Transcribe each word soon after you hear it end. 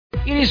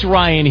It is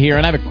Ryan here,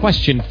 and I have a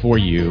question for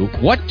you.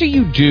 What do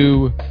you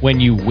do when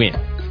you win?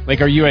 Like,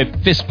 are you a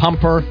fist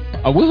pumper,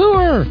 a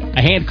woohooer,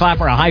 a hand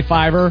clapper, a high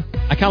fiver?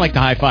 I kind of like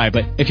the high five,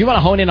 but if you want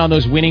to hone in on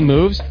those winning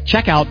moves,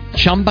 check out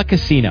Chumba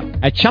Casino.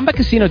 At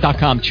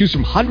ChumbaCasino.com, choose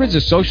from hundreds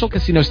of social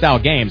casino-style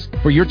games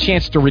for your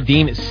chance to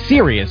redeem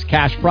serious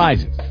cash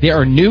prizes. There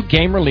are new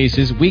game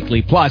releases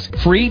weekly, plus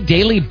free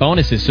daily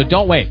bonuses, so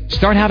don't wait.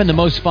 Start having the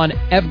most fun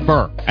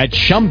ever at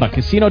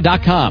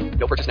ChumbaCasino.com.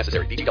 No purchase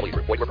necessary. VGW.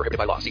 Void where prohibited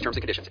by law. See terms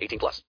and conditions.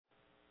 18+.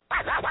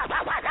 I got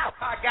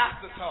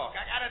to talk.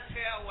 I got to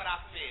tell what I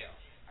feel.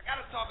 I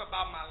got to talk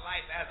about my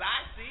life as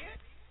I see it.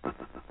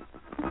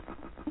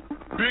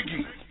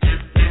 Biggie.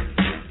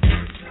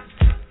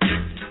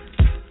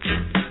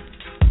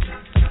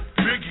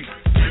 Biggie.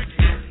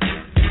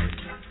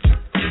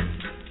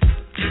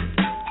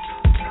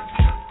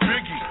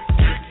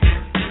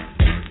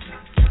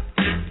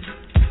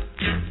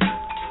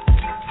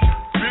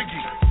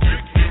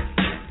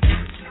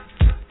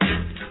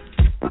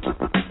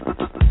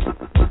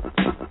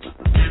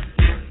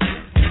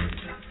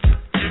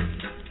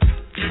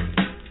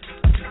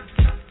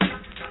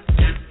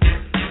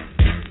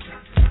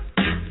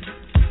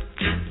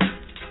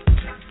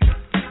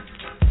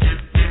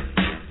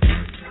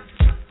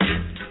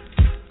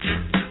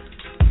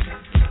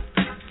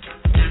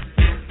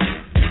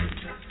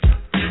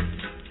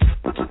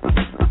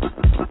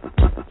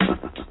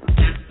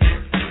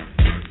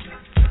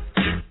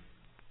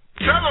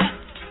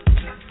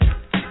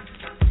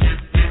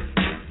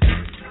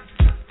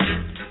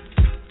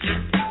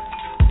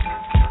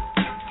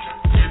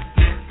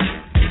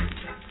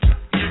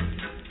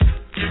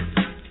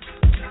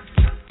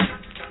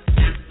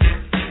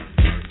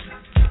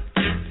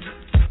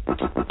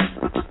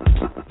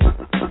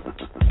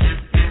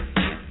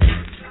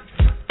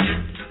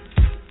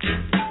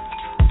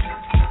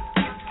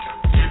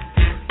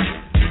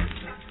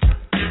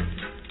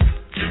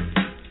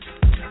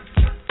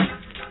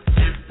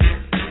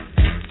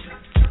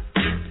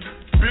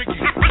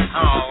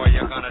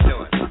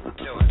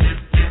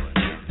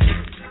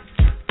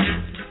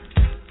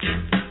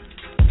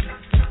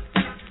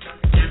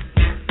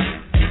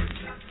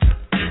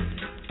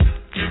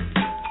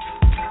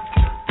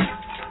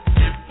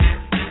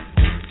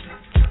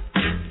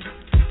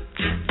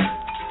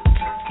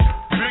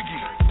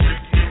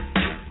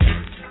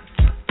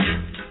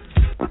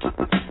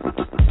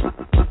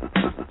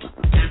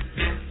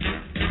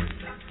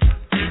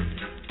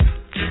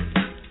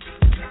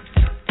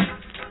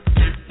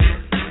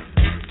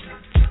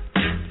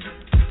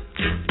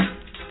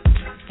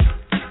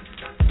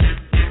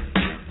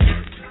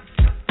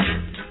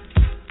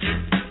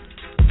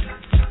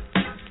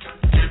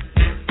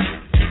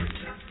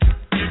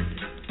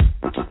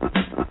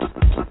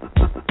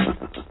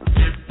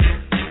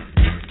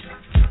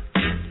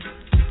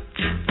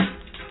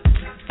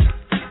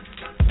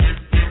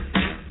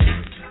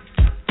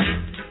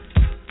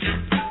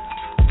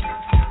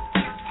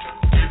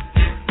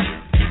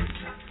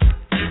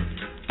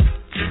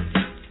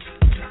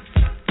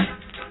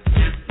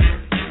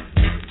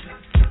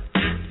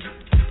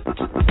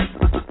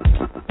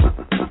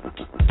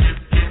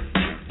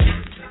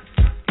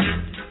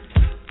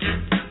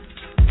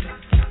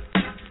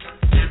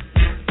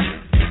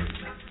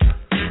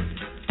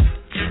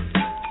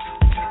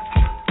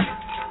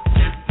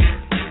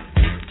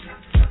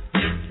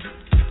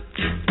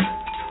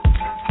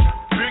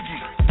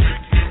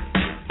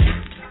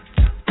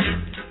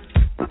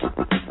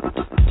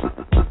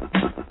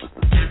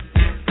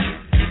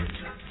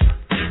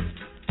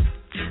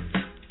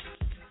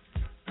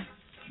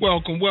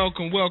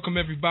 Welcome,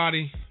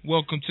 everybody.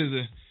 Welcome to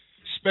the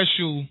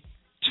special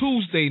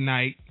Tuesday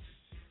night,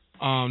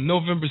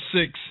 November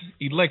 6th,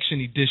 election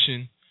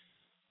edition.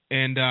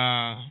 And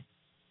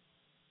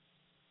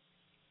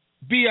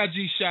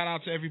BIG shout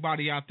out to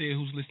everybody out there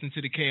who's listening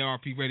to the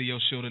KRP radio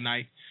show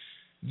tonight.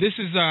 This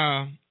is it's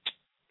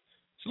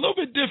a little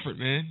bit different,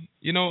 man.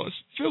 You know, it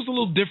feels a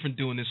little different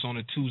doing this on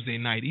a Tuesday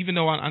night, even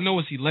though I know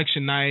it's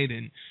election night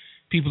and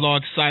people are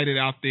excited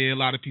out there. A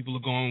lot of people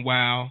are going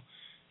wild.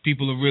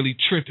 People are really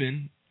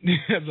tripping.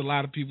 There's a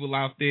lot of people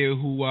out there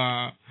who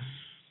are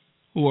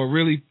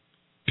really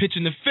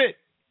pitching the fit,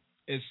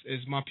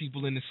 as my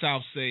people in the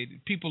South say.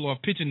 People are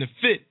pitching the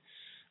fit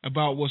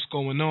about what's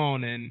going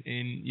on, and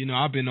you know,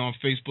 I've been on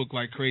Facebook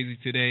like crazy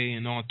today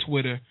and on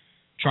Twitter,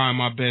 trying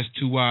my best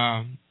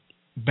to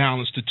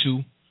balance the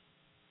two,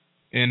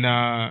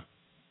 and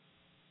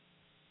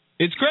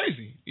it's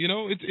crazy. You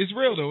know, it's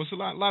real though. It's a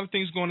lot of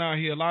things going on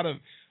here. A lot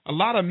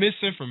of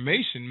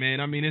misinformation,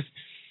 man. I mean, it's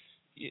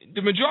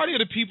the majority of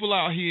the people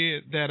out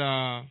here that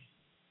are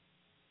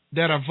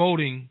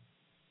voting,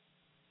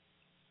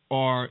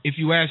 or if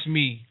you ask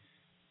me,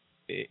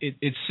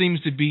 it seems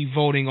to be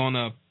voting on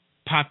a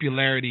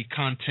popularity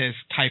contest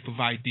type of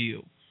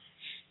ideal.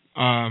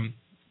 And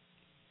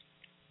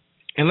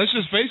let's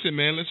just face it,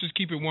 man. Let's just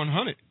keep it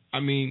 100. I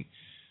mean,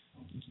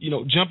 you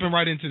know, jumping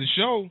right into the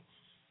show,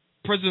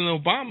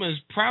 President Obama is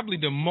probably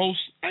the most.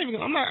 I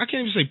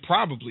can't even say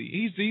probably.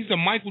 He's the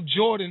Michael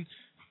Jordan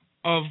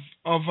of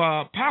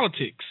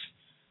politics.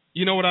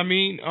 You know what I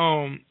mean?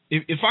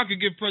 If I could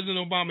give President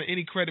Obama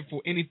any credit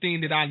for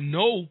anything that I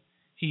know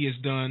he has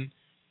done,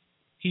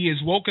 he has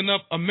woken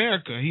up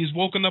America. He's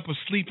woken up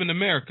asleep in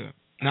America.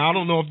 Now, I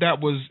don't know if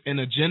that was an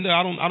agenda.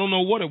 I don't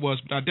know what it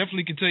was, but I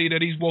definitely can tell you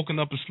that he's woken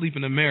up asleep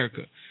in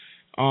America.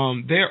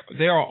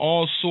 There are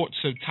all sorts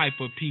of type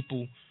of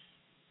people.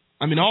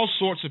 I mean, all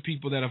sorts of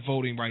people that are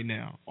voting right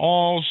now.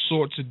 All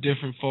sorts of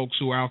different folks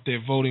who are out there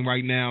voting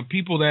right now.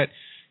 People that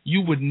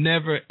you would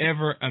never,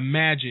 ever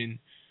imagine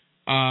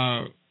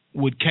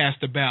would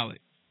cast a ballot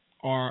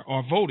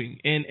are voting.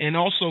 And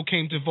also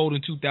came to vote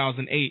in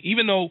 2008.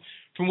 Even though,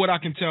 from what I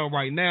can tell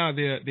right now,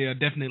 there are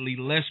definitely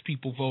less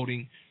people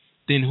voting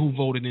than who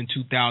voted in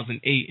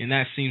 2008. And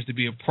that seems to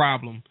be a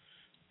problem.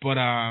 But,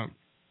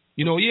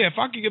 if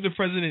I could give the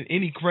president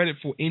any credit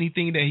for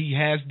anything that he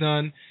has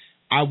done,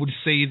 I would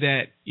say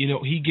that,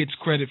 he gets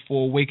credit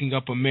for waking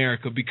up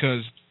America,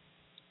 because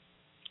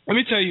let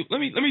me tell you, let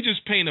me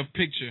just paint a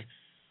picture,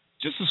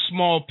 just a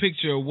small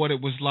picture of what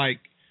it was like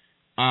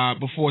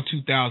before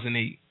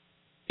 2008.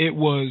 It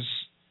was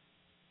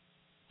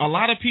a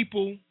lot of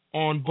people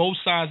on both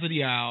sides of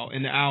the aisle,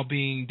 and the aisle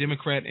being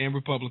Democrat and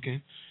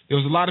Republican. There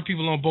was a lot of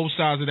people on both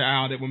sides of the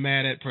aisle that were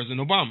mad at President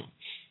Obama.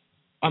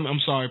 I'm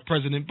sorry,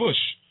 President Bush.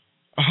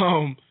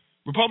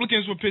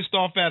 Republicans were pissed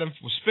off at him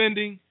for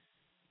spending.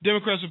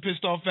 Democrats were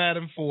pissed off at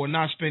him for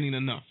not spending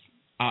enough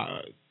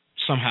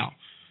somehow.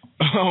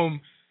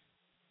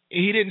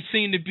 He didn't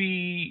seem to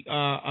be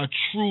a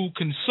true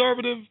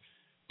conservative,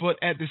 but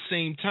at the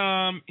same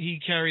time, he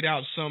carried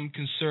out some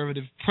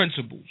conservative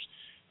principles.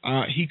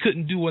 He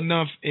couldn't do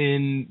enough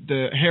in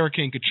the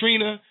Hurricane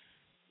Katrina.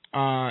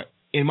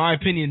 In my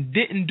opinion,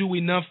 didn't do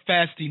enough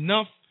fast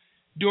enough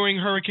during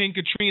Hurricane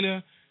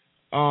Katrina.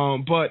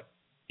 But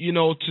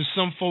to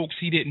some folks,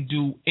 he didn't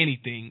do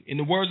anything. In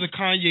the words of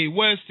Kanye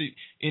West,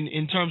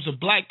 in terms of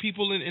black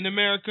people in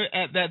America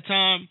at that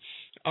time,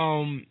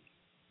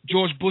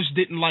 George Bush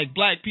didn't like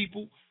black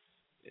people.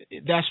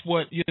 That's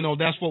what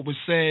was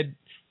said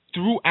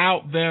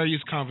throughout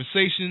various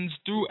conversations,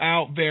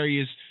 throughout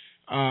various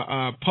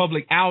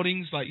public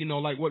outings,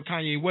 like what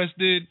Kanye West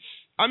did.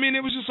 I mean,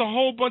 it was just a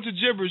whole bunch of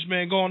gibberish,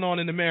 man, going on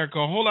in America.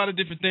 A whole lot of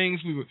different things.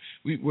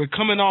 We were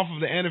coming off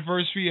of the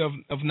anniversary of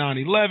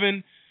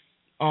 9/11.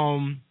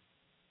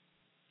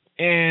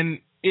 And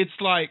it's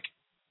like,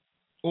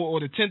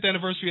 or the 10th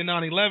anniversary of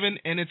 9/11,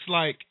 and it's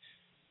like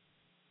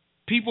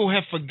people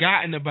have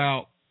forgotten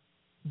about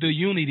the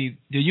unity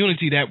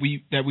that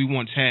we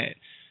once had.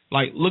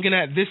 Like, looking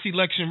at this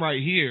election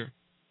right here,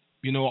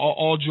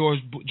 all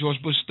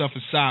George Bush stuff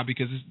aside,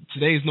 because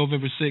today is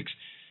November 6th.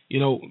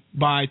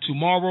 By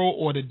tomorrow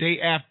or the day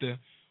after,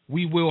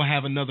 we will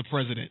have another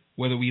president,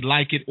 whether we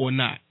like it or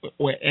not,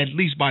 or at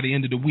least by the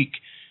end of the week,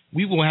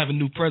 we will have a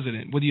new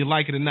president, whether you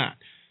like it or not.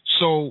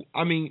 So,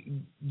 I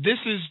mean, this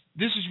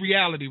is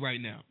reality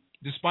right now.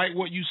 Despite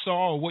what you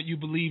saw or what you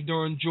believed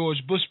during George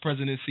Bush's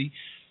presidency,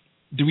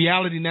 the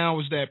reality now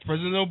is that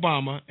President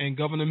Obama and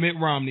Governor Mitt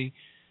Romney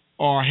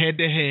are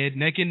head-to-head,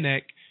 neck and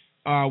neck,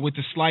 with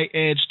a slight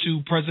edge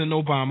to President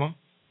Obama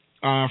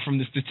from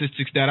the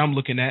statistics that I'm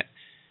looking at.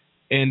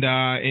 And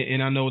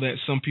I know that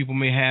some people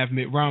may have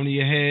Mitt Romney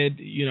ahead.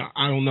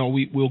 I don't know.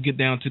 We'll get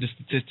down to the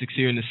statistics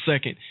here in a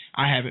second.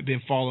 I haven't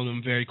been following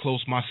them very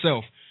close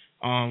myself.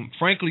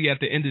 Frankly, at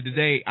the end of the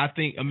day, I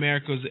think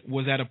America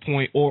was at a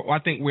point, or I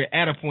think we're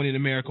at a point in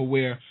America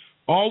where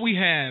all we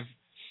have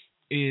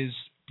is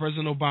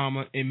President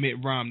Obama and Mitt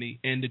Romney.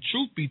 And the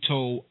truth be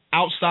told,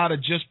 outside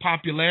of just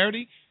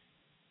popularity,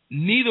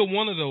 neither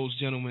one of those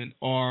gentlemen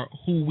are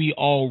who we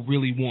all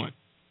really want.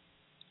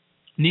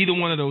 Neither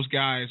one of those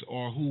guys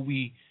are who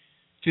we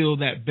feel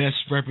that best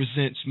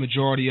represents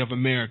majority of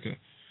America.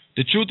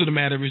 The truth of the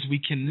matter is we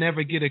can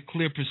never get a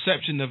clear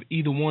perception of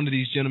either one of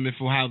these gentlemen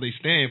for how they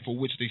stand, for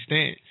which they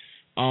stand.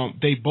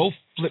 They both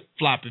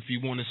flip-flop, if you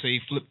want to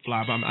say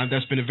flip-flop.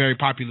 That's been a very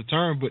popular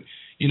term, but,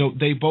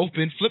 they both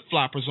been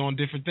flip-floppers on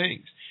different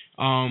things.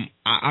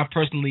 I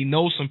personally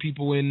know some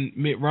people in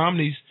Mitt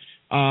Romney's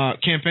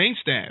campaign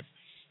staff.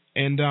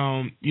 And,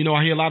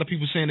 I hear a lot of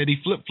people saying that he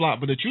flip-flopped,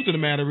 but the truth of the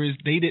matter is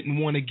they didn't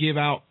want to give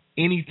out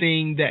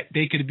anything that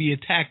they could be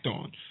attacked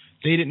on.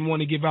 They didn't want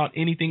to give out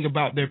anything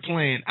about their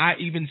plan. I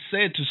even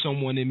said to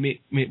someone in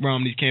Mitt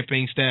Romney's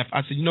campaign staff,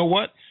 I said, you know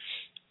what?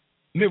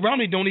 Mitt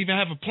Romney don't even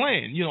have a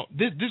plan.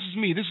 This is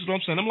me. This is what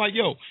I'm saying. I'm like,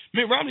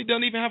 Mitt Romney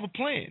doesn't even have a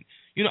plan.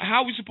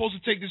 How are we supposed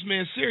to take this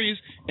man serious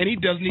and he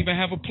doesn't even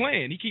have a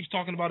plan? He keeps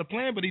talking about a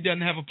plan, but he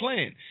doesn't have a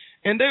plan.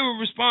 And they would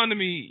respond to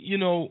me,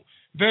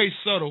 very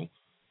subtle,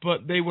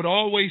 but they would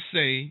always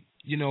say,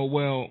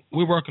 well,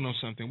 we're working on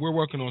something. We're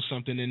working on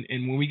something.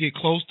 And when we get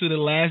close to the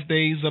last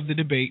days of the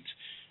debates,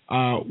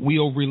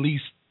 we'll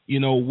release,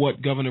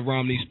 what Governor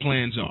Romney's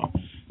plans are.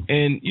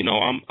 And,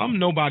 I'm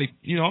nobody,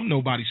 I'm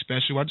nobody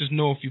special. I just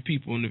know a few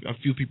people, and a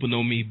few people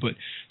know me. But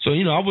so,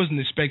 I wasn't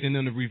expecting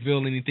them to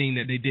reveal anything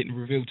that they didn't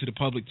reveal to the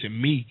public to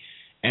me,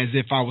 as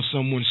if I was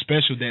someone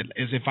special,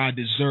 as if I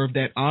deserved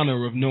that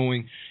honor of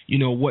knowing,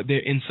 what their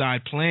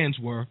inside plans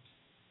were.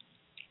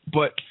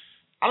 But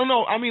I don't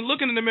know. I mean,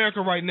 looking at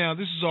America right now,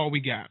 this is all we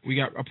got. We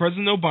got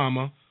President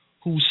Obama,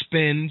 who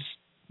spends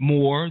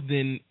more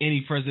than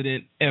any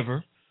president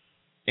ever.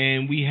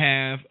 And we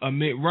have a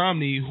Mitt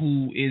Romney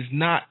who is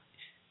not,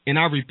 and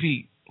I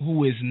repeat,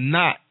 who is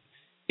not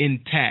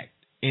intact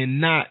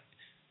and not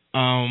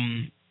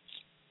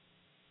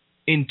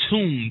in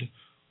tuned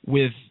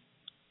with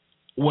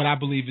what I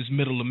believe is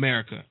middle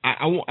America.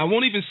 I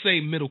won't even say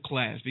middle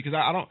class, because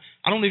I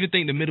don't even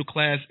think the middle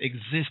class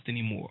exists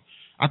anymore.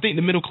 I think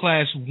the middle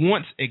class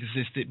once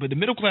existed, but the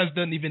middle class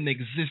doesn't even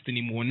exist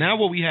anymore. Now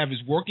what we have is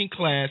working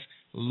class,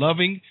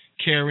 loving,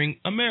 caring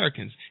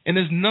Americans, and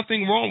there's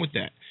nothing wrong with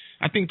that.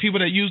 I think people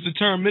that use the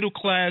term middle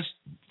class,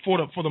 for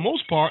the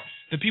most part,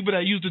 the people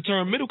that use the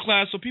term middle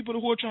class are people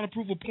who are trying to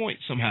prove a point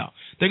somehow.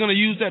 They're going to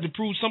use that to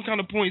prove some kind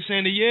of point,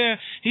 saying that, yeah,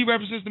 he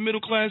represents the middle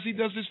class, he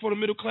does this for the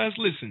middle class.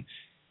 Listen,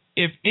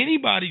 if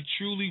anybody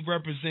truly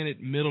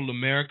represented middle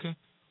America,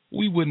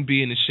 we wouldn't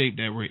be in the shape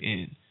that we're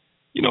in.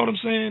 You know what I'm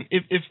saying?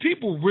 If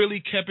people really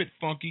kept it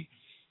funky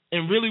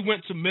and really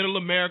went to middle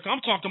America,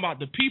 I'm talking about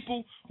the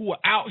people who are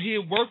out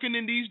here working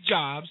in these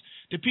jobs,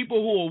 the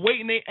people who are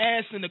waiting their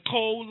ass in the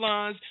cold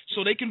lines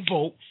so they can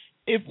vote.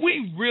 If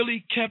we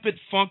really kept it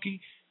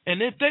funky,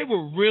 and if they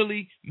were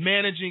really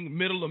managing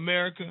middle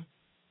America,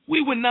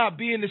 we would not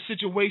be in the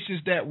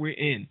situations that we're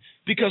in.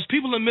 Because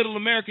people in middle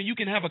America, you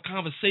can have a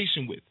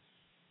conversation with.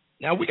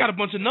 Now, we got a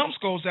bunch of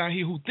numbskulls out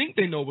here who think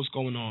they know what's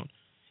going on.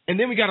 And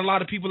then we got a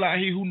lot of people out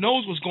here who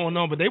knows what's going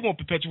on, but they won't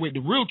perpetuate the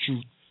real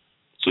truth.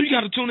 So you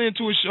got to tune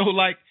into a show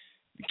like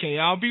the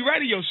KIRP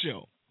Radio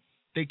Show,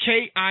 the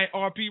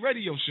KIRP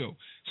Radio Show,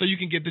 so you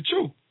can get the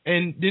truth.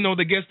 And, you know,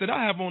 the guests that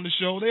I have on the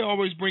show, they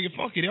always bring it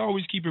funky. They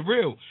always keep it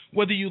real,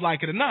 whether you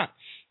like it or not.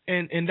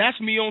 And that's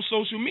me on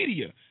social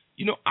media.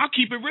 You know, I'll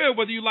keep it real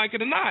whether you like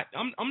it or not.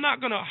 I'm not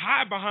going to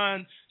hide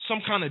behind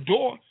some kind of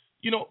door.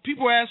 You know,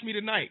 people ask me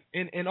tonight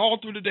and all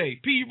through the day,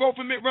 P, you vote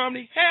for Mitt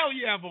Romney? Hell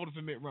yeah, I voted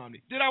for Mitt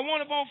Romney. Did I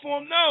want to vote for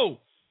him? No.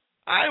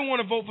 I didn't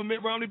want to vote for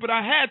Mitt Romney, but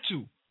I had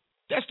to.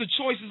 That's the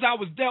choices I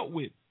was dealt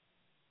with.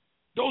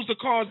 Those are the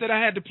cards that I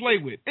had to play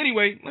with.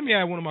 Anyway, let me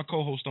add one of my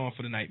co-hosts on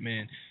for the night,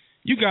 man.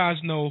 You guys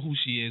know who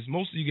she is.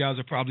 Most of you guys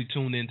are probably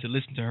tuned in to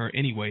listen to her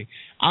anyway.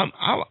 I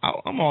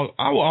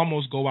will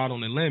almost go out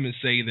on a limb and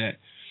say that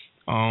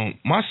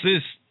my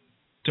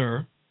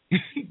sister,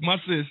 my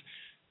sis,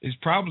 is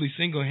probably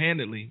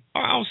single-handedly,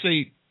 I'll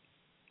say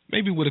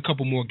maybe with a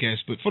couple more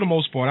guests, but for the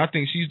most part, I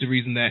think she's the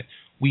reason that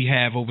we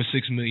have over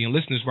 6 million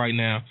listeners right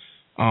now,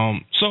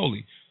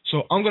 solely.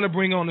 So I'm going to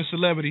bring on the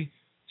celebrity,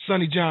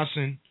 Sonny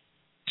Johnson,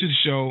 to the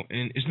show,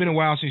 and it's been a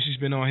while since she's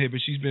been on here,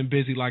 but she's been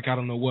busy like I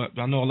don't know what.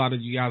 But I know a lot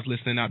of you guys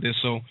listening out there.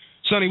 So,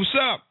 Sonny, what's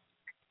up?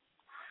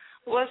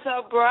 What's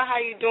up, bro? How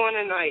you doing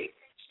tonight?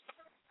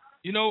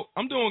 You know,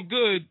 I'm doing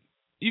good,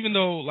 even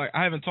though like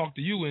I haven't talked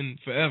to you in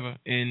forever,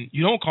 and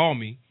you don't call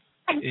me,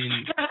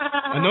 and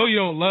I know you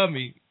don't love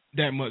me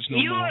that much no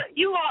more.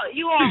 You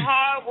are a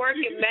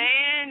hard-working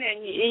man,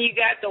 and you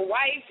got the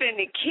wife and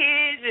the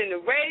kids and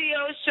the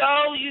radio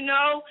show, you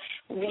know.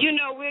 We'll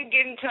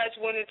get in touch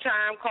when the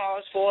time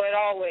calls for it,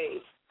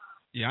 always.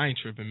 Yeah, I ain't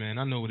tripping, man.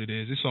 I know what it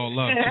is. It's all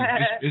love,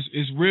 too.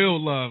 It's real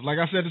love. Like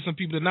I said to some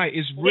people tonight,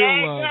 it's real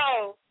love.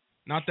 No.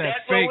 Not that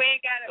That's fake.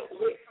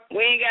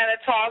 We ain't got to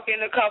talk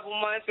in a couple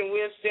months, and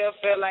we'll still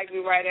feel like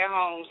we're right at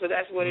home. So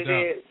that's what it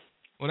is.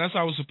 Well, that's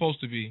how it's supposed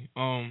to be.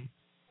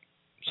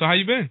 So how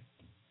you been?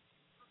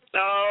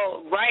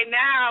 So right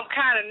now I'm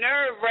kind of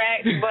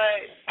nerve-wracked, but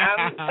I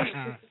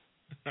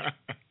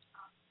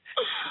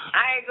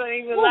ain't going to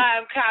even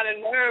lie, I'm kind of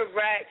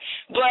nerve-wracked.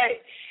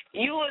 But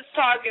you was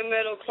talking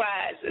middle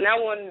class, and I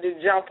wanted to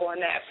jump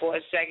on that for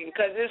a second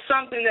because it's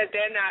something that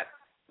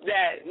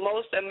that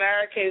most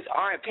Americans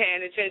aren't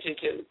paying attention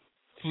to.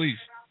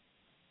 Please.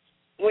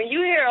 When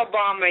you hear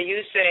Obama, you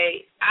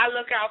say, I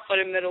look out for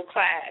the middle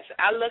class.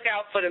 I look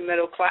out for the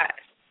middle class.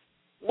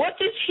 What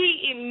does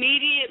he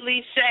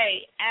immediately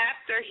say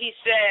after he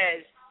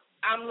says,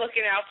 I'm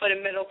looking out for the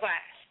middle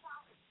class?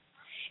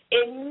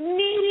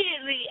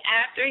 Immediately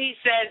after he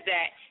says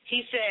that,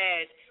 he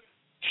says,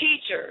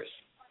 teachers,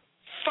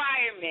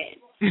 firemen,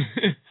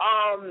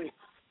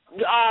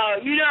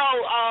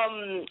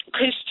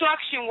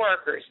 construction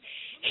workers.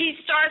 He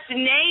starts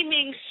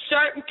naming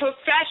certain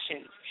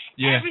professions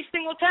every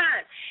single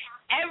time.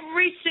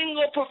 Every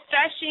single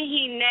profession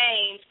he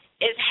names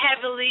is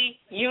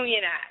heavily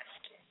unionized.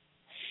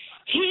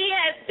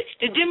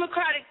 The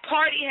Democratic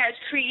Party has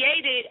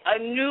created a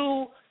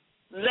new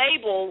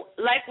label,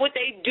 like what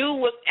they do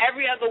with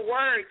every other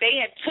word. They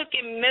have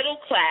taken middle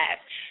class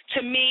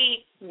to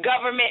mean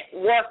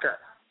government worker.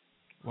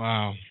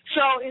 Wow.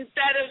 So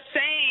instead of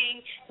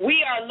saying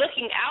we are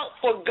looking out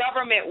for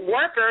government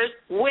workers,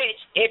 which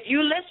if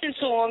you listen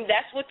to them,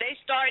 that's what they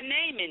start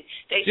naming.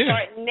 They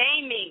start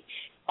naming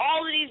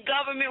all of these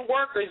government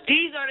workers.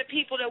 These are the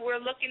people that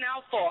we're looking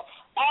out for.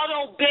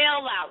 Auto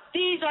bailout.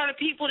 These are the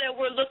people that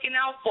we're looking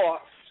out for.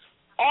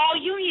 All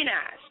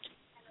unionized.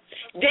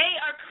 They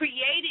are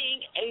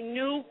creating a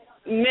new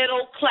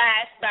middle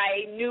class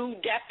by a new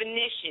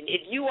definition.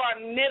 If you are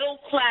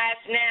middle class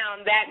now,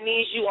 that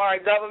means you are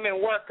a government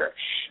worker.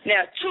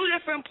 Now, two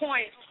different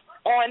points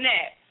on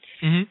that.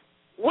 Mm-hmm.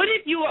 What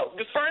if you are,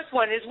 the first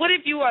one is, what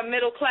if you are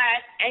middle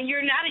class and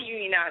you're not a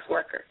unionized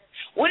worker?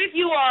 What if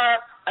you are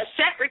a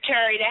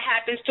secretary that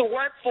happens to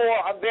work for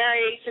a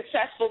very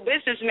successful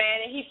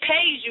businessman and he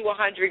pays you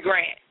 $100,000?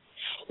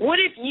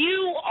 What if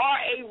you are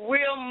a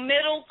real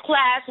middle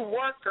class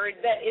worker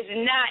that is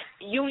not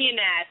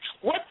unionized?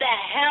 What the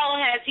hell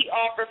has he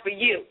offered for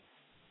you?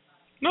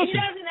 Nothing. He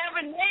doesn't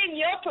ever name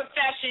your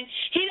profession.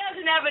 He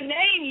doesn't ever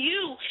name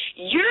you.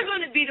 You're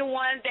going to be the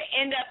ones that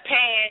end up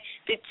paying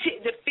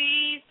the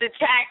fees, the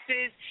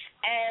taxes,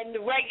 and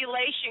the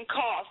regulation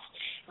costs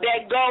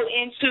that go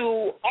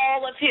into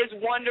all of his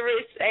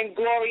wondrous and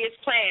glorious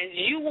plans.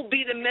 You will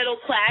be the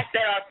middle class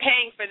that are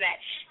paying for that.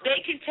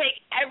 They can take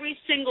every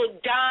single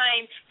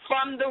dime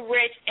from the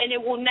rich, and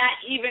it will not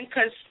even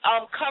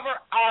cover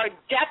our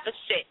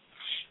deficit.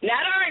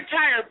 Not our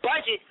entire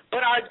budget,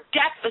 but our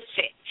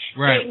deficit.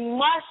 Right. They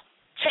must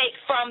take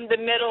from the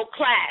middle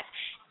class.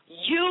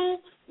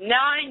 You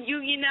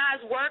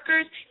non-unionized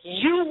workers,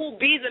 you will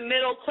be the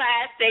middle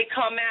class they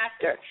come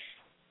after.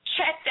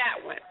 Check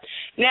that one.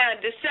 Now,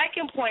 the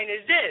second point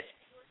is this.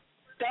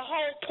 The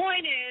whole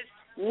point is,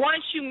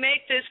 once you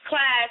make this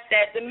class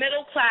that the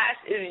middle class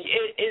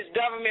is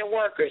government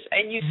workers,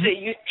 and you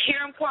hear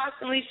them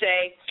constantly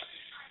say,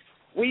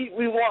 we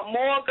want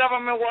more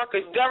government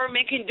workers.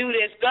 Government can do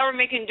this.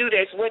 Government can do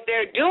this. What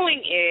they're doing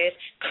is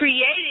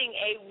creating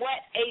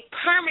a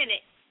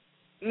permanent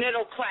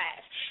middle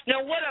class.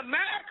 Now, what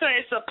America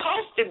is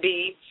supposed to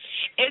be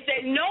is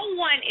that no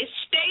one is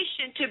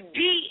stationed to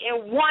be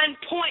in one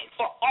point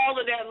for all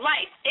of their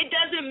life. It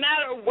doesn't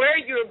matter where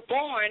you're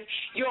born.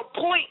 Your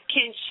point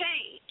can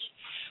change.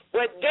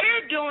 What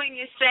they're doing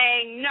is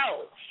saying,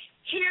 no,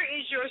 here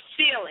is your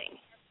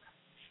ceiling.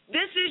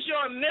 This is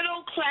your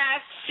middle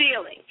class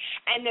ceiling.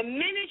 And the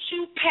minute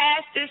you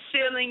pass this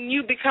ceiling,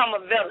 you become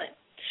a villain.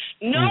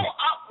 No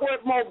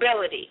upward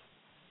mobility.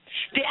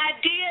 The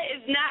idea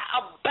is not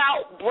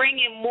about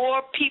bringing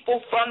more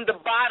people from the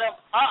bottom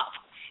up.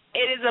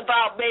 It is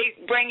about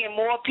bringing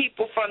more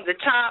people from the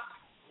top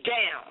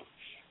down.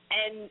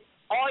 And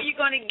all you're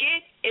going to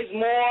get is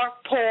more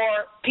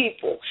poor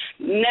people.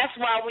 And that's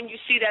why when you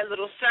see that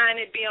little sign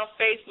that be on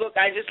Facebook,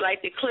 I just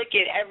like to click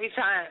it every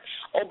time.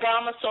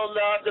 Obama so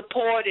loved the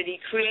poor that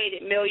he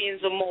created millions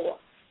or more.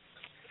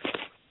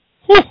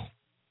 Whew.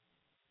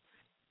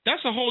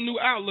 That's a whole new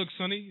outlook,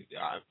 Sonny.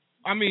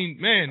 I mean,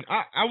 man,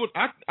 I would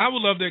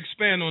love to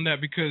expand on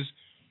that because,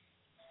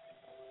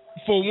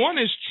 for one,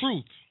 it's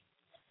truth.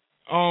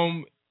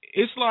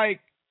 It's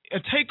like a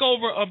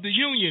takeover of the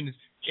union.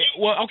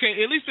 Well,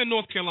 okay, at least in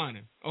North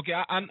Carolina. Okay,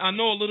 I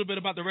know a little bit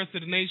about the rest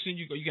of the nation.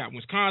 You got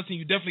Wisconsin.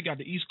 You definitely got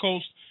the East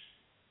Coast.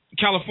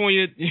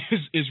 California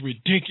is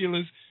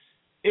ridiculous.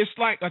 It's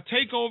like a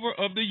takeover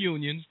of the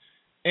unions,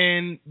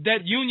 and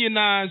that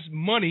unionized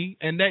money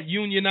and that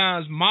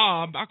unionized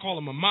mob, I call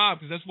them a mob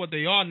because that's what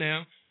they are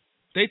now,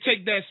 they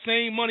take that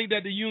same money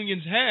that the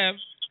unions have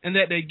and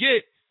that they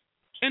get,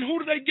 and who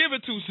do they give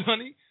it to,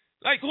 Sonny?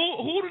 Like,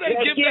 who do they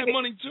give that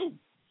money to?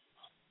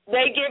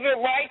 They give it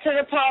right to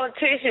the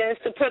politicians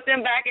to put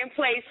them back in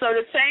place. So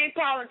the same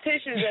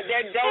politicians that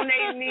they're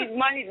donating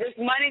this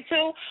money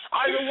to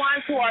are the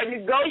ones who are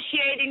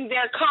negotiating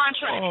their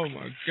contracts. Oh,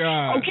 my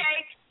God. Okay?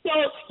 So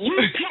you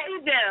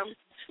pay them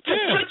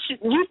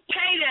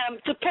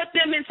to put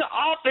them into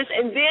office,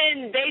 and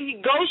then they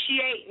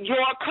negotiate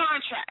your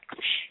contracts.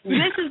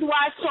 This is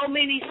why so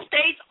many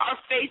states are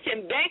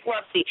facing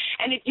bankruptcy.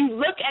 And if you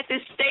look at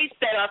the states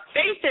that are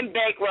facing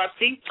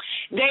bankruptcy,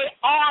 they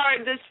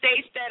are the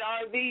states that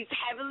are these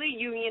heavily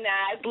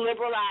unionized,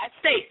 liberalized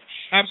states.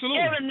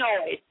 Absolutely.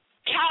 Illinois,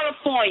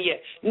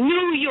 California,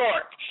 New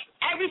York,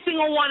 every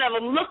single one of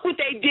them. Look what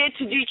they did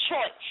to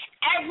Detroit.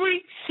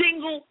 Every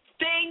single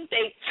thing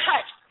they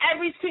touch,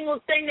 every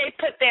single thing they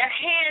put their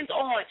hands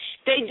on,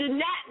 they do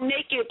not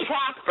make it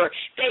prosper.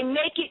 They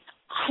make it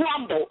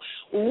crumble.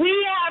 We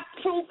have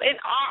proof in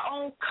our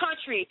own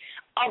country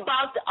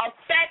about the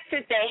effects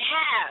that they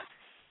have.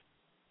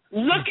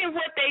 Look at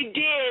what they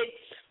did.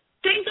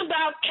 Think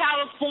about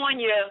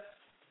California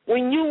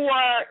when you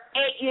were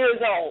 8 years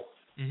old.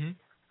 Mm-hmm.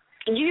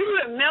 You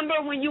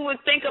remember when you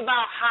would think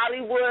about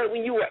Hollywood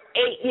when you were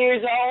 8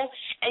 years old,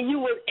 and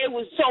it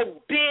was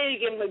so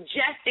big and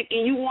majestic,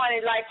 and you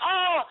wanted like,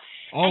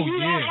 and you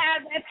don't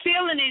have that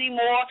feeling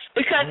anymore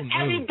because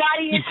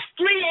everybody is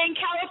fleeing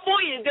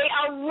California. They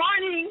are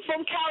running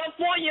from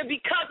California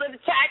because of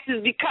the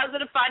taxes, because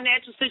of the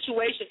financial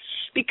situation,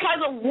 because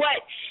of what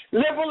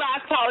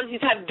liberalized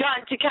policies have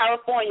done to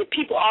California.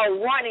 People are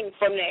running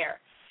from there.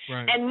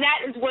 Right. And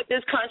that is what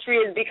this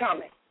country is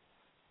becoming.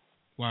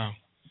 Wow.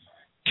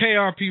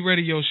 KRP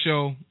Radio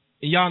Show,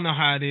 and y'all know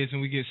how it is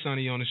when we get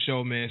Sonny on the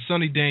show, man.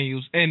 Sonny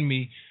Daniels and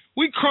me.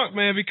 We crunk,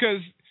 man,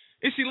 because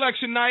it's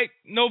election night,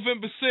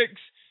 November 6th,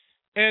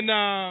 and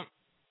I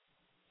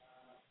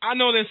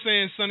know they're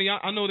saying, Sonny,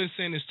 I know they're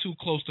saying it's too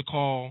close to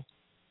call,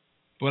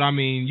 but I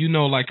mean, you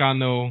know, like I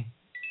know,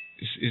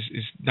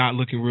 it's not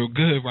looking real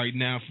good right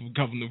now for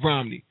Governor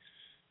Romney.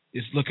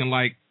 It's looking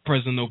like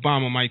President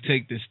Obama might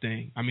take this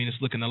thing. I mean, it's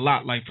looking a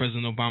lot like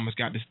President Obama's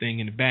got this thing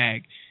in the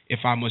bag, if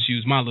I must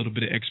use my little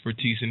bit of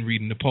expertise in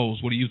reading the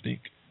polls. What do you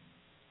think?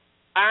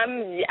 I'm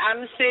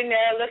sitting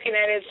there looking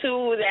at it,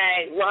 too,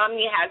 that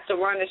Romney has to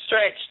run a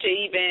stretch to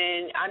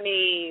even, I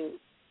mean,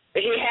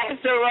 he has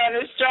to run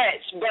a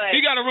stretch, but... He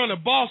got to run to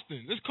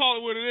Boston. Let's call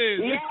it what it is.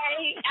 Yeah,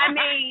 I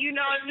mean, you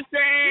know what I'm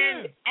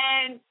saying?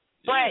 Yeah.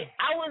 But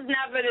I was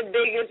never the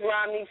biggest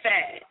Romney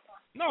fan.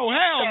 No,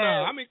 hell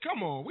no. I mean, come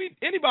on.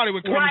 Anybody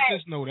with common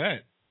sense know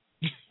that.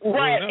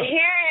 But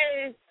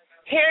here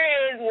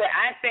is what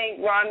I think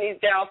Romney's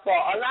downfall.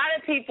 A lot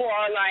of people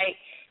are like,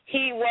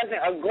 he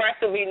wasn't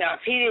aggressive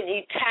enough. He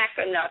didn't attack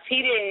enough. He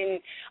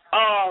didn't,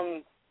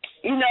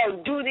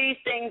 do these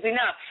things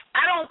enough.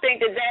 I don't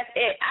think that that's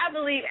it. I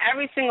believe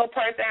every single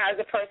person has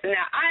a personality.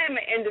 I am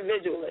an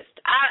individualist.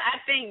 I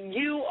think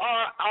you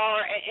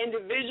are an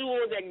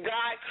individual that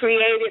God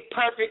created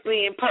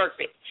perfectly and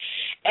perfect.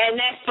 And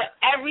that's for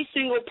every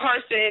single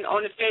person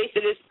on the face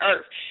of this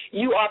earth.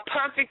 You are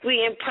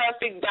perfectly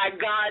imperfect by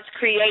God's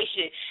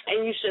creation,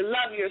 and you should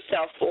love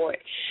yourself for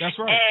it. That's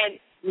right.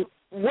 And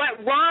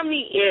what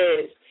Romney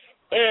is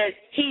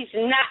he's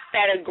not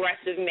that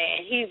aggressive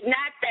man. He's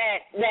not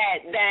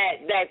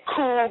that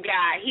cool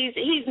guy.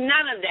 He's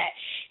none of that.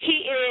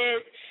 He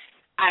is,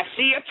 I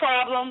see a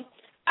problem,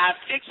 I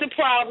fix a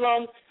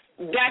problem,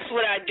 that's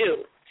what I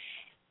do.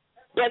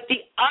 But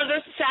the other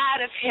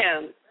side of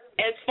him,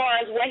 as far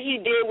as what he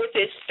did with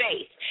his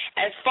faith,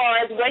 as far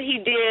as what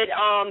he did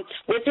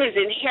with his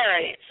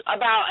inheritance,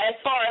 as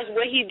far as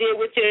what he did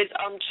with his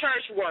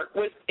church work,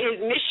 with his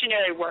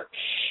missionary work,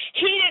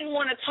 he didn't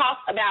want to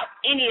talk about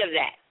any of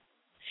that.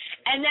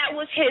 And that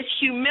was his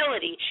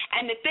humility.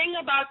 And the thing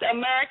about the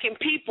American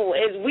people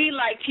is we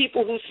like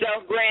people who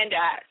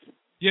self-grandize.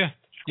 Yeah.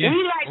 We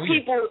like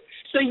people.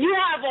 So you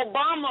have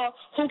Obama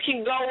who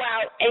can go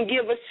out and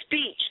give a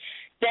speech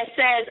that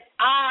says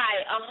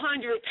I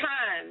 100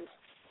 times.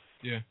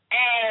 Yeah.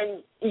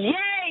 And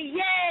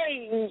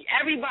yay,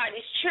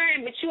 everybody's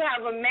cheering, but you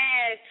have a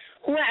man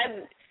who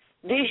has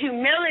the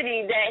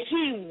humility that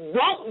he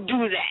won't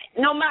do that.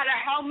 No matter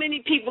how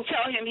many people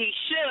tell him he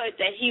should,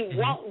 that he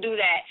won't do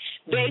that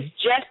based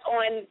just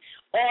on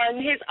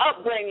his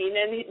upbringing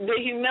and the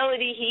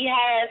humility he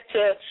has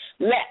to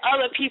let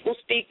other people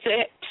speak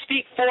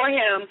for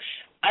him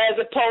as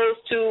opposed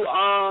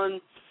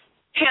to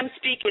him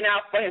speaking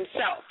out for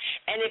himself.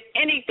 And if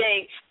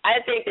anything,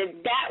 I think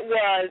that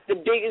was the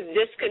biggest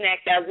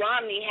disconnect that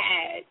Romney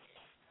had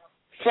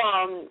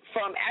from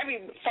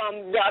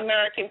the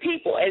American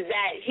people, is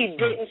that he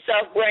didn't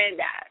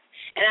self-grandize.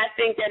 And I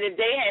think that if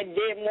they had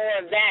did more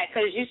of that,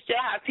 because you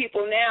still have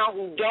people now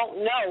who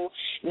don't know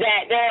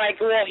that, they're like,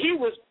 well, he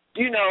was,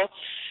 he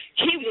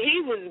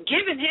was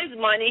given his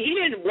money. He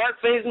didn't work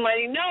for his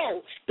money.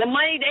 No, the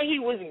money that he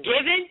was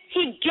given,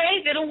 he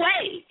gave it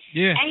away.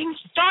 Yeah. And he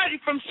started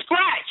from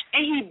scratch,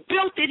 and he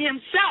built it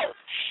himself.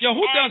 Yo,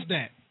 who does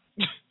that?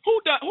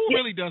 Who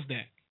really does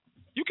that?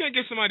 You can't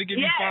get somebody to give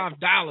you $5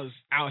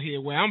 out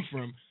here where I'm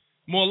from,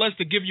 more or less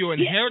to give you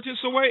an inheritance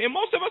away, and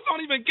most of us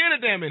don't even get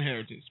a damn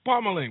inheritance.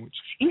 Pardon my language.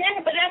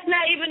 Yeah, but that's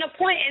not even the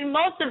point. And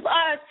most of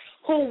us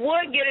who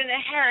would get an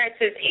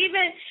inheritance,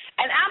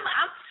 and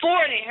I'm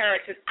for an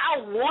inheritance.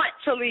 I want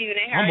to leave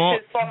an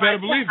inheritance for my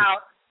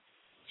child,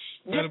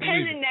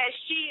 depending that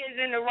she is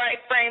in the right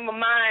frame of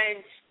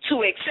mind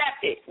to accept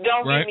it.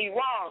 Don't get me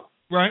wrong.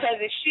 Right.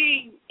 Because if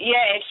she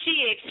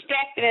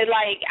expecting it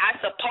like I'm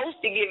supposed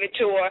to give it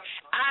to her,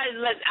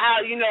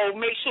 I'll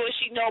make sure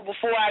she know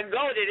before I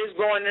go that it's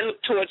going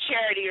to a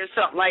charity or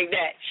something like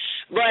that.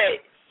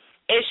 But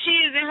if she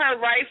is in her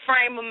right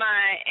frame of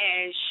mind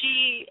and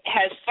she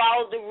has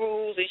followed the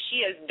rules and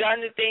she has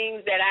done the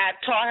things that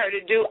I've taught her to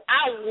do,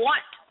 I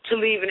want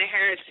to leave an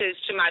inheritance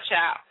to my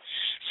child.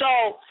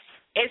 So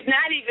it's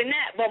not even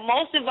that, but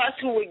most of us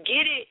who would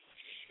get it,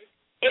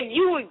 if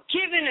you were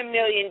given $1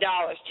 million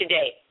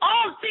today,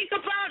 think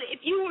about it.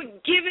 If you were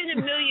given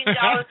 $1 million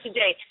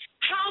today,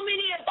 how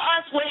many of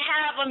us would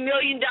have $1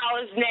 million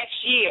next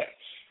year?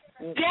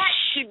 That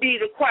should be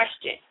the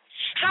question.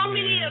 How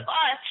many of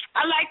us,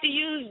 I like to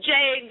use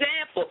Jay's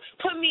example,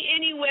 put me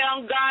anywhere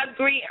on God's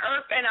green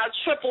earth and I'll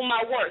triple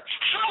my worth.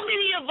 How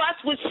many of us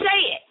would say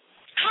it?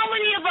 How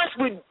many of us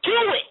would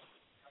do it?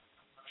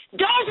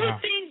 Those were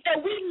things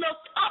that we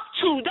looked up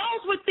to.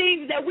 Those were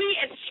things that we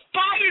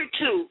aspired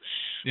to.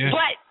 Yeah.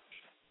 But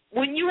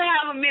when you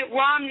have a Mitt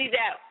Romney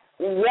that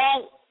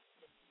won't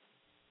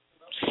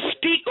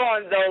speak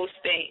on those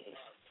things,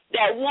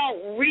 that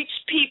won't reach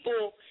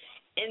people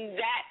in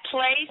that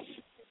place,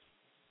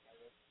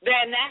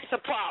 then that's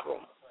a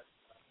problem.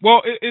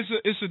 Well,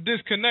 it's a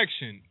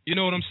disconnection. You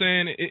know what I'm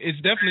saying?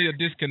 It's definitely a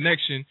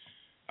disconnection.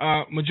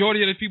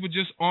 Majority of the people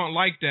just aren't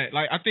like that.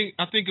 Like I think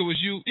it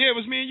was you. Yeah, it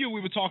was me and you.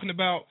 We were talking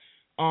about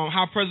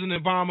how President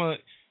Obama.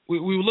 We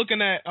were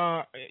looking at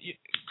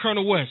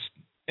Colonel West,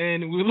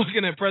 and we were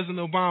looking at President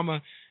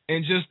Obama,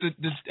 and just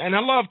and I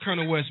love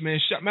Colonel West, man.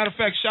 Matter of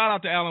fact, shout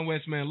out to Alan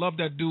West, man. Love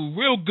that dude.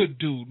 Real good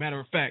dude. Matter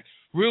of fact,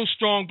 real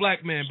strong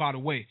black man, by the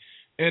way.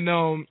 And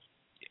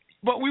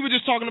but we were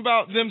just talking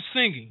about them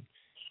singing.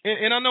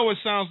 and I know it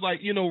sounds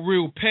like,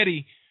 real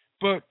petty,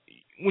 but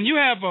when you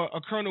have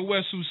a Colonel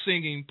West who's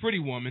singing Pretty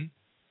Woman,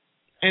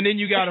 and then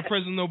you got a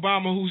President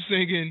Obama who's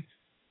singing,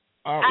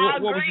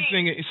 what was he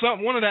singing?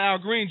 One of the Al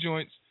Green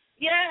joints.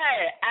 Yeah.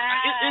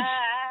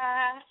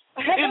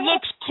 It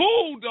looks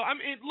cool, though. I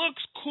mean, it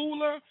looks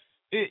cooler.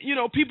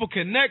 People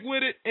connect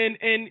with it,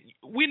 and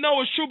we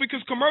know it's true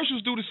because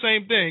commercials do the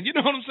same thing. You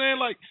know what I'm saying?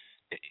 Like,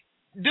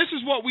 this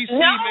is what we see,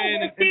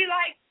 man. No, see,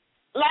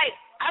 like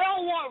I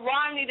don't want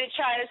Romney to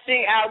try to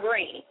sing Al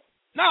Green.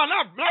 No,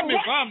 not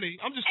Mitt Romney.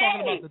 I'm just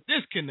talking about the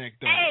disconnect,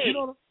 though. Hey,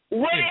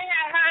 would it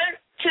have hurt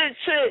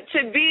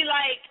to be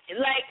like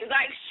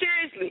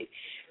seriously?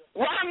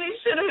 Romney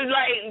should have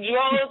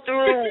drove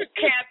through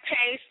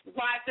campaign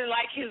spots in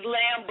his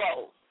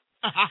Lambo.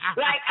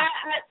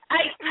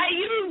 I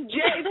use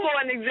Jay for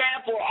an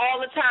example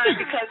all the time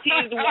because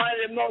he's one of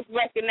the most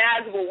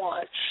recognizable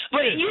ones.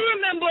 But you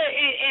remember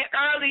in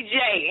early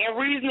Jay, in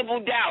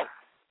Reasonable Doubt,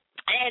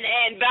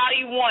 and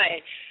Value One,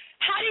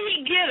 how did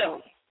he get them?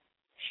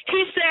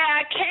 He said,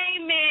 I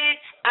came in,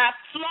 I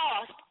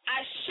flossed,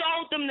 I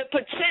showed them the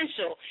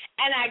potential,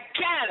 and I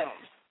got them.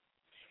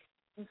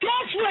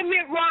 That's what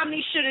Mitt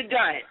Romney should have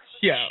done.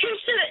 Yeah. He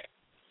should have.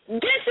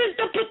 This is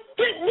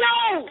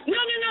no.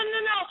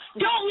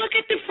 Don't look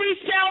at the free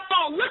cell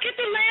phone. Look at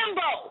the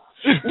Lambo.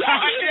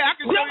 I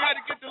can show you how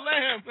to get the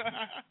lamb.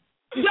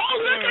 Don't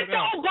look at the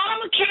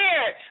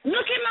Obamacare.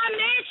 Look at my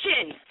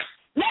mansion.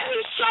 Let me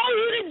show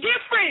you the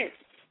difference.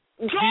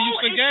 He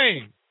used the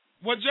game.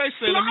 What Jay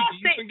said, let me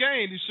give you some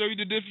game to show you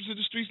the difference of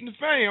the streets and the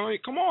fame. I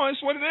mean, come on,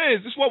 it's what it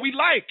is. It's what we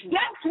like.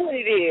 That's what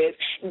it is.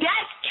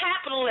 That's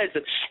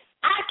capitalism.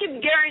 I can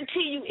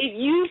guarantee you if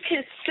you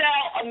can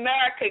sell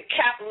America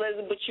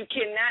capitalism, but you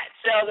cannot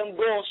sell them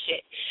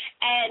bullshit.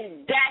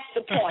 And that's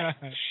the point.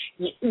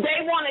 They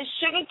want to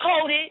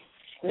sugarcoat it.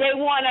 They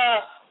want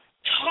to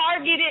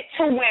target it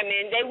to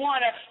women. They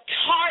want to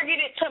target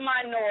it to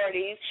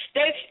minorities.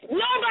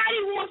 Nobody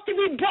wants to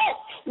be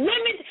broke.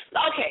 Women,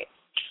 okay,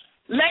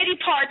 lady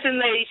parts and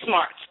lady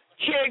smarts.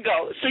 Here it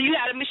goes. So you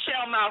had a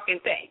Michelle Malkin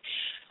thing.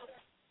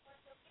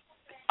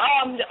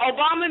 The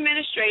Obama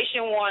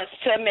administration wants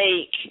to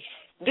make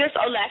this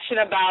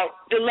election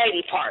about the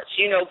lady parts.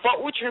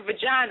 Vote with your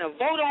vagina.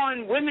 Vote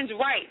on women's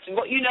rights.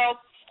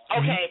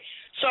 Okay.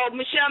 So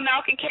Michelle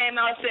Malkin came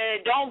out and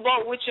said, don't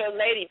vote with your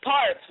lady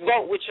parts.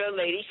 Vote with your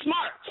lady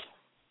smarts.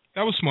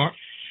 That was smart.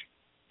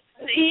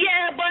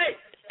 Yeah, but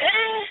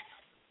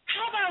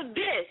how about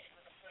this?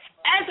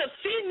 As a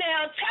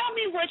female, tell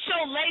me what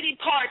your lady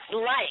parts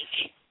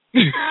like.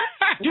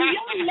 Do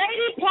your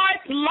lady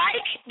parts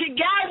like the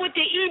guy with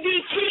the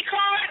EBT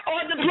card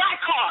or the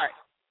black card?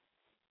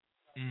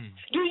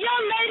 Do your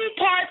lady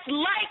parts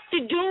like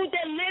the dude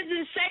that lives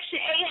in Section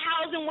 8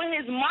 housing with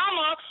his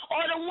mama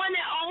or the one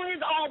that owns his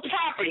own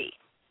property?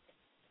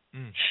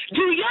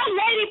 Do your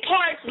lady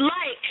parts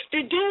like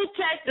the dude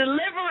that's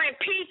delivering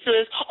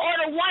pizzas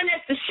or the one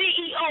that's the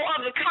CEO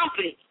of the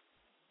company?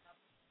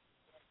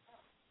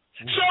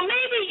 So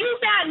maybe you're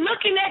not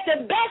looking at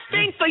the best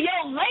thing for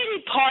your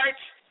lady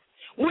parts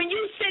when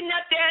you sitting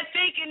up there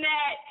thinking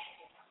that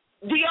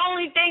the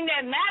only thing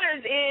that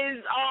matters is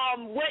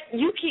what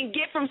you can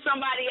get from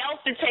somebody else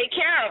to take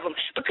care of them.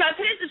 Because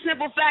here's the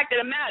simple fact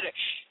of the matter.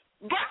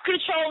 Birth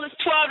control is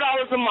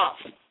 $12 a month.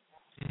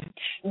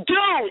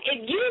 Dude,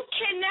 if you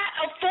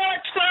cannot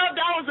afford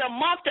 $12 a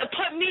month to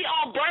put me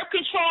on birth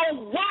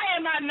control, why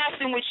am I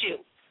messing with you?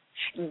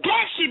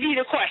 That should be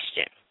the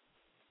question.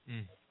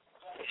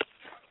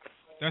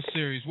 That's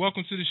serious.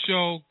 Welcome to the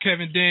show,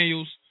 Kevin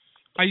Daniels.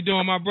 How you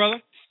doing, my brother?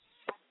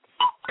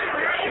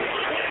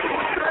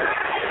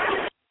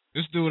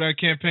 This dude at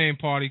campaign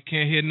party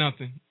can't hear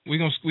nothing. We're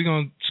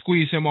gonna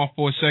squeeze him off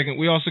for a second.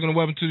 We also gonna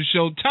welcome to the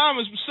show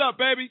Thomas. What's up,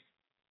 baby?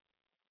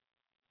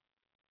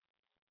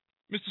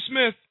 Mr.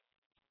 Smith.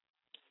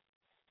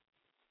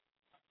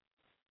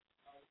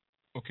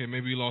 Okay,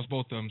 maybe we lost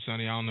both of them,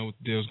 Sonny. I don't know what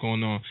the deal's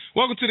going on.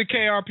 Welcome to the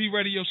KRP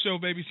Radio Show,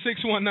 baby.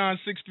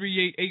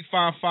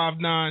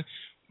 619-638-8559.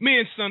 Me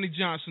and Sonny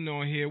Johnson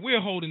on here.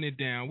 We're holding it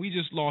down. We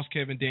just lost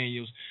Kevin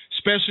Daniels.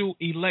 Special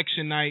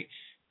election night.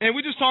 And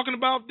we're just talking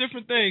about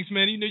different things,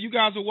 man. You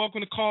guys are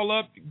welcome to call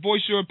up,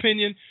 voice your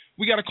opinion.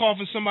 We got a call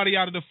from somebody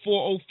out of the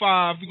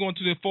 405. We're going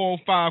to the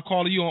 405,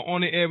 calling you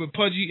on the air with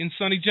Pudgy and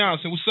Sonny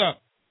Johnson. What's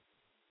up?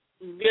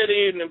 Good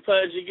evening,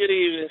 Pudgy. Good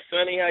evening,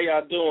 Sonny. How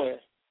y'all doing?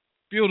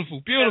 Beautiful,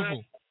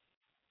 beautiful.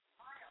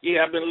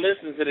 Yeah, I've been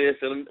listening to this,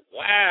 and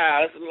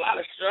wow, there's a lot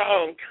of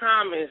strong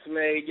comments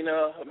made,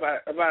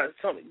 about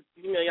something.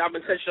 Y'all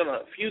been touching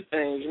on a few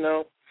things,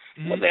 One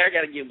thing I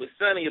got to get with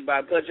Sonny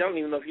about Pudgy, I don't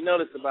even know if you know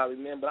this about me,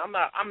 man, but I'm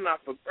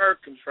not for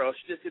birth control.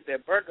 She just hit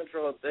that birth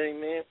control thing,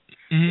 man.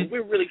 If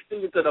we're really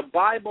students of the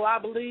Bible, I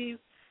believe,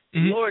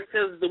 the Lord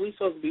tells us that we're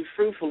supposed to be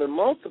fruitful and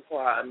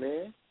multiply,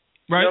 man.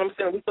 Right. You know what I'm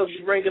saying? We're supposed to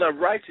be bringing up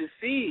righteous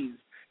seeds.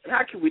 And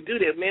how can we do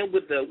that, man,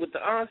 with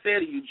the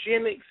onset of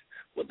eugenics,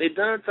 what they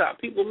done to our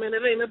people, man,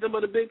 it ain't nothing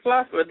but a big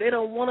plot for it. They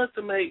don't want us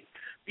to make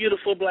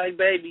beautiful black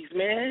babies,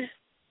 man.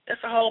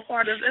 That's the whole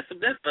part of that's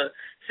the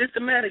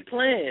systematic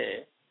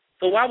plan.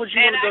 So why would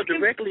you want to go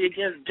directly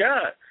against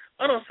God?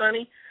 Hold on,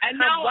 Sonny.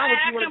 Why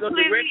would you want to go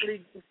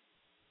directly?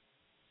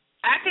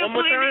 I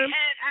completely,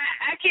 and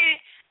I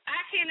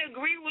can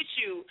agree with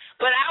you,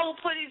 but I will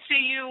put it to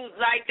you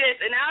like this,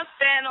 and I'll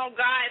stand on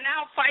God, and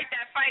I'll fight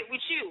that fight with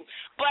you.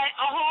 But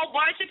a whole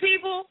bunch of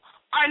people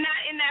are not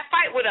in that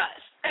fight with us,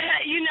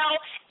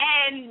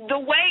 and the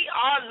way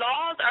our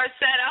laws are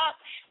set up,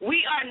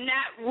 we are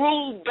not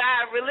ruled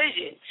by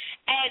religion.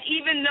 And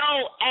even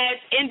though as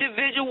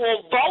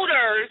individual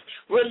voters,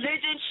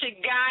 religion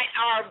should guide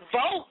our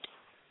vote,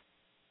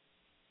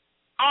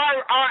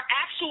 our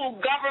actual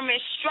government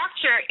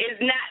structure is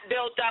not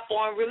built up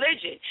on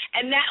religion,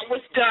 and that was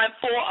done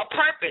for a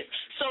purpose,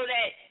 so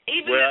that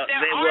even if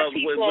there are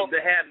people... to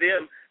have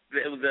them,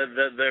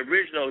 the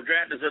original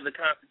drafters of the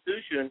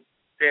Constitution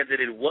said that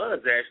it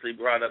was actually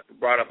brought up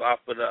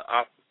off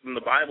from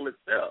the Bible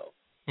itself.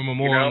 From a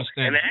moral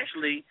understanding. And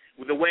actually,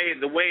 the way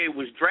it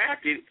was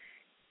drafted,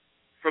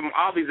 from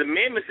all these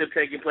amendments that have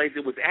taken place,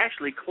 it was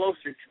actually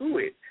closer to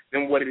it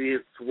than what it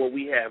is to what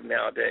we have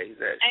nowadays,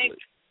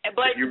 actually.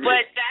 But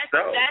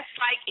that's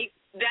like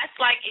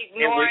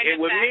ignoring the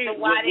fact of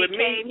why they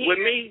came here.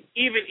 With me,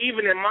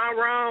 even in my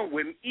wrong,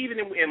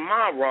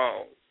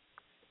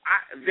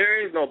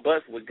 there is no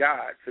buts with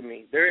God to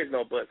me. There is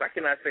no buts. I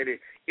cannot say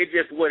that it's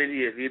just what it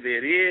is. Either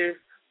it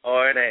is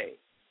or it ain't.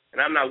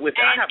 And I'm not with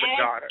it. I have a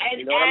daughter.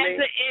 You know what I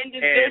mean? As an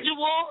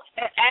individual.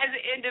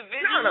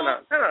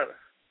 No.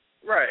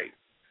 Right.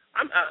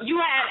 As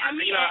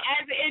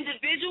an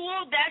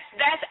individual,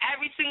 that's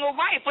every single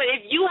right. But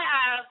if you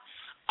have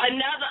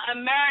another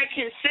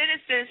American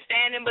citizen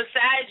standing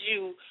beside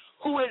you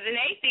who is an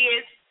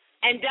atheist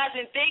and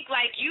doesn't think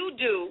like you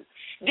do,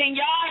 then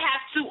y'all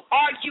have to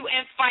argue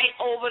and fight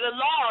over the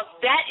laws.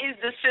 That is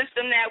the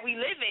system that we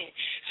live in.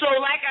 So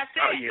like I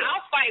said,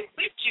 I'll fight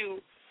with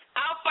you,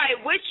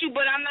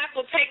 but I'm not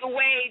going to take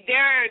away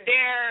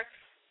their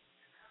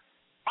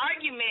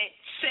argument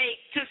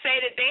to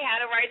say that they had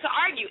a right to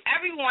argue.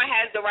 Everyone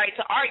has the right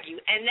to argue,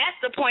 and that's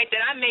the point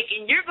that I'm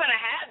making. You're going to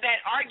have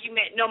that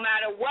argument no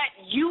matter what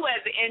you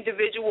as an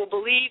individual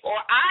believe or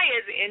I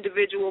as an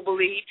individual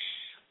believe.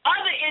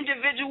 Other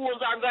individuals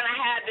are going to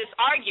have this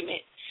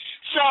argument.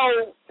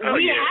 So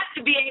we have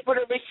to be able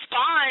to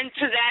respond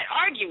to that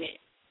argument.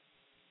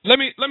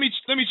 Let me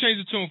change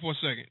the tune for a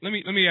second. Let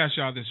me ask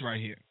y'all this right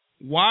here.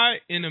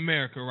 Why in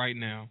America right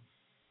now,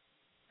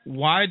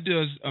 why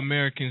does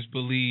Americans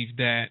believe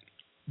that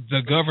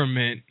the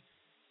government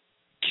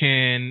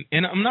can,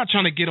 and I'm not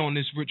trying to get on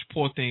this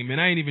rich-poor thing, man.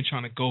 I ain't even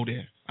trying to go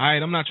there. All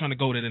right, I'm not trying to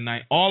go there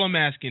tonight. All I'm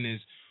asking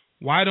is,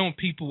 why don't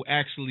people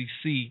actually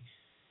see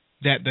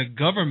that the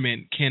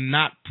government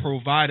cannot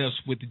provide us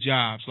with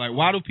jobs? Like,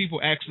 why do people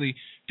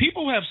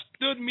have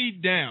stood me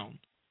down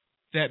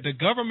that the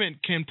government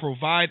can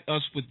provide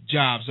us with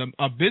jobs.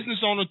 A business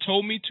owner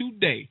told me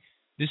today,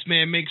 this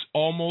man makes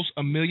almost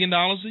 $1 million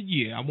a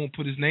year. I won't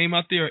put his name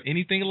out there or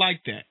anything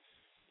like that.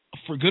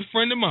 For a good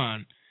friend of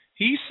mine,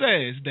 he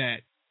says that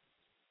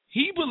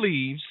he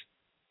believes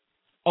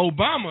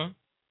Obama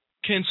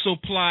can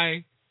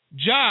supply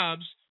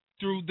jobs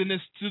through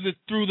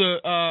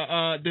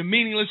the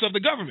meaningless of the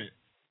government,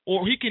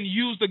 or he can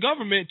use the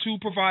government to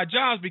provide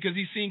jobs because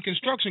he's seen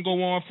construction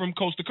go on from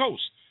coast to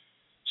coast.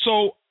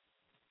 So,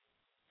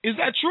 is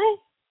that true?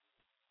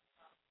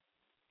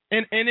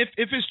 And if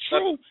it's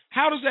true,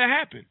 how does that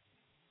happen?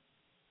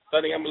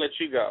 Sonny, I'm gonna let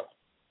you go.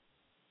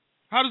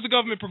 How does the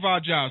government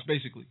provide jobs,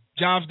 basically?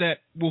 Jobs that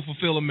will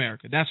fulfill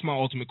America. That's my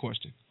ultimate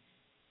question.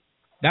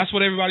 That's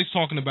what everybody's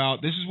talking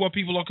about. This is what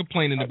people are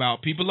complaining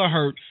about. People are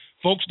hurt.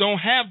 Folks don't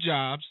have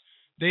jobs.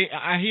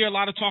 I hear a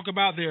lot of talk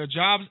about there are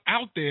jobs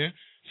out there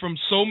from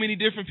so many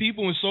different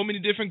people and so many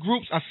different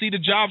groups. I see the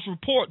jobs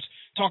reports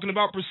talking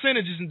about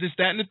percentages and this,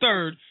 that, and the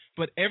third.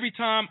 But every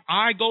time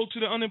I go to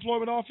the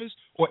unemployment office,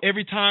 or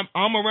every time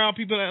I'm around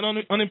people at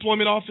the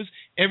unemployment office,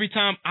 every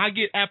time I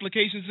get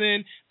applications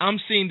in, I'm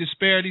seeing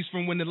disparities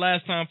from when the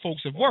last time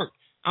folks have worked.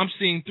 I'm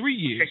seeing 3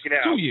 years, 2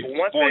 years,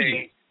 4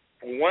 years.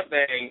 For one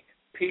thing,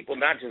 people,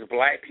 not just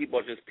black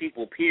people, just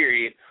people,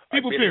 period,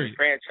 are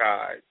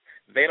disenfranchised.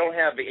 They don't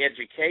have the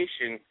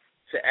education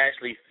to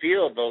actually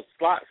fill those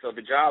slots of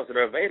the jobs that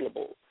are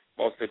available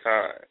most of the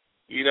time,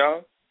 you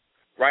know?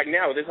 Right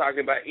now, they're talking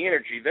about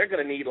energy. They're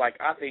going to need, I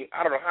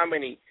don't know how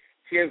many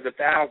tens of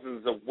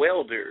thousands of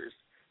welders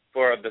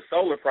for the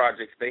solar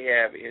projects they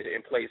have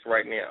in place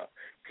right now.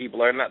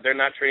 They're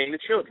not training the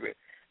children.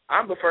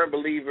 I'm a firm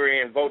believer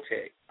in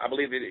VOTEC. I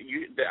believe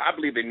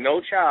that no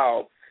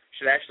child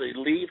should actually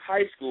leave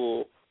high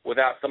school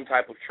without some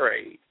type of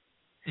trade.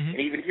 Mm-hmm. And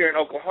even here in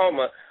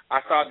Oklahoma,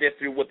 I saw that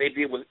through what they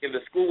did in the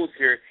schools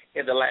here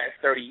in the last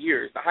 30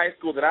 years. The high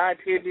school that I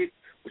attended,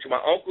 which my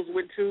uncles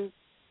went to,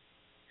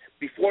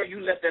 before you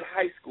left that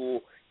high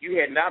school, you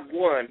had not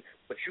one,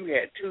 but you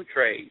had 2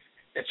 trades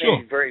that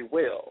paid very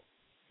well.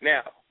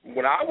 Now,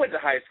 when I went to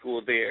high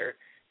school there,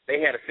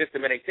 they had a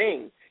systematic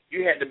thing.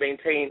 You had to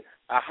maintain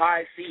a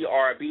high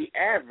CRB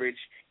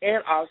average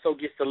and also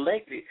get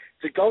selected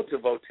to go to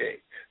VOTEC.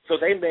 So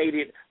they made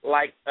it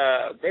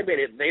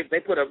they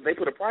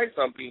put a price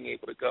on being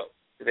able to go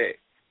to that.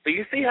 So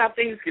you see how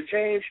things can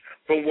change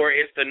from where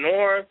it's the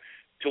norm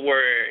to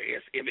where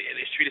it's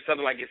treated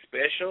something like it's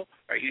special,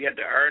 or you had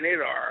to earn it,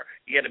 or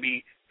you had to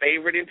be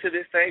favored into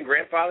this thing,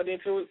 grandfathered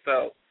into it.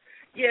 So,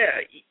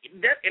 yeah,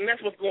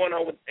 that's what's going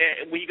on with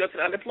when you go to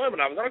the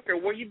unemployment office. I don't care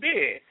where you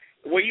been.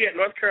 Where you at,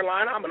 North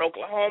Carolina, I'm in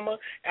Oklahoma,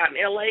 out in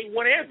L.A.,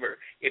 whatever.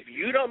 If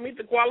you don't meet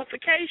the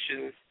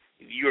qualifications,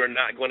 you're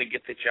not going to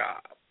get the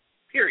job,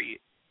 period.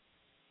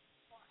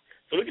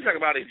 So we can talk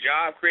about a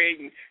job,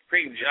 creating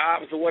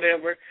jobs or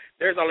whatever.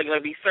 There's only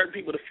going to be certain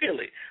people to fill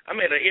it. I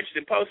made an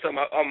interesting post on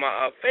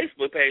my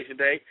Facebook page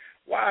today.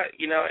 Why,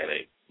 and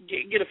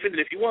get offended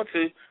if you want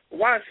to,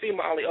 why is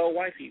FEMA only old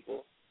white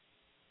people?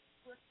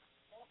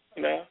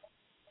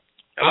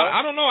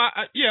 I don't know.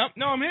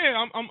 I'm here.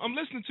 I'm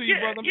listening to you,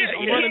 brother.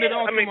 I'm running it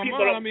off in my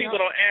mind. People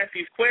don't ask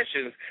these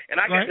questions,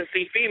 and I got to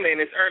see FEMA in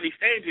its early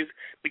stages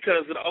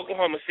because of the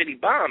Oklahoma City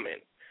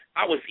bombing.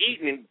 I was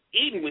eating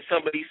with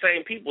some of these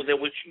same people that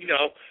was,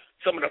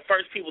 some of the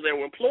first people that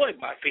were employed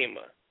by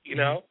FEMA,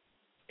 and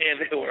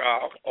they were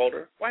all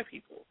older white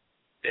people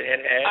that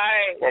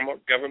had former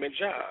government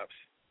jobs.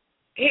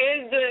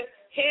 Here's the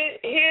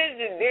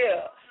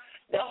deal.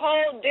 The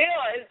whole deal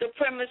is the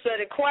premise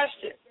of the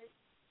question.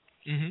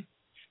 Mm-hmm.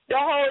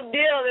 The whole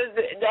deal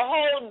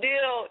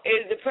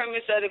is the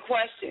premise of the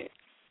question.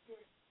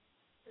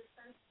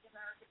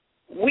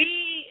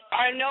 We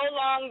are no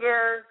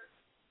longer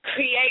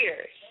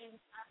creators.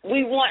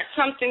 We want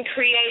something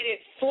created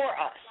for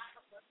us.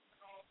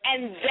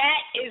 And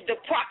that is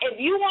if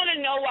you want to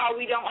know why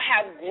we don't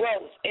have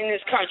growth in this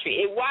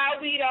country, why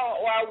we're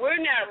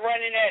not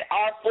running at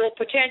our full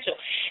potential,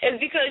 is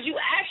because you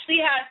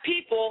actually have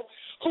people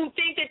who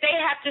think that they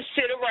have to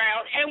sit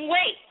around and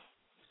wait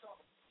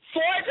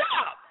for a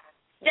job.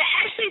 They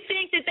actually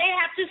think that they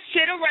have to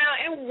sit around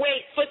and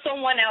wait for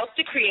someone else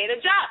to create a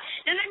job.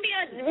 Now let me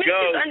understand.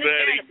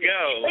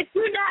 If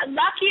you're not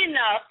lucky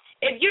enough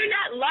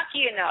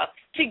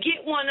to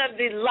get one of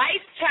the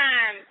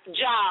lifetime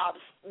jobs,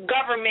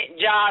 government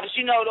jobs,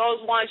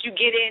 those ones you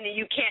get in and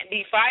you can't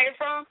be fired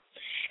from,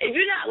 if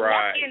you're not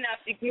lucky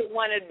enough to get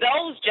one of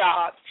those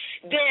jobs,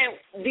 then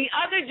the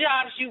other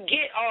jobs you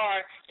get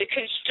are the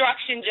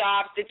construction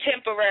jobs, the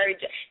temporary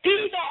jobs.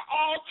 These are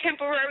all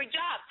temporary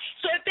jobs.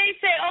 So if they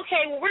say,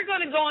 okay, well, we're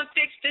going to go and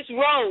fix this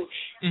road,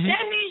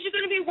 that means you're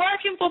going to be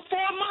working for 4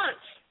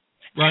 months.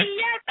 Right. And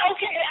yes,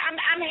 okay,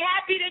 I'm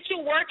happy that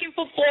you're working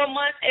for 4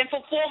 months, and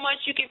for 4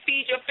 months you can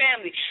feed your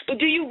family.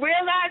 But do you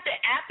realize that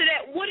after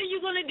that, what are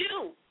you going to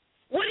do?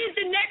 What is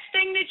the next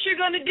thing that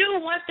you're going to do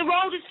once the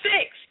road is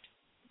fixed?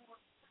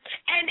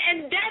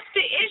 And that's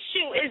the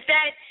issue, is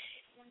that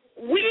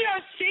we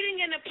are sitting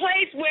in a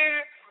place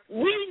where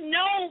we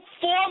know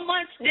 4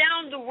 months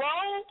down the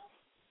road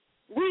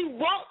we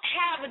won't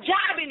have a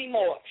job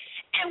anymore.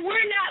 And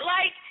we're not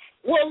like,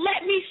 well,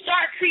 let me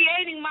start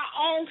creating my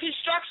own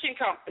construction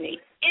company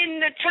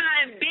in the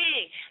time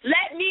being.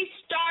 Let me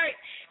start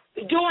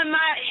doing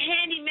my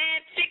handyman,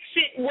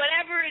 fix-it,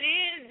 whatever it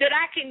is that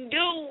I can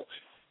do.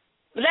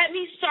 Let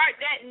me start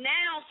that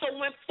now so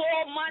when 4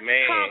 months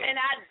come and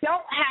I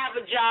don't have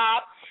a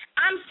job,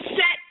 I'm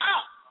set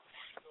up.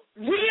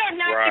 We are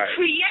not the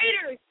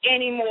creators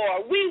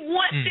anymore. We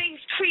want things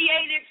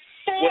created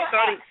for us.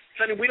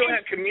 Sonny, we don't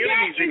have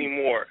communities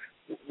anymore.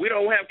 We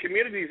don't have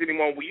communities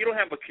anymore. You don't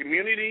have a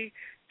community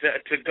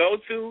to go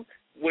to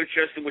with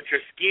your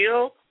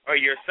skill or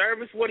your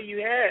service. What do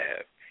you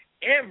have?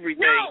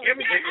 Everything. No.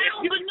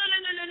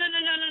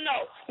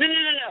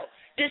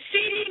 The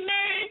CD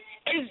man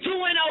is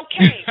doing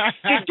okay.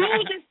 The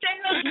dude that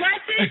sells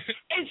dresses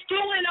is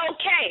doing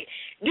okay.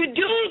 The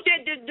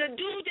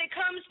dude that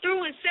comes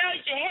through and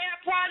sells your hair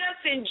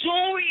products and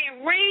jewelry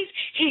and rings,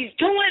 he's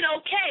doing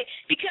okay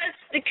because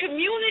the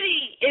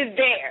community is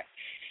there.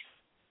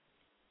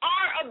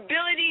 Our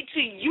ability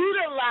to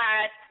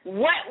utilize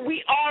what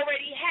we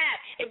already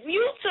have. If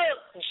you took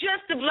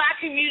just the black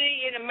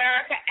community in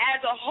America as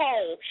a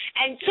whole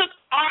and took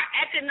our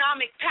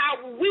economic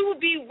power, we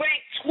would be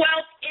ranked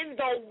 12th in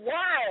the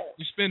world.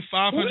 We spend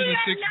 $506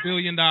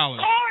 billion.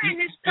 In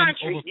this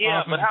country.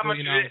 But how much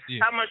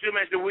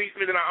do we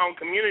spend in our own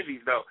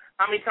communities, though?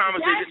 How many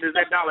times does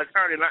that dollar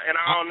turn in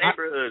our own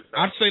neighborhoods, though?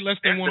 I'd say less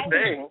than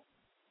 1%.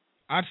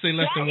 I'd say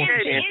less than 1%.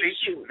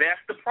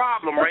 That's the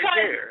problem right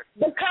there.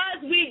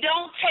 Because we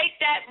don't take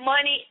that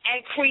money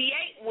and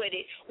create with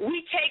it.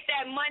 We take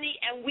that money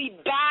and we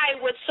buy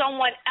what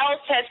someone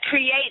else has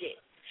created.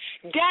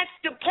 That's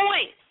the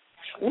point.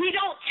 We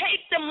don't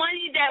take the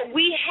money that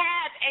we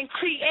have and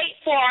create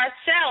for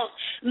ourselves.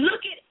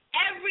 Look at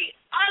every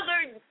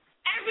other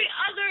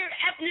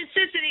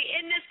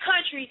ethnicity in this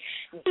country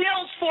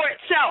builds for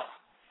itself.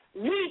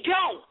 We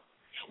don't.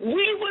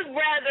 We would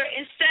rather,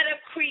 instead of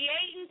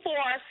creating for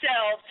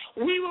ourselves,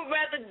 we would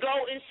rather go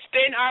and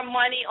spend our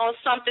money on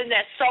something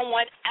that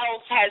someone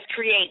else has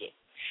created.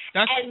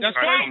 That's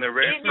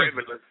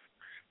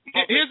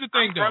Here's the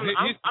thing, though.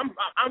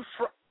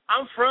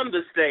 I'm from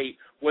the state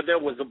where there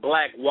was a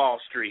Black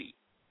Wall Street.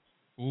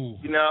 Ooh.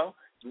 Which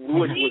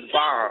was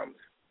bombed.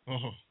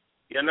 Uh-huh.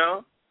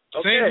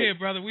 Okay. Same here,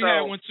 brother. We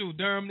had one too.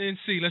 Durham,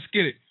 NC. Let's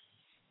get it.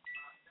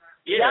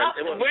 Yeah,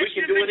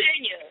 Richmond,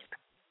 Virginia.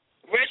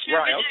 Richmond,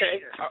 Right.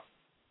 Okay.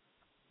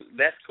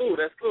 That's cool.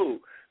 That's cool.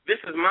 This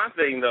is my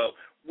thing, though.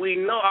 We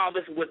know all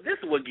this. This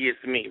is what gets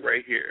me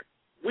right here.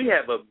 We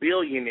have a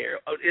billionaire.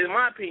 In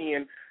my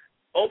opinion,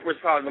 Oprah's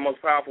probably the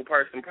most powerful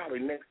person, probably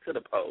next to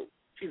the Pope.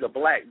 She's a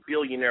black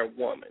billionaire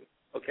woman,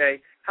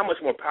 okay? How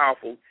much more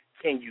powerful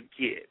can you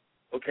get,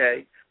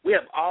 okay? We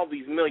have all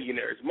these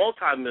millionaires,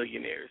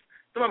 multimillionaires,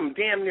 some of them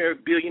damn near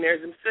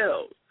billionaires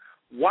themselves.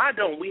 Why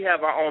don't we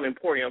have our own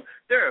emporium?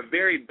 There are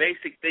very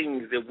basic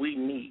things that we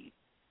need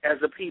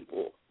as a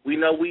people. We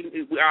know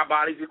our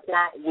bodies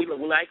require, we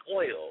like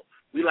oil.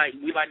 We like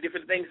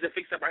different things to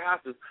fix up our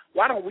houses.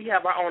 Why don't we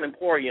have our own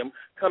emporium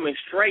coming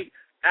straight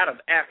out of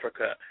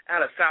Africa,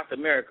 out of South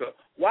America?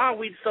 Why are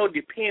we so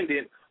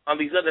dependent on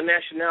these other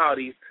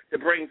nationalities to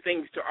bring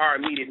things to our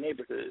immediate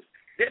neighborhoods?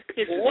 That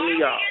pisses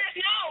me off.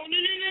 No.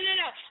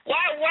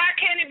 Why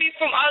can't it be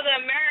from other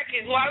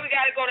Americans? Why we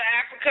got to go to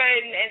Africa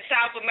and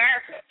South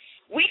America?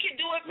 We can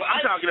do it for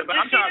I'm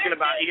talking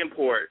about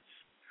imports.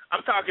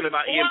 I'm talking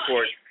about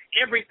imports.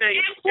 Everything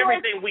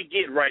we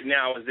get right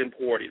now is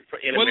imported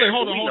in America.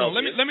 Hold on.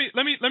 Let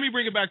me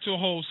bring it back to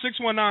a whole.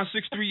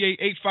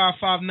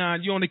 619-638-8559.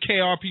 You're on the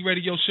KRP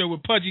Radio Show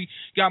with Pudgy.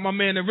 Got my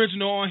man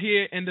Original on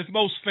here, and the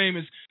most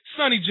famous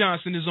Sonny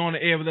Johnson is on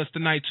the air with us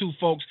tonight too,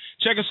 folks.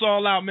 Check us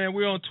all out, man.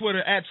 We're on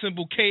Twitter at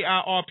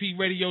 @KIRP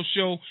Radio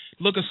Show.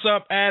 Look us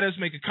up, add us,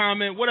 make a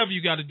comment, whatever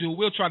you got to do.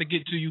 We'll try to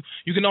get to you.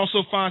 You can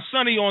also find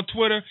Sonny on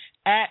Twitter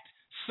at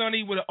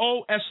Sonny with an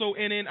O,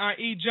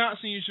 SONNIE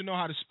Johnson. You should know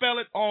how to spell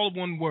it, all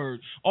one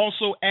word.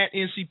 Also at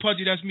NC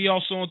Pudgy, that's me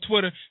also on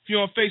Twitter. If you're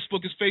on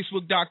Facebook, it's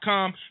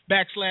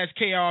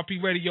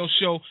facebook.com/KRP Radio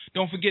Show.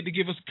 Don't forget to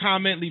give us a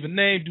comment, leave a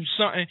name, do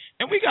something.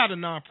 And we got a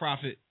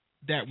nonprofit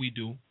that we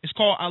do. It's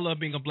called I Love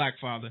Being a Black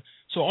Father.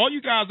 So all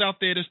you guys out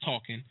there that's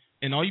talking,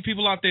 and all you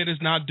people out there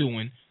that's not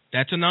doing,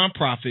 that's a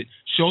nonprofit.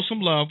 Show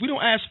some love. We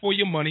don't ask for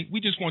your money.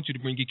 We just want you to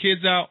bring your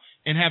kids out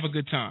and have a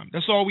good time.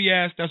 That's all we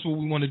ask. That's what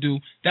we want to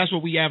do. That's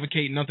what we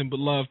advocate, nothing but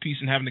love,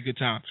 peace, and having a good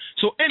time.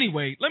 So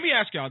anyway, let me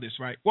ask y'all this,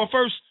 right? Well,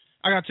 first,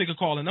 I got to take a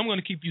call, and I'm going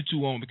to keep you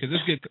two on because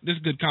this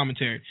is good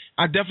commentary.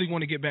 I definitely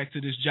want to get back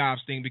to this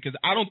jobs thing because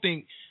I don't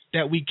think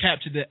that we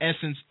captured the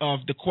essence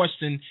of the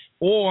question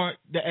or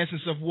the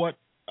essence of what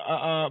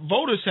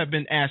voters have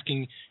been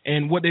asking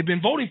and what they've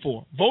been voting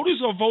for.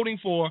 Voters are voting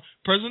for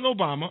President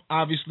Obama,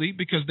 obviously,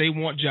 because they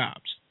want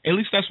jobs. At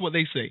least that's what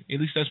they say.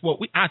 At least that's what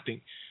I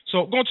think.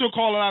 So going to a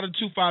caller out of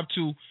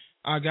 252.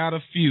 I got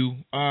a few.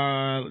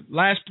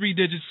 Last three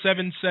digits,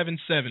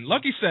 777.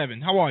 Lucky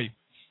 7. How are you?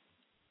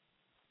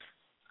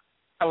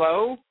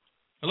 Hello?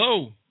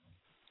 Hello.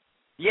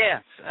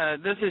 Yes,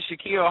 this is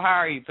Shaquille. How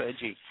are you,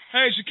 Pudgy?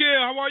 Hey, Shaquille,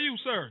 how are you,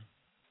 sir?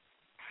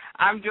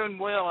 I'm doing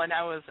well, and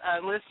I was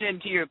listening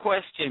to your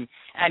question,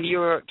 and you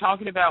were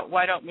talking about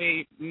why don't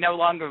we no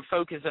longer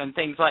focus on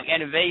things like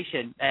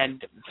innovation.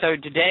 And so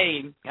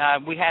today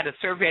we had a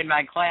survey in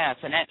my class,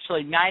 and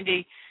actually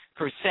 90%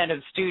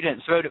 of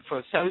students voted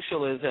for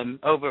socialism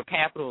over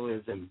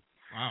capitalism.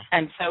 Wow.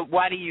 And so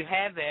why do you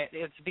have that?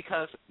 It's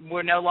because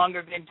we're no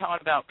longer being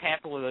taught about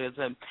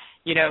capitalism.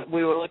 You know,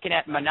 we were looking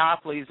at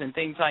monopolies and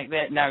things like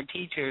that, and our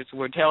teachers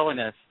were telling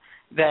us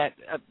that,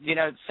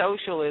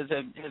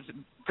 socialism is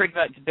pretty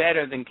much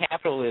better than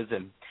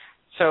capitalism.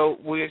 So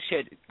we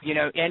should,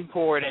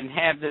 import and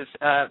have this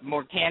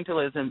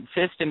mercantilism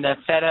system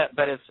that's set up,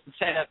 but it's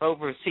set up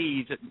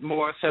overseas,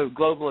 more so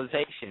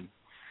globalization.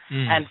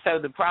 And so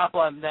the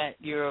problem that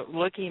you're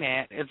looking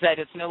at is that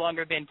it's no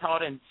longer being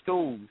taught in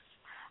schools.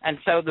 And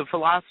so the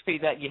philosophy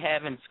that you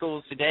have in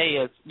schools today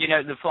is,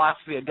 the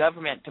philosophy of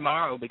government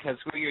tomorrow because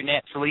we're your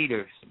next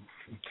leaders.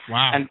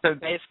 Wow. And so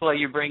basically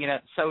you're bringing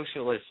up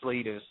socialist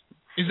leaders.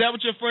 Is that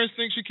what your friends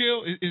think,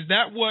 Shaquille? Is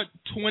that what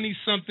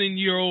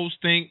 20-something-year-olds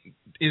think,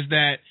 is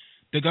that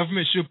the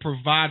government should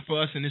provide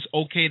for us and it's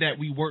okay that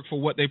we work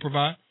for what they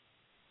provide?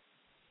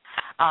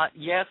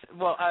 Yes.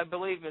 Well, I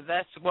believe that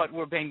that's what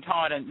we're being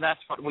taught and that's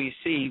what we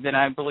see. Then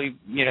I believe,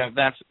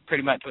 that's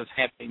pretty much what's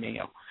happening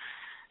now.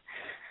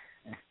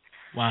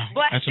 Wow,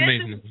 but that's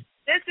amazing.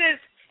 This is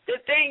the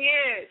thing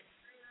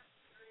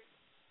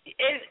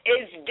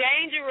it's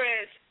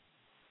dangerous.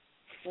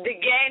 The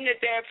game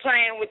that they're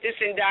playing with this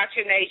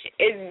indoctrination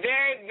is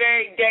very,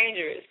 very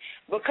dangerous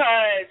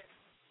because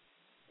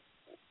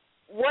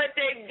what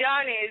they've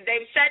done is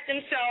they've set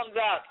themselves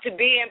up to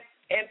be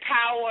in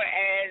power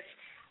as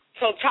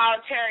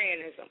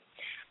totalitarianism,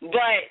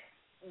 but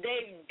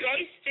they've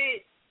based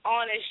it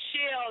on a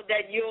shield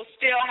that you'll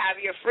still have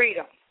your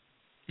freedom.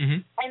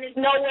 Mm-hmm. And there's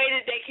no way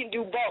that they can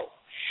do both.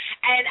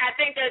 And I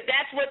think that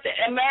that's what the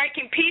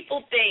American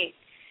people think,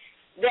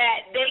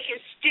 that they can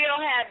still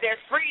have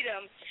their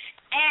freedom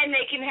and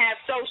they can have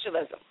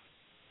socialism.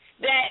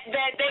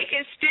 That they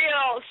can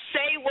still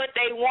say what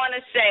they want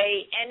to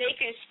say and they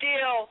can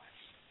still,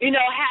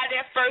 have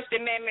their First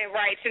Amendment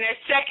rights and their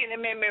Second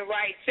Amendment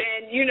rights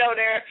and,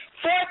 their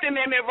Fourth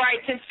Amendment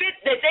rights and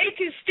Fifth, that they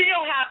can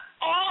still have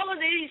all of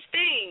these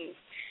things.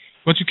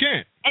 But you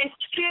can't. And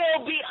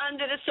still be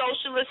under the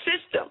socialist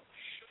system.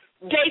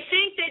 They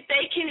think that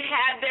they can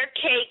have their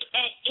cake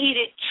and eat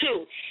it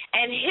too.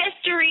 And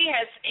history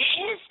has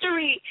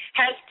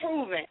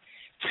proven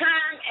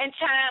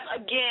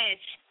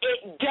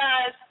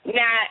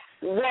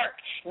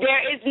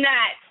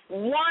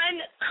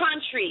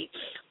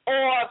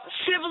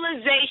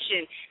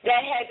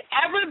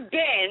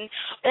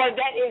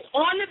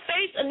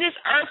this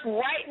earth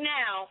right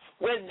now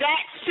where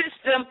that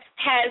system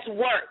has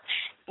worked.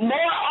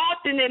 More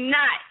often than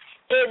not,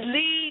 it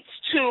leads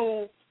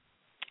to,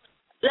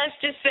 let's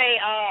just say,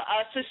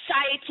 a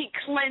society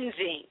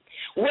cleansing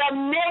where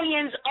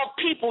millions of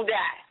people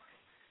die.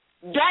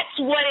 That's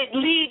what it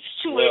leads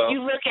to if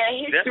you look at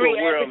history. That's what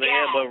we're as on the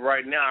end of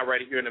right now, right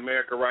here in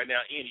America right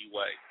now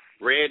anyway.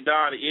 Red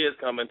Dawn is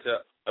coming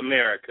to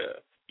America.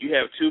 You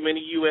have too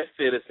many U.S.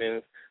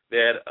 citizens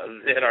they're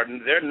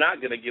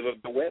not going to give up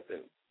the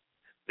weapons.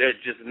 They're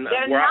just not.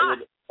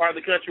 Part of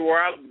the country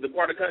where I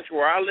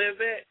live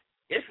at,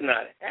 it's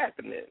not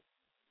happening.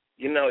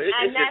 You know, it's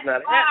just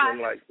not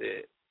happening like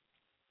that.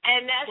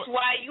 And that's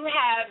why you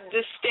have the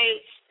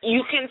states.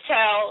 You can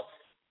tell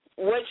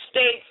which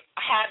states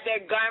have their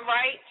gun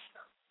rights,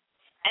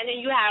 and then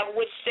you have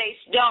which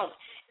states don't.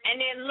 And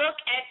then look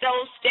at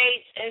those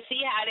states and see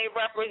how they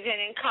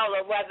represent in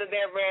color, whether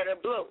they're red or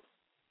blue.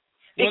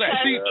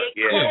 Because it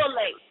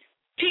correlates.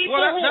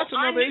 That's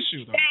another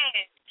issue, though.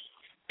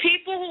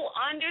 People who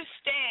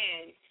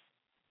understand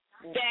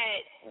that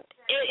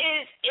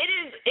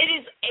it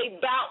is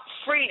about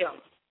freedom.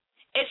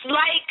 It's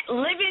like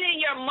living in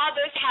your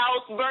mother's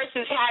house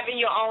versus having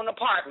your own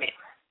apartment.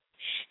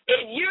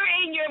 If you're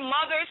in your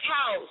mother's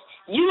house,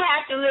 you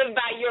have to live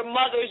by your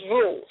mother's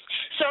rules.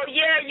 So,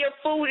 your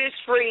food is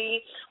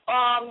free.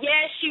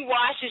 She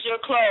washes your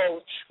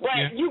clothes.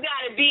 But you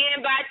got to be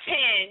in by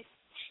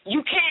 10. You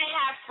can't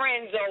have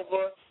friends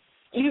over.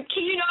 You know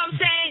what I'm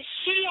saying?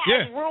 She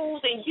has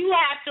rules, and you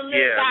have to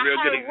live by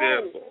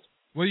her rules.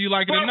 Whether you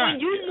like it or not.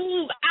 But when you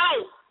move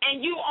out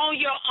and you on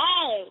your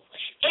own,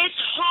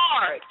 it's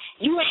hard.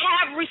 You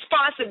have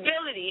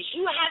responsibilities.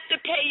 You have to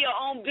pay your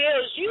own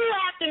bills. You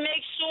have to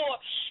make sure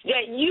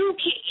that you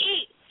can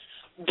eat.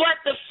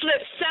 But the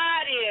flip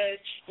side is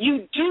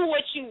you do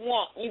what you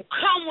want. You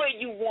come where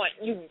you want.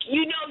 You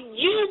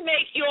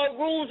make your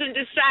rules and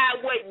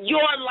decide what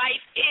your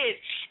life is.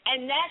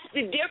 And that's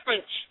the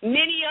difference.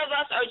 Many of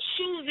us are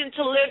choosing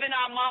to live in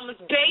our mama's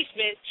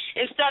basement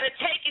instead of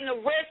taking the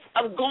risk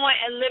of going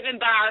and living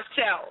by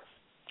ourselves.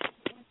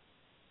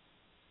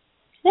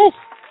 Woo.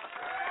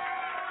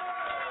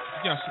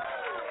 Yes.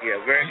 Yeah,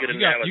 very good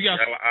analogy.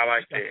 I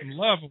like that. Some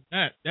love on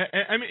that.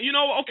 I mean,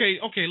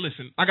 okay,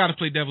 listen. I got to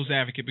play devil's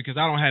advocate because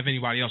I don't have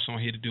anybody else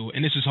on here to do it,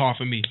 and this is hard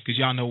for me because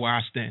y'all know where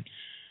I stand.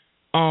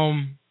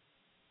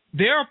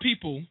 There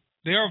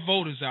are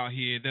voters out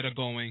here that are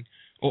going,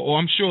 or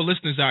I'm sure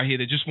listeners out here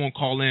that just won't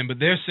call in, but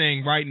they're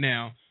saying right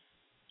now,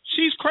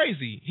 she's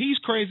crazy, he's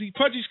crazy,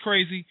 Pudgy's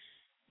crazy.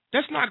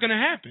 That's not going to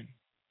happen.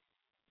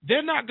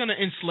 They're not going to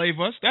enslave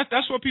us.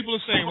 That's what people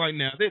are saying right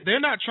now. They're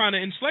not trying to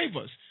enslave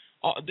us.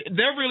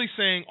 They're really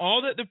saying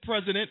all that the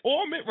president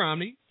or Mitt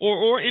Romney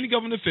or any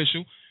government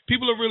official,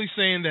 people are really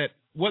saying that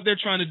what they're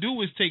trying to do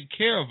is take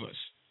care of us.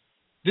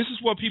 This is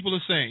what people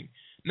are saying.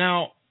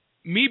 Now,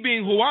 me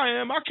being who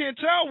I am, I can't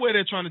tell where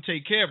they're trying to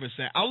take care of us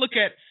at.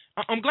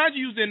 I'm glad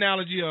you used the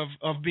analogy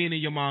of being in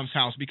your mom's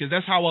house because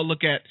that's how I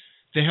look at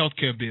the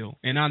healthcare bill.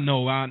 And I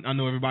know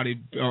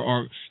everybody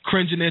are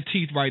cringing their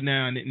teeth right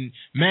now and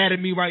mad at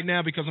me right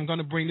now because I'm going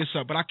to bring this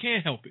up, but I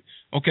can't help it,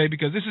 okay?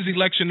 Because this is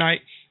election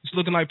night. It's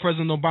looking like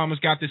President Obama's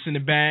got this in the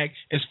bag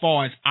as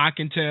far as I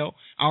can tell.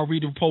 I'll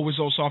read the poll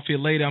results off here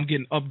later. I'm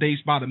getting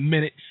updates by the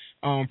minute.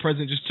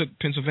 President just took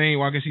Pennsylvania.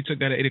 Well, I guess he took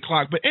that at 8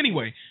 o'clock. But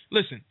anyway,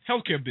 listen,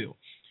 healthcare bill.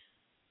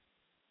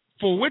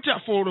 For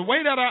the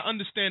way that I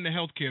understand the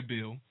healthcare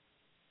bill,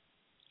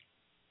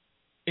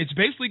 it's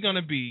basically going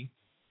to be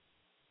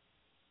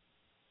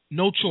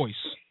no choice.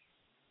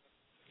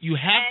 You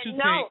have to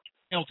take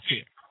health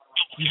care.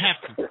 You have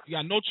to. You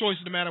got no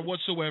choice in the matter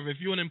whatsoever. If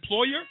you're an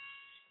employer,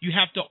 you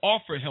have to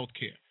offer health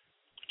care.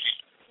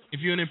 If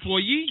you're an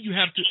employee, you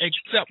have to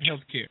accept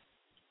health care.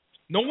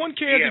 No one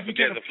cares if you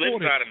can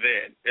afford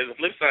it. There's a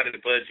flip side of the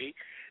Pudgy.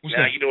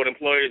 Now, you know what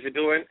employers are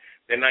doing?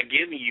 They're not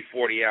giving you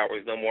 40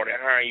 hours no more.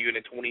 They're hiring you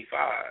in 25.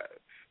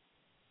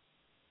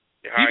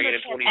 They're hiring you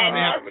in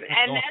 25.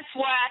 And that's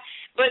why,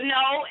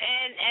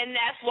 and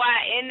that's why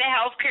in the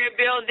healthcare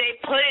bill they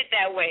put it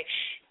that way.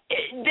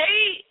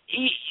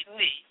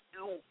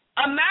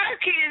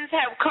 Americans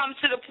have come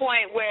to the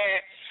point where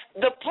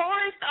the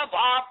poorest of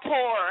our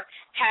poor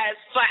has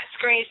flat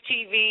screen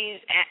TVs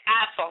and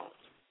iPhones.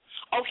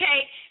 Okay,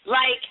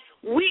 like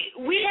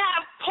we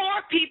have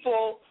poor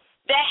people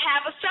that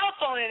have a cell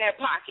phone in their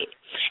pocket,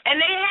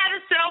 and they had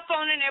a cell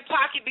phone in their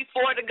pocket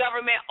before the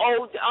government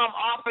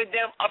offered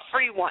them a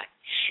free one.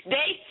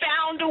 They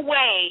found a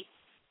way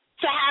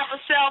to have a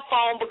cell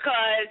phone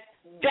because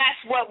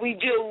that's what we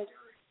do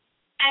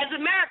as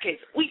Americans.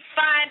 We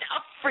find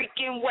a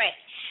freaking way.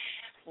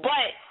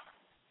 But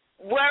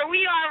where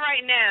we are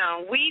right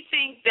now, we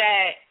think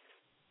that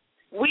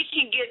we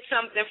can get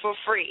something for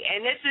free,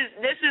 and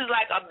this is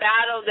like a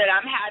battle that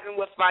I'm having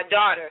with my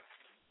daughter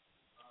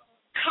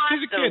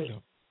constantly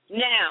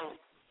now.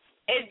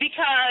 Is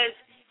because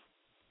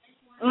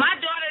my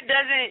daughter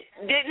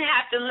didn't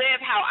have to live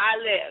how I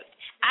lived.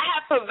 I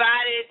have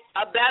provided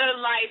a better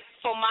life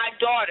for my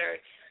daughter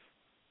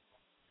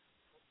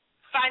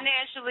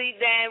financially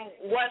than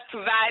was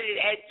provided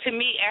to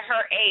me at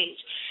her age.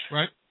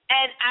 Right.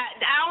 And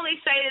I only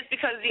say this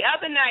because the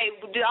other night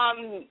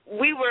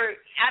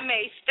I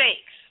made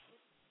steaks.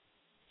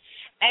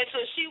 And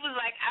so she was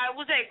like, I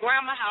was at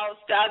Grandma's house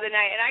the other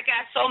night, and I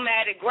got so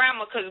mad at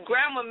Grandma because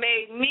Grandma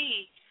made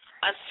me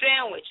a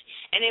sandwich,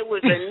 and it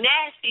was a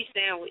nasty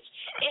sandwich.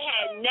 It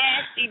had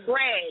nasty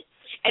bread,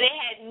 and it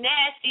had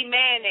nasty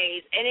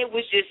mayonnaise, and it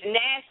was just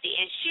nasty.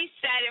 And she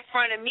sat in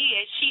front of me,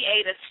 and she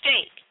ate a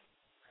steak.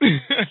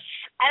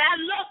 And I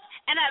looked,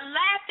 and I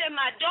laughed at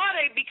my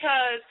daughter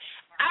because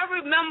I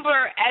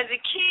remember as a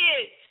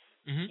kid,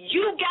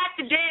 you got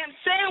the damn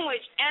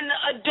sandwich, and the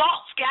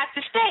adults got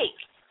the steak.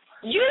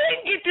 You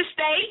didn't get the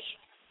steak.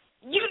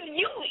 You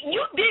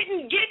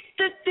didn't get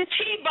the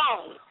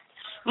T-bone.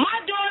 My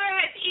daughter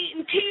has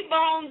eaten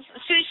T-bones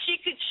since she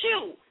could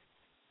chew.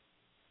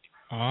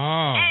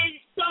 Oh. And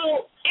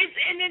so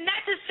and then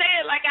not to say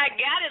it like I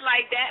got it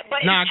like that,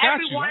 but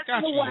every once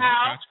in a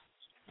while.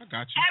 I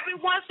got you.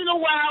 Every once in a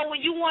while,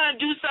 when you want to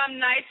do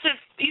something nice to,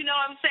 you know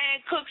what I'm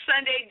saying, cook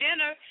Sunday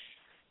dinner,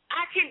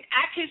 I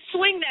can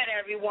swing that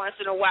every once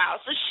in a while.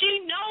 So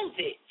she knows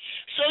it.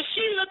 So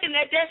she looking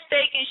at that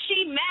steak and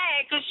she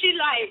mad because she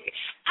like,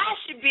 I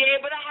should be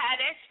able to have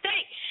that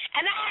steak.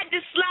 And I had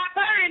to slap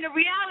her in the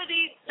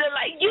reality that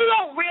like, you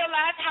don't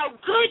realize how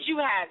good you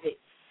have it.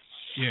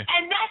 Yeah.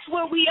 And that's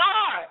where we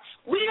are.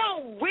 We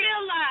don't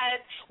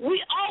realize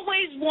we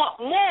always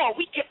want more.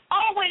 We can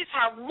always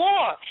have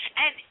more.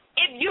 And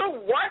if you're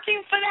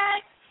working for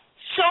that,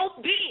 so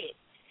be it.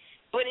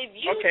 But if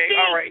you think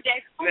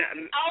that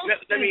someone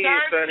else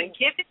deserves to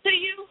give it to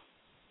you.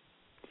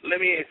 Let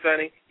me hear,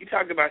 Sonny. You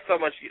talked about so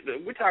much.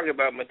 We're talking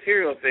about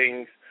material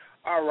things.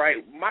 All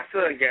right, my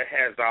son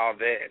has all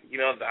that. You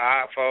know, the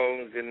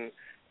iPhones and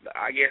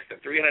I guess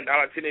the $300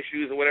 tennis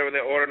shoes or whatever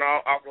they're ordering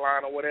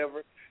offline or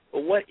whatever.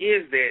 But what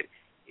is that?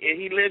 And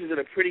he lives in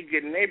a pretty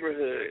good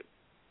neighborhood.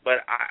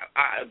 But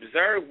I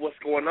observe what's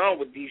going on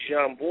with these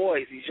young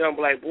boys, these young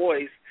black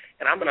boys,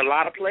 and I'm in a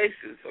lot of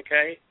places,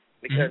 okay,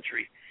 in the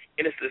country.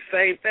 And it's the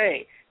same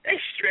thing.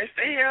 They stress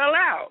the hell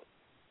out.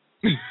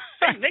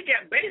 They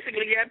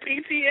basically got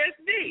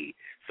PTSD.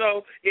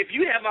 So if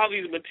you have all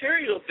these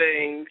material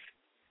things,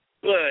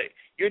 but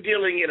you're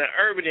dealing in an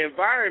urban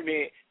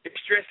environment that's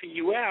stressing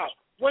you out,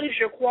 what is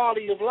your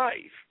quality of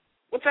life?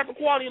 What type of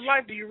quality of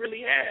life do you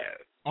really have?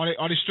 Are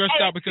they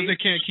stressed out because they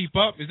can't keep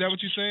up? Is that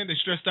what you're saying?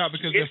 They're stressed out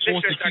because they're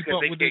forced to keep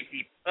up with it?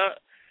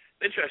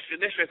 They're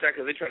stressed out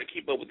because they're trying to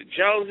keep up with the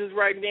Joneses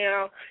right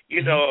now.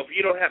 You know, if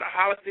you don't have a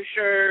Hollister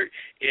shirt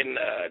and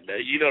the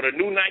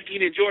new Nike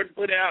that Jordan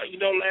put out,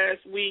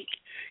 last week,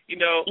 the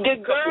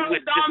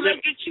girls don't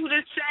look at you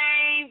the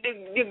same.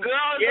 The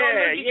girls don't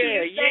look at you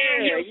the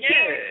same. Your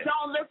kids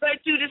don't look at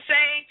you the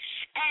same.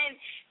 And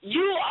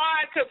you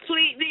are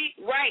completely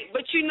right.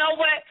 But you know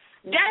what?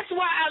 That's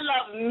why I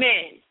love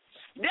men.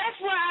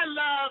 That's why I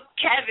love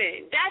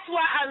Kevin. That's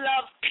why I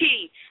love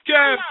P.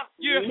 I love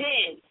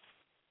men.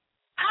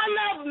 I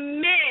love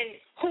men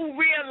who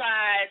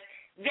realize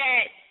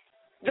that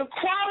the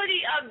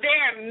quality of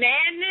their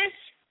manness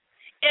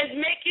is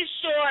making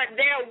sure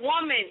their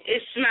woman is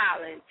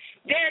smiling,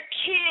 their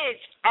kids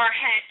are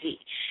happy,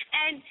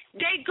 and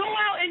they go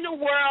out in the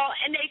world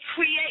and they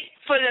create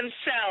for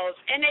themselves,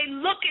 and they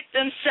look at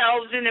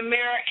themselves in the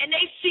mirror and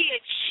they see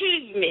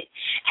achievement,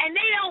 and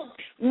they don't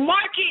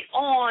mark it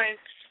on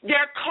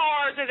their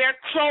cars or their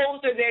clothes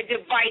or their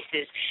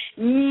devices.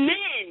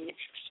 Men,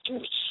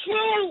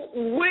 true,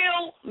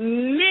 real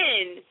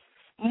men,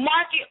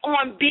 mark it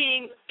on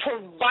being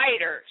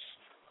providers,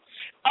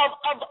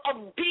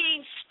 of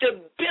being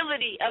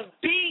stability, of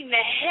being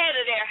the head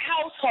of their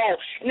household.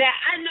 Now,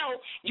 I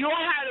know you'll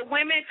have the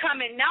women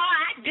coming, no,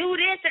 I do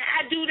this and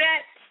I do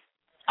that.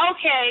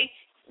 Okay,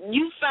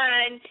 you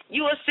find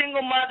you a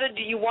single mother,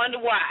 do you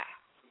wonder why?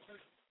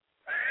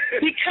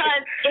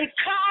 Because it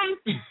comes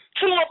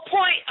to a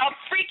point of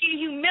freaking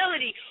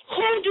humility.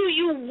 Who do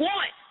you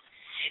want?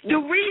 The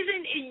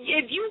reason,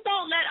 if you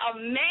won't let a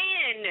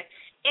man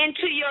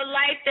into your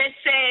life that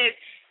says,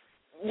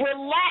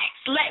 relax,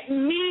 let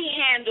me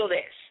handle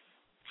this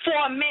for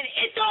a minute,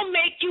 it don't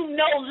make you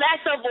no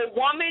less of a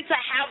woman to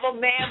have a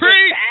man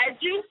beside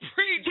you.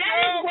 That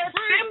is what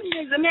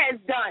feminism has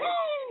done.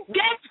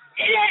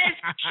 It has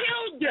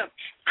killed them.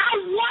 I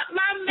want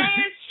my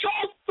man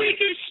so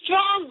freaking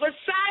strong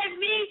beside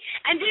me,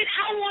 and then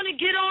I want to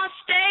get on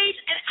stage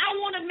and I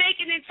want to make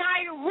an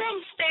entire room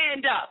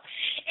stand up.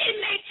 It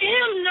makes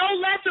him no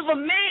less of a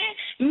man,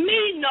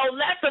 me no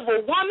less of a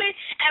woman,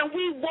 and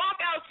we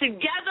walk out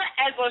together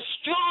as a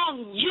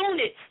strong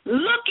unit.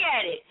 Look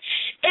at it.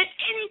 If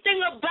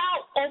anything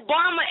about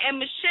Obama and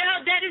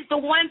Michelle, that is the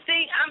one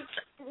thing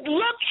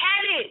look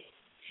at it.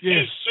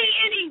 Yes. Is she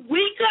any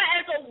weaker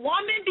as a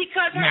woman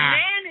because her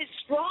man is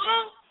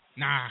strong?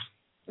 Nah.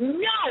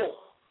 No.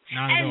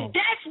 Not at all.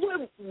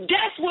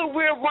 That's where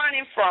we're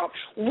running from.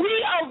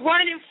 We are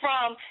running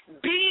from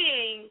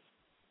being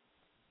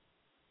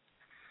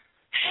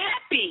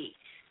happy.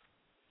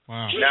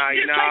 Wow.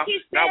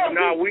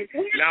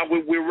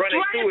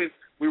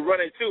 We're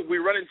running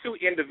to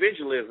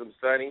individualism,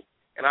 Sonny.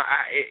 And I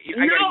got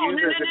to use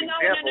this as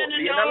an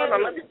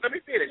example. Let me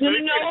finish.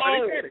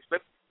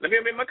 Let me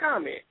make my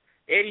comment.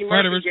 Eddie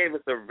Murphy gave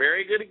us a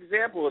very good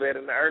example of that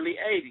in the early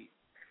 80s,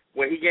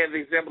 where he gave the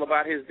example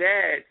about his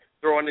dad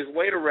throwing his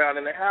weight around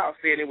in the house,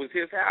 saying it was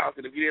his house,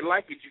 and if you didn't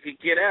like it, you could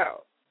get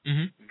out.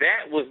 Mm-hmm.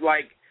 That was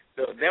like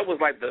the very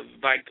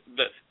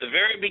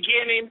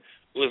beginning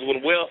was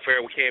when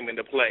welfare came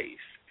into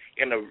place.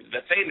 And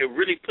the thing that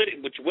really put it,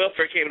 which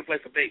welfare came into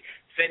place, I think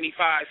 75,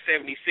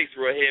 76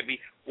 real heavy,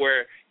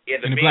 where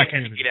the man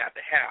had to get out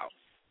the house.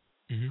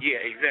 Mm-hmm.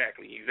 Yeah,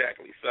 exactly.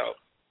 So,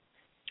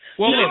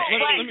 well,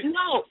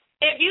 no,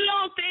 if you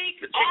don't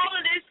think all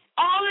of this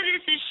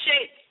is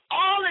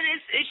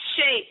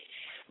shaped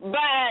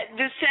by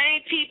the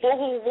same people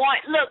who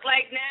want. Look,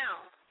 like now,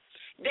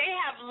 they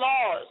have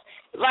laws.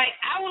 Like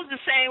I was the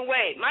same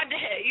way. My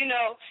dad,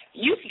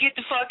 you could get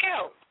the fuck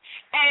out.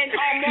 And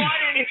on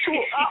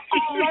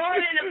more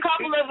than a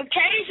couple of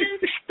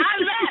occasions, I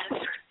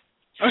left.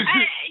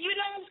 You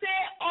know what I'm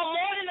saying? On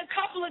more than a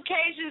couple of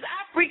occasions,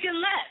 I freaking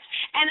left.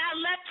 And I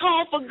left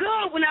home for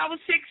good when I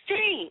was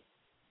 16.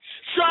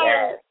 So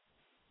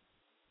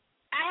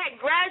I had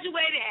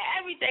graduated and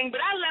everything, but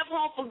I left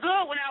home for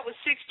good when I was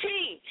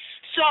 16.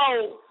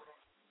 So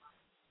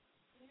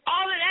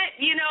all of that,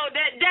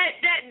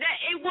 that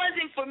it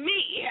wasn't for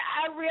me.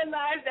 I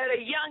realized at a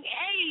young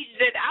age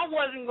that I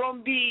wasn't going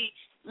to be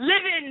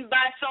living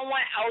by someone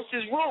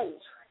else's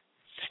rules.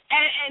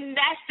 And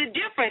that's the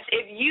difference.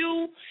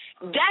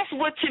 That's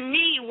what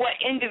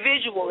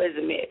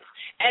individualism is.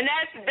 And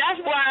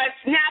that's why I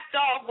snapped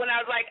off when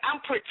I was like,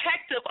 I'm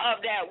protective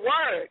of that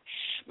word.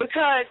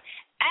 Because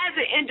as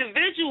an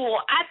individual,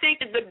 I think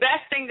that the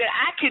best thing that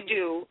I could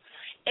do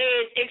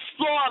is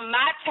explore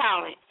my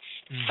talent,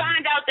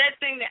 find out that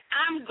thing that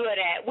I'm good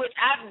at, which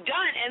I've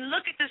done, and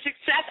look at the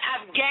success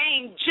I've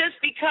gained just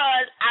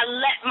because I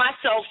let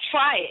myself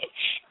try it.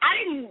 I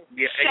didn't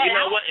set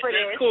out for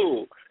this. That's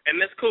cool. And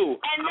that's cool.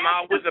 And I'm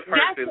always a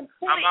person.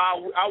 I'm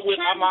always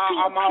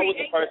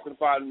a person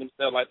finding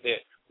themselves like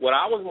that. What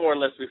I was more or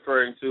less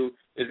referring to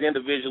is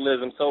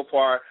individualism so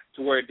far to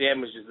where it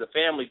damages the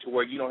family, to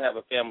where you don't have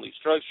a family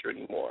structure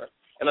anymore.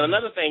 And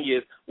another thing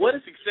is, what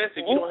is success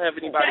if you don't have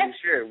anybody to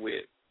share it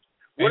with?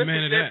 What is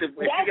success if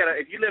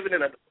you living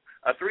in a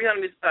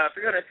 $360,000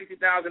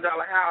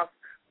 house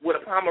with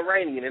a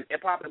Pomeranian and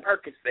popping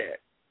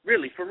Percocet?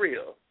 Really, for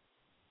real.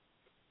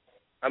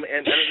 I mean,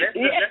 and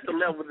that's the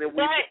level that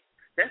we.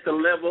 That's the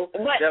level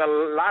that a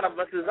lot of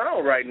us is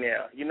on right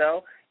now.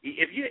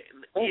 If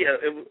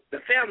the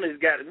family's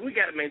we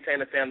got to maintain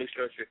a family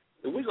structure.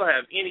 If we're gonna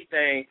have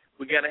anything,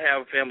 we got to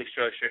have a family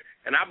structure.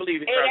 And I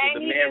believe it starts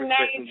with the man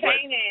respecting.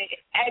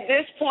 At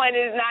this point,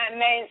 it's not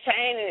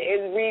maintaining;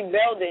 it's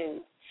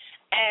rebuilding.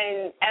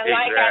 And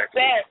like I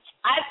said,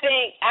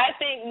 I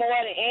think more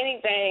than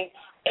anything,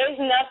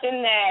 it's nothing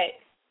that.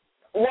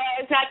 Well,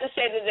 it's not to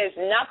say that there's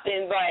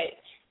nothing,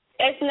 but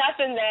it's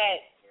nothing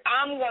that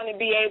I'm going to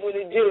be able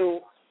to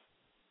do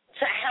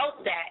to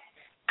help that.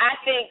 I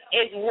think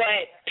it's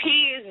what P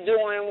is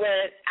doing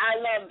with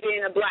I Love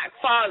Being a Black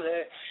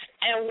Father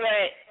and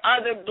what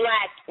other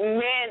black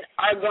men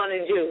are going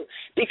to do.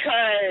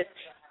 Because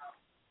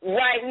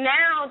right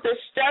now the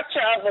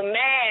structure of a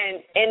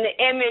man in the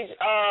image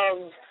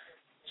of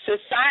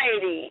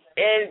society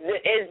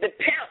is the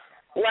pimp.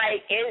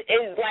 Like,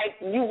 it's like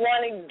you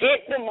want to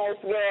get the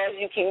most girls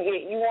you can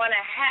get. You want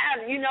to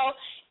have,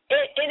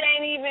 it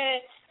ain't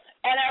even.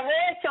 And I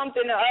read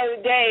something the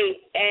other day,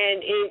 and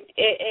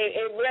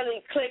it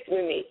really clicked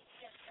with me,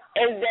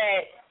 is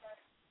that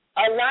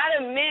a lot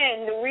of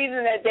men, the reason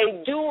that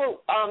they do,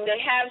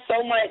 they have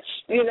so much,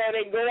 they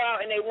go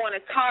out and they want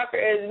to conquer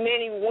as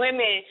many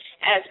women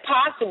as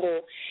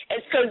possible,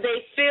 is because they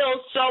feel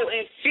so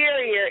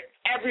inferior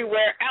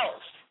everywhere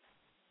else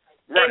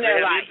in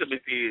their life.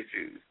 Intimacy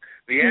issues.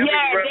 The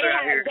average brother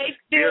out here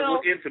deals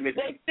with intimacy.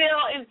 They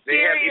feel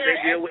inferior.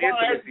 They deal with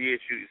intimacy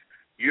issues.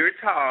 You're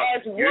taught,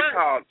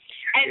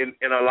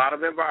 in a lot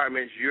of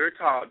environments, you're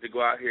taught to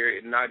go out here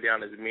and knock down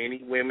as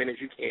many women as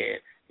you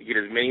can to get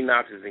as many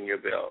notches in your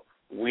belt.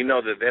 We know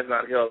that that's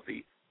not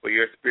healthy for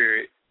your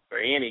spirit, for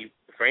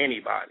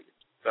anybody.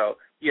 So,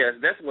 yes,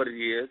 that's what it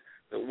is.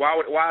 Why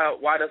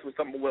else would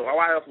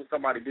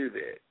somebody do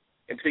that?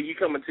 Until you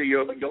come into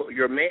your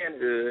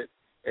manhood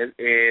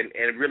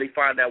and really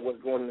find out what's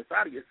going on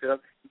inside of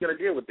yourself, you got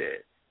to deal with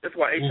that. That's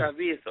why HIV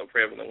is so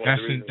prevalent. That's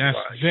very good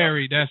right there.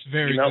 That's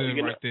very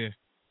good right there.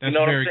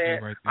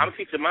 I'm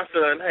teaching my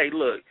son, hey,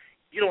 look,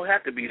 you don't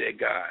have to be that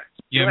guy.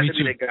 You don't have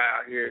to be that guy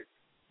out here.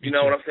 You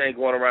know what I'm saying?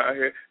 Going around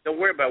here, don't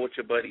worry about what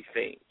your buddies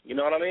think. You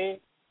know what I mean?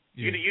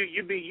 Yeah.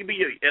 You be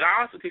your. And I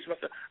also teach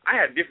myself. I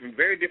have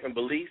very different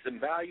beliefs and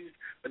values,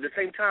 but at the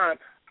same time,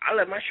 I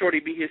let my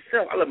shorty be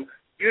himself. I let him.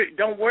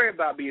 Don't worry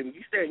about being.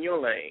 You stay in your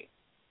lane.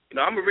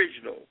 I'm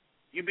original.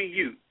 You be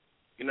you.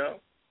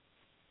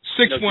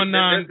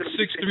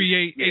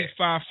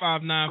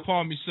 619-638-8559.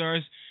 Pardon me,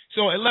 sirs.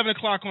 So 11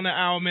 o'clock on the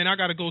hour, man, I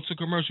got to go to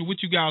commercial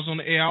with you guys on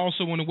the air. I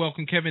also want to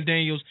welcome Kevin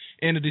Daniels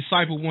and the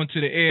Disciple One to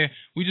the air.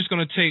 We're just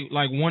going to take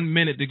like 1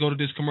 minute to go to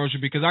this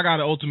commercial because I got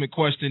an ultimate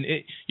question.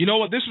 You know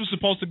what? This was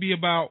supposed to be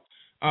about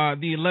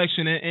the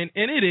election, and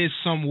it is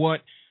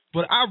somewhat.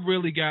 But I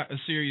really got a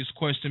serious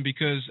question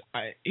because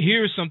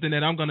here's something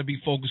that I'm going to be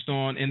focused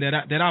on and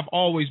that I've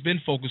always been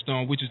focused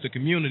on, which is the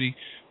community.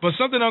 But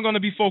something I'm going to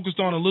be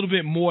focused on a little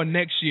bit more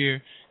next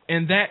year,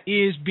 and that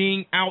is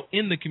being out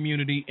in the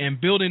community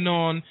and building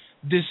on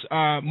this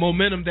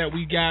momentum that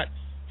we got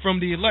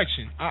from the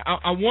election.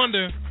 I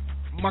wonder,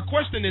 my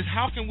question is,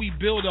 how can we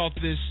build off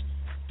this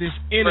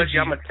energy?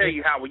 I'm going to tell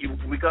you how.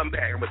 When we come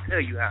back, I'm going to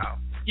tell you how.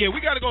 Yeah,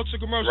 we got to go to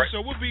commercial, so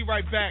we'll be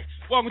right back.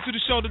 Welcome to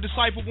the show, The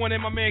Disciple One,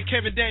 and my man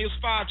Kevin Daniels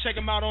 5. Check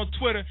him out on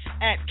Twitter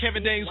at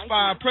Kevin Daniels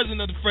 5,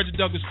 president of the Frederick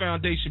Douglass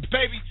Foundation.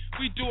 Baby,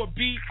 we do a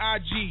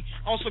BIG.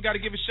 Also got to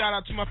give a shout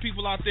out to my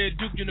people out there at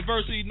Duke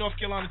University, North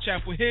Carolina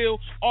Chapel Hill,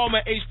 all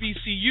my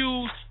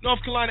HBCUs, North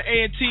Carolina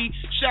A&T.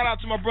 Shout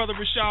out to my brother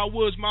Rashad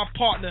Woods, my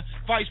partner,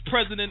 vice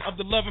president of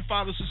the Loving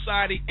Father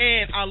Society,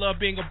 and I love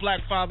being a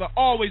black father,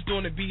 always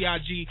doing the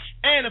BIG,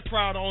 and a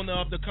proud owner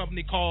of the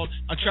company called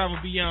A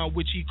Travel Beyond,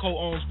 which he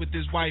co-owns with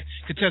his wife,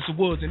 Contessa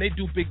Woods, and they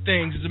do big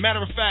things. As a matter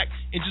of fact,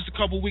 in just a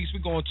couple of weeks,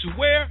 we're going to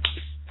where?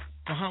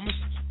 Bahamas.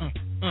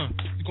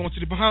 We're going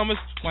to the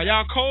Bahamas. While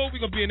y'all cold,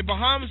 we're going to be in the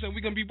Bahamas, and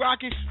we're going to be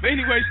rocking. But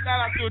anyway,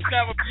 shout out to A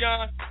Travel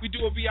Beyond. We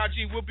do a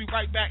BIG. We'll be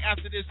right back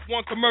after this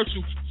one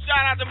commercial.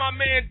 Shout out to my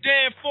man,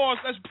 Dan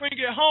Force. Let's bring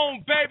it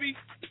home, baby.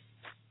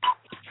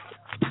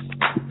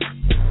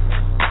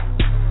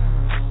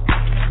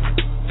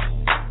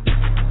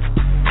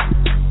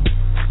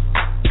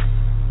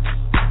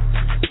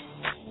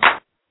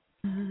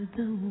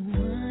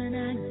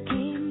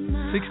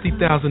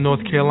 60,000 North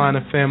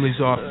Carolina families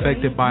are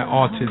affected by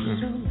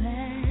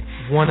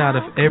autism. 1 out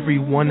of every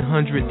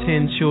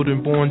 110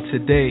 children born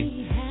today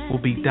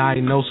will be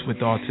diagnosed with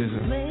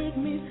autism.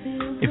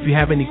 If you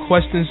have any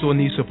questions or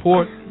need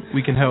support,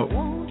 we can help.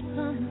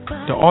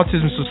 The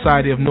Autism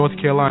Society of North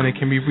Carolina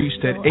can be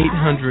reached at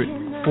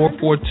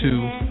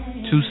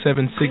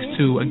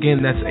 800-442-2762.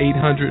 Again, that's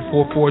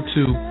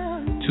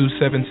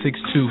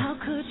 800-442-2762.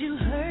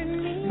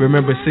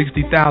 Remember,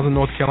 60,000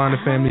 North Carolina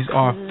families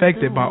are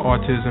affected by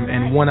autism,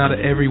 and 1 out of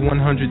every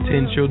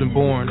 110 children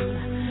born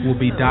will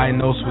be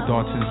diagnosed with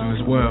autism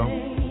as well.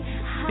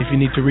 If you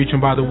need to reach them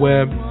by the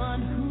web,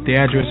 the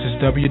address is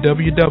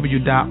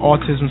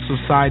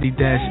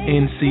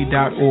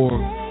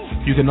www.autismsociety-nc.org.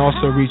 You can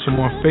also reach them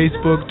on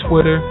Facebook,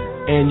 Twitter,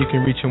 and you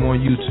can reach them on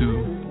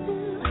YouTube.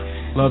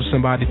 Love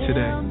somebody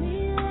today.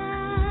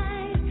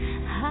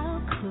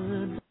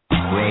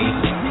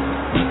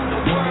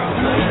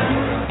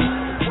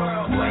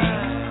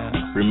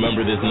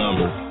 Remember this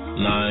number,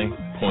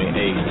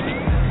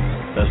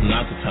 9.8. That's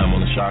not the time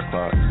on the shot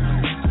clock,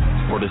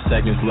 or the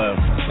seconds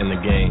left in the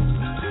game.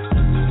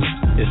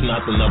 It's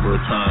not the number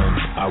of times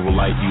I will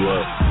light you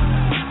up.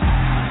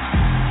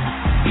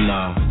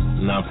 Nah,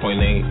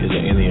 9.8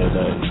 isn't any of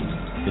that.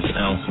 It's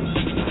ounces.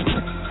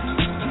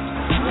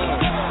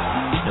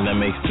 And that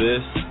makes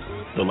this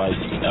the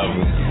lightest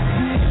ever.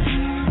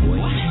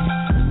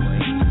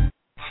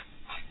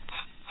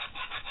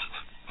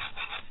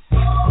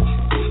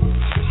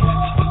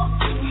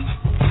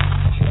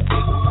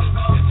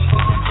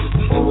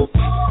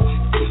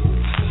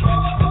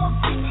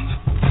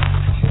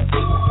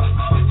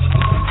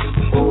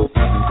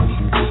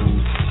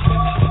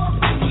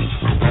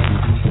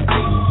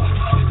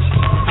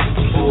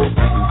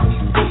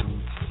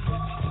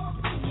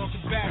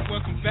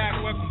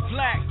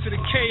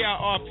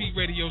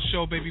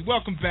 Baby,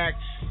 welcome back.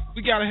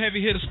 We got a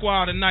heavy hitter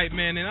squad tonight,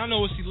 man, and I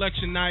know it's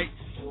election night.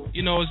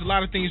 You know, there's a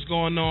lot of things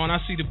going on. I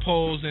see the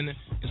polls, and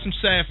there's some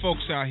sad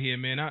folks out here,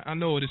 man. I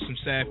know there's some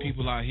sad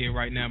people out here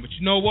right now, but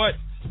you know what?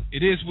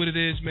 It is what it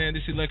is, man.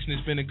 This election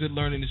has been a good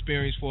learning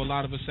experience for a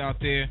lot of us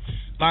out there.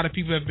 A lot of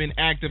people have been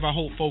active. I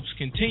hope folks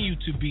continue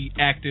to be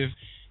active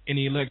in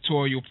the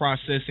electoral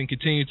process and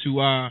continue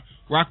to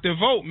rock their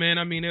vote, man.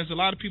 I mean, there's a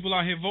lot of people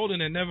out here voting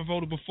that never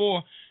voted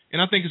before,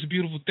 and I think it's a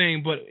beautiful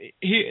thing. But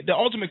here, the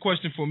ultimate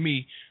question for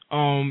me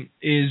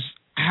is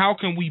how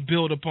can we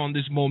build upon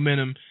this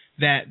momentum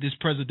that this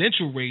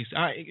presidential race,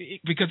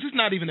 because it's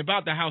not even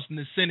about the House and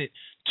the Senate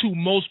to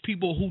most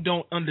people who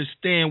don't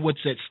understand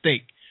what's at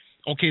stake.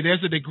 Okay,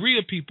 there's a degree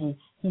of people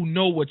who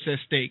know what's at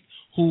stake,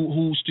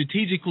 who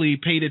strategically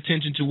paid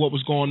attention to what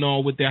was going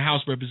on with their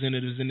House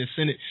representatives in the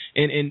Senate,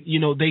 and you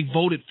know, they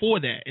voted for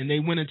that, and they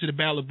went into the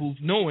ballot box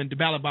knowing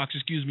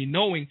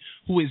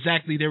who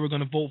exactly they were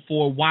going to vote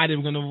for, why they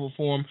were going to vote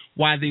for them,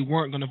 why they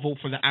weren't going to vote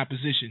for the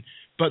opposition.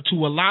 But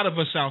to a lot of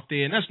us out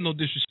there, and that's no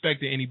disrespect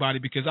to anybody,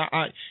 because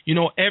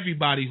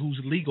everybody who's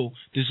legal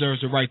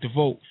deserves the right to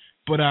vote.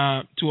 But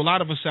to a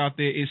lot of us out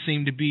there, it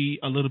seemed to be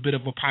a little bit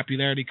of a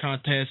popularity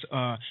contest.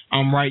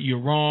 I'm right,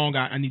 you're wrong.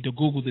 I need to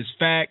Google this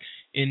fact,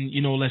 and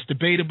let's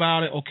debate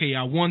about it. Okay,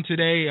 I won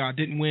today. I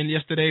didn't win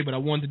yesterday, but I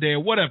won today, or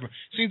whatever.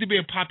 Seems to be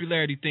a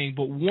popularity thing.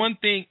 But one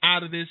thing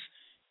out of this,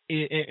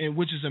 and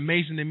which is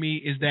amazing to me,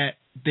 is that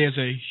there's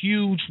a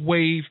huge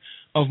wave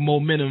of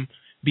momentum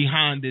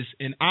behind this,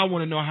 and I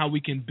want to know how we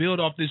can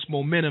build off this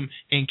momentum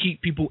and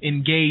keep people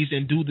engaged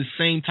and do the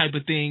same type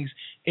of things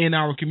in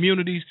our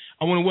communities.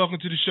 I want to welcome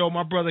to the show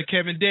my brother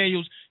Kevin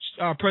Daniels,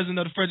 president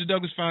of the Frederick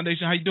Douglass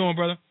Foundation. How you doing,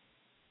 brother?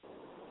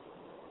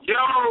 Yo.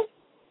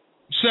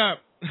 What's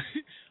up?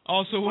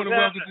 Also want to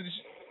welcome to the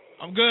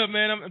I'm good,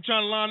 man. I'm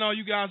trying to line all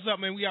you guys up,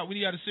 man. We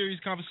got a serious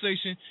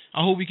conversation.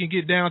 I hope we can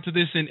get down to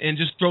this and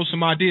just throw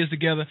some ideas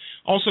together.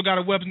 Also got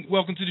a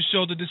welcome to the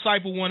show, the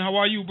Disciple One. How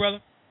are you,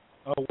 brother?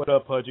 Oh, what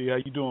up, Pudgy? How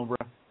you doing, bro?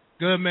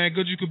 Good, man.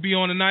 Good you could be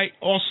on tonight.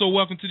 Also,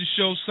 welcome to the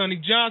show, Sonny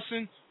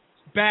Johnson.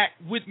 Back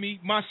with me,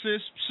 my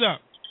sis. What's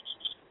up?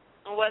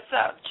 What's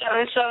up?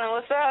 Chillin'.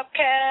 What's up,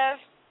 Kev?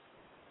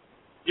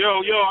 Yo,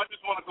 I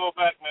just want to go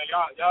back, man.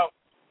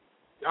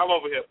 Y'all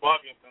over here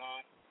bugging,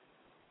 man.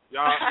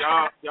 Y'all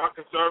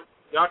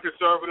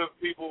conservative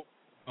people.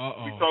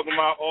 Uh-oh. We talking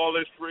about all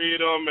this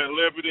freedom and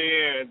liberty,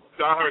 and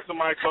I heard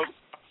somebody talk.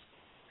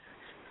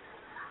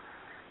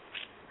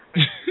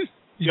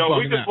 Yo,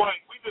 we just want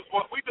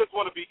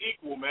to be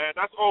equal, man.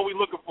 That's all we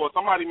looking for.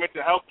 Somebody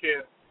mentioned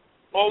healthcare.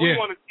 All we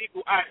want is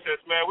equal access,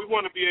 man. We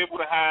want to be able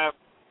to have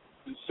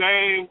the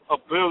same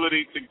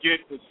ability to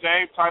get the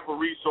same type of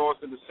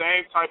resource and the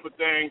same type of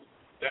things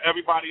that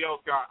everybody else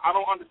got. I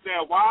don't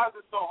understand. Why is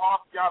it so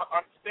hard for y'all to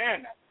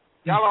understand that?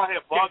 Y'all out here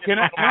bugging. Can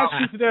I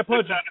speak to that,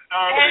 Pudgy?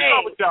 What's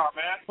up with y'all,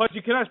 man?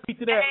 Pudgy, can I speak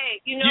to that? Hey,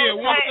 you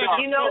know what? Let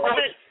me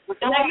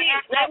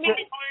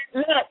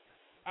look.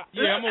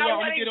 Yeah, I'm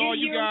gonna get all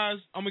you guys.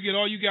 I'm gonna get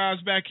all you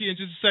guys back here in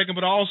just a second.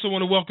 But I also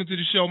want to welcome to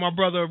the show my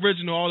brother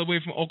Original, all the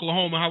way from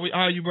Oklahoma. How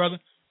are you, brother?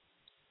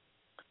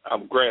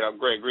 I'm great.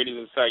 Greetings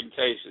and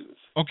salutations.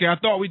 Okay, I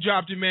thought we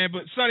dropped you, man.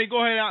 But Sonny, go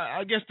ahead.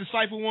 I guess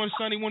Disciple One,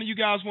 Sonny, one of you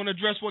guys want to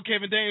address what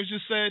Kevin Daniels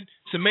just said?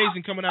 It's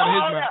amazing coming out of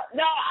his mouth.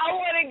 No, I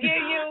want to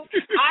give you.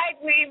 I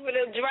agree with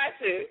address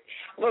it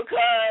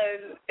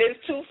because it's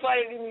too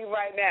funny to me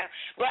right now.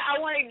 But I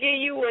want to give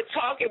you a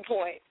talking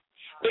point.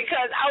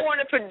 Because I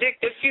want to predict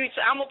the future.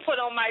 I'm going to put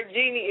on my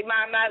genie,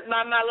 my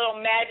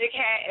little magic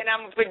hat, and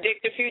I'm going to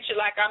predict the future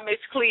like I'm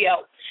Miss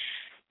Cleo.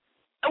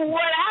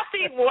 What I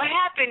think will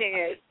happen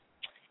is,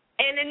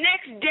 in the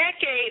next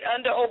decade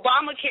under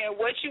Obamacare,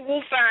 what you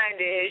will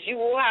find is you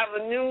will have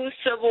a new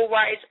civil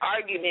rights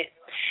argument.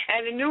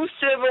 And the new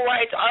civil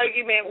rights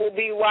argument will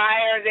be,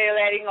 why are they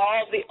letting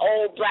all the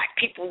old black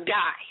people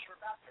die?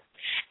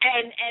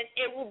 And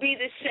it will be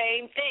the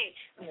same thing.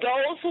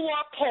 Those who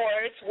are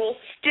poorest will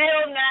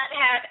still not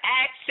have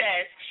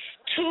access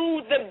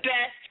to the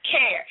best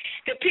care.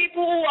 The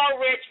people who are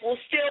rich will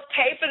still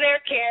pay for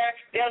their care.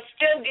 They'll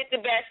still get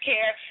the best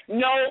care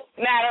no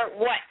matter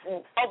what.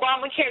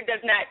 Obamacare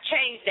does not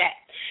change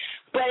that.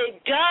 But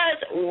it does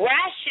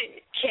ration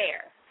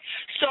care.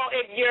 So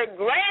if your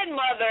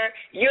grandmother,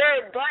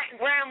 your black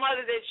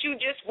grandmother that you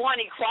just won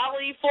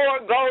equality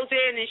for, goes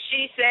in and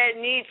she said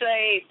needs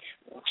a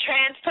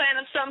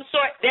transplant of some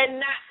sort, they're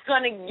not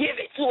going to give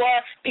it to her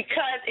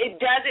because it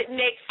doesn't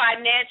make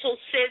financial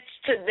sense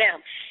to them.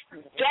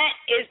 That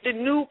is the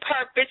new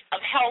purpose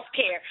of health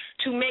care,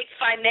 to make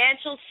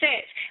financial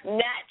sense,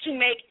 not to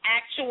make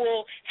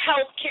actual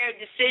health care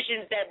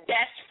decisions that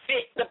best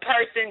fit the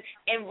person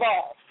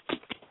involved.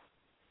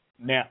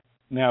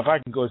 Now, if I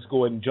can go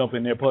ahead and jump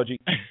in there, Pudgy.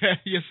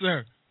 Yes,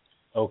 sir.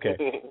 Okay.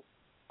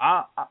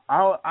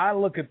 I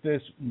look at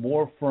this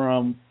more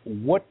from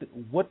what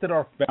did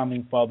our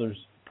founding fathers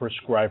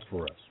prescribe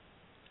for us?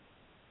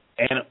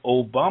 And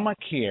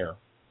Obamacare,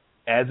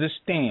 as it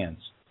stands,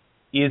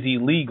 is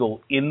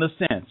illegal in the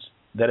sense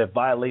that it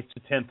violates the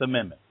 10th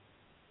Amendment.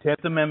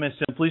 10th Amendment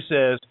simply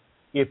says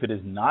if it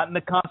is not in the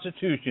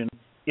Constitution,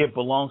 it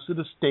belongs to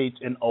the states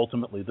and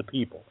ultimately the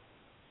people.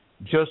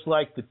 Just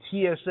like the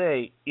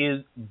TSA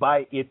is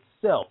by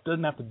itself,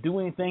 doesn't have to do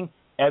anything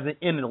as an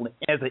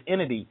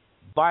entity,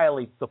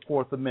 violates the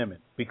Fourth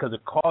Amendment because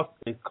it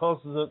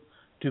causes us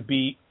to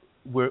be,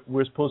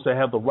 we're supposed to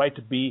have the right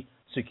to be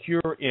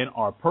secure in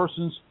our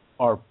persons,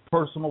 our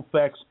personal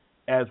effects,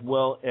 as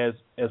well as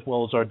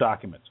our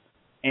documents.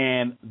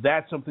 And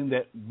that's something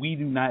that we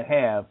do not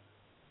have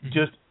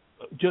just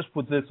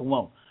with this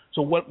alone.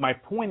 So what my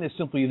point is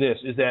simply this,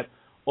 is that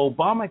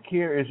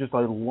Obamacare is just a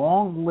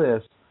long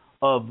list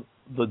of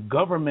the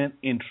government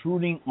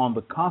intruding on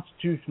the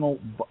constitutional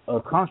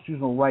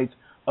rights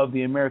of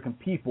the American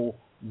people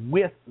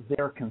with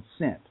their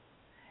consent.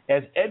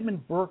 As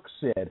Edmund Burke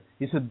said,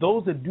 he said,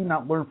 those that do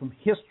not learn from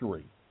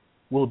history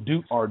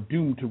are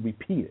doomed to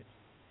repeat it.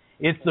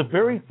 It's the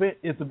very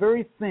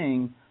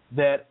thing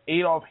that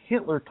Adolf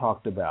Hitler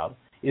talked about.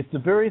 It's the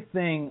very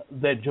thing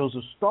that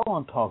Joseph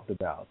Stalin talked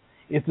about.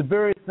 It's the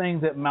very thing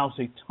that Mao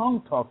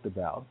Zedong talked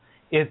about.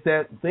 Is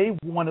that they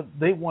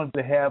wanted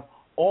to have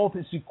all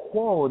this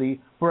equality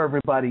for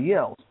everybody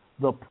else.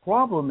 The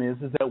problem is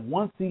that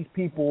once these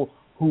people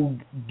who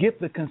get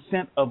the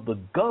consent of the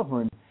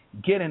governed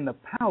get into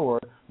power,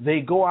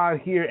 they go out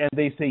here and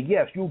they say,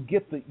 yes, you'll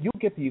get the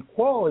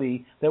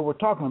equality that we're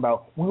talking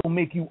about. We will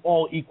make you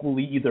all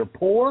equally either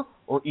poor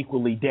or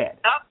equally dead.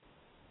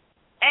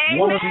 Amen.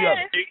 One or the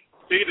other.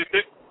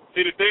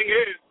 The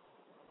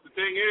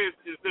thing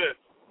is this.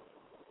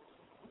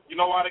 You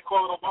know why they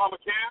call it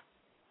Obamacare?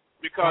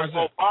 Because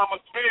Obama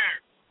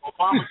cares.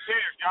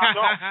 Y'all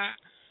know.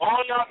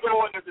 All y'all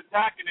doing is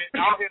attacking it.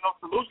 Y'all hear no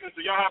solutions,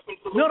 so y'all have some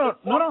solutions.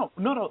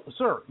 No,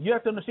 sir. You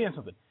have to understand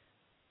something.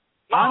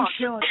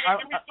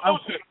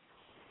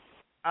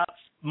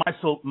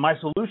 My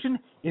solution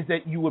is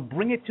that you would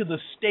bring it to the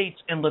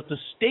states and let the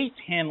states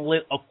handle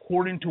it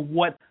according to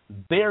what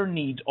their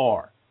needs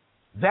are.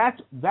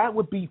 That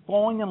would be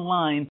falling in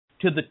line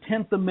to the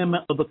 10th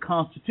Amendment of the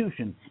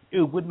Constitution.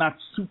 It would not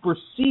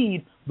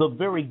supersede the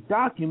very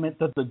document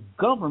that the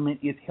government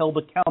is held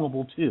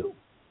accountable to.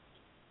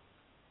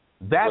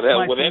 That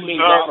means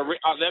all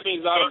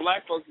the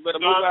black folks better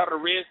move out of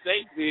the red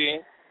states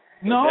then.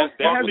 No, it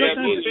has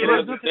nothing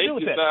to do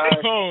with that.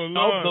 Oh,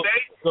 no,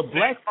 the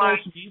black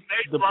folks need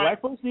to do.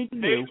 Black folks need to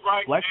do. States'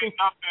 rights ain't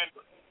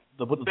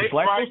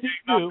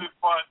nothing.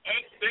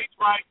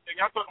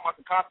 Y'all talking about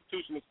the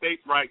Constitution of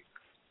states' rights.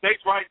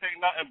 States' rights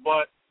ain't nothing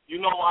but, you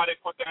know why they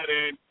put that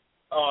in?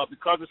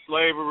 Because of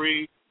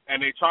slavery, and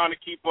they trying to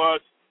keep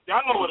us.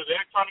 Y'all know what it is.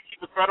 They're trying to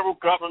keep the federal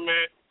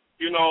government,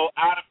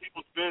 out of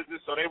people's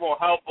business, so they won't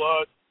help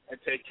us and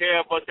take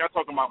care of us. Y'all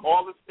talking about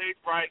all the states'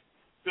 rights,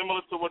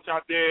 similar to what y'all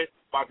did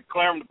by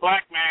declaring the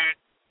black man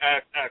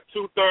as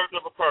 2/3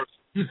 of a person.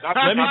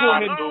 Let me go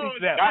ahead and speak to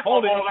that.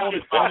 Hold it.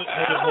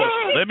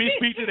 Let me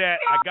speak to that.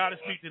 I gotta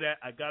speak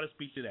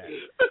to that.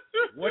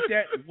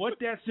 What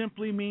that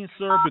simply means,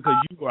 sir, because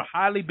you are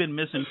highly been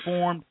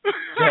misinformed,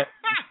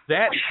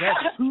 that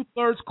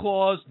 2/3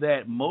 clause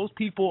that most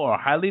people are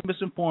highly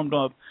misinformed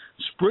of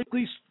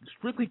strictly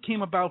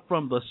came about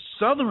from the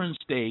southern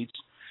states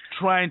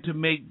trying to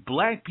make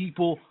black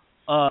people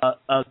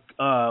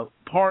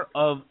part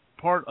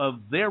of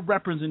their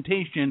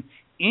representation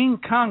in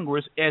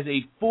Congress as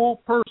a full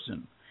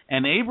person.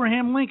 And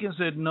Abraham Lincoln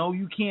said, no,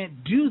 you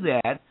can't do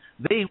that.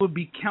 They would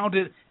be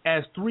counted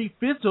as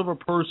 3/5 of a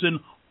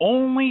person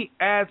only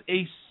as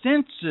a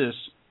census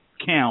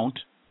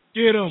count.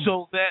 Get 'em.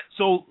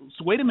 So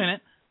wait a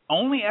minute.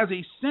 Only as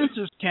a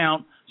census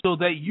count, so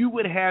that you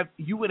would have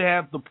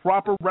the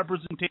proper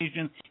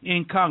representation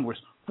in Congress.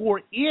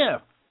 For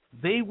if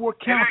they were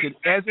counted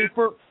as a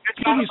first.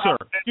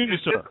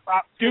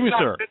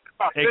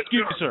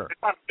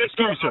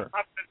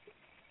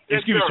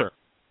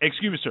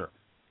 Excuse me, sir.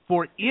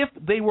 For if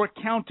they were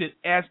counted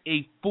as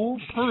a full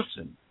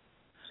person,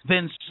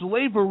 then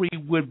slavery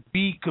would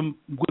be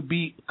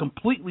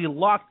completely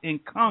locked in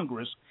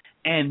Congress,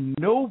 and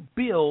no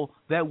bill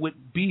that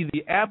would be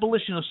the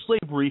abolition of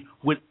slavery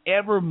would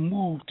ever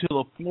move to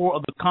the floor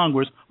of the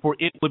Congress, for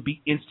it would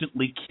be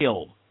instantly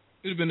killed.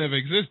 It would have never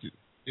existed.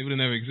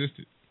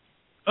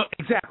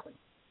 Exactly.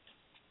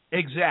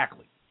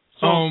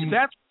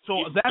 That's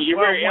you're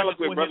why very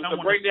eloquent, brother. So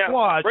break down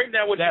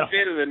what you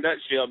said in a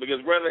nutshell,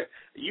 because brother,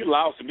 you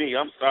lost me.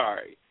 I'm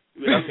sorry.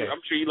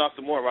 I'm sure you lost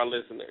some more of our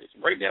listeners.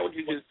 Break down what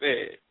you just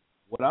said.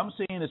 What I'm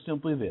saying is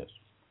simply this: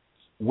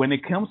 when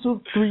it comes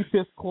to the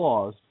 3/5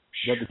 clause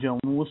that the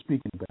gentleman was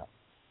speaking about,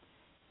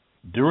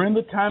 during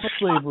the time of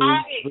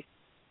slavery,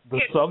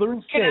 the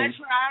southern states.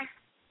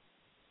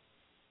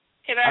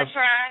 Can I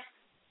try?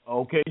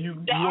 Okay, you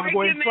want to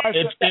go ahead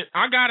and try?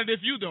 I got it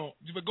if you don't.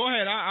 But go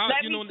ahead. Y'all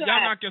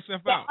knock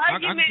yourself out. I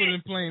can put it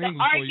in plain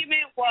English for you.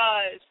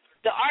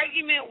 The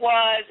argument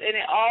was, and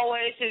it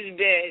always has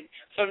been,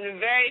 from the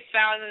very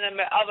founding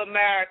of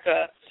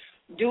America,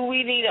 do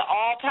we need an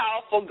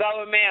all-powerful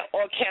government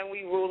or can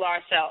we rule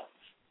ourselves?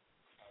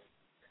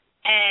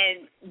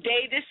 And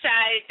they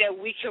decided that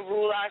we could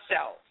rule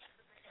ourselves.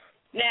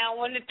 Now,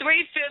 when the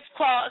 3/5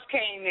 clause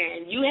came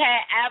in, you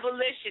had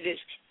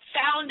abolitionists,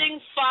 founding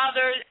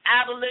fathers,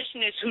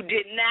 abolitionists who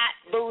did not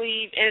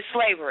believe in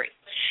slavery.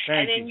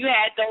 And then you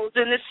had those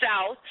in the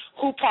South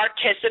who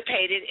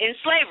participated in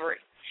slavery.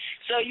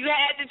 So you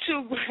had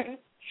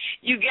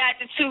you got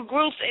the two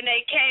groups, and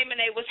they came and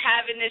they was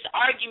having this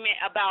argument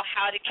about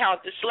how to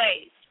count the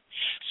slaves.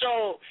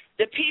 So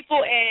the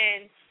people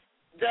in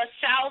the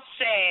South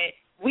said,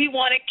 we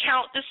want to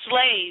count the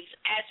slaves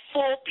as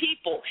full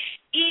people,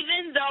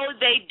 even though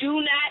they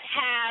do not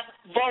have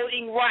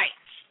voting rights.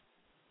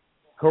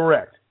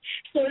 Correct.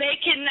 So they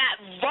cannot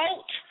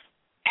vote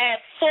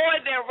for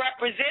their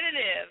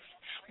representatives,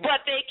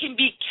 but they can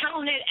be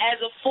counted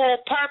as a full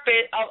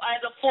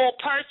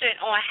person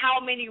on how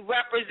many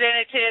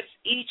representatives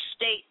each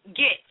state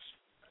gets.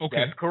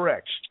 Okay. That's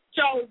correct.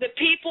 So the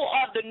people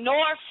of the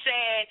North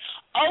said,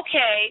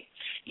 okay,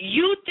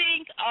 you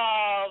think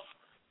of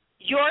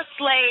your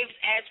slaves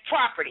as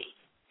property,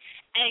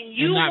 and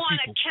you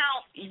want to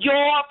count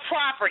your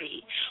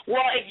property.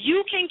 Well, if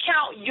you can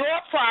count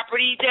your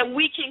property, then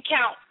we can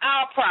count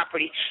our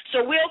property.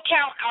 So we'll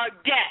count our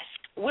desks.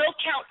 We'll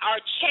count our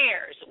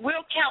chairs.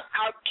 We'll count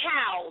our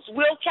cows.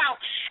 We'll count.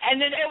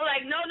 And then they were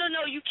like, no,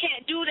 you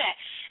can't do that.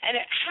 And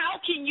how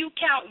can you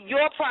count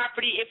your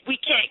property if we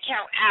can't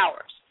count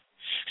ours?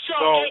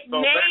 So it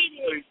made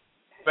it.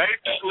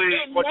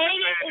 Basically, what you're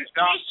saying is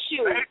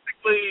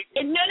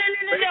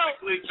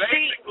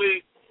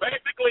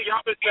basically,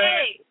 y'all been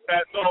saying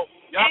that y'all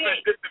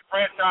been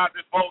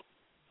disenfranchising votes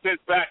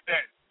since back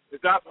then. Is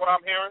that what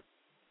I'm hearing?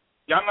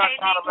 Y'all not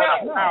trying to let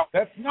us count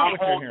that's not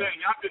the whole thing.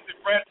 Y'all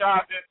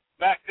disenfranchising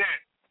back then.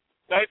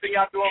 Same thing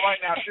y'all doing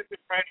right now,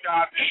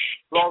 disenfranchising,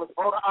 all the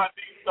voter ID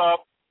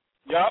stuff.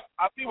 Yup,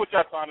 I see what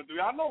y'all trying to do.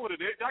 Y'all know what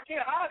it is. Y'all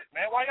can't hide it,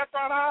 man. Why y'all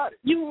trying to hide it?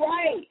 You're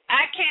right.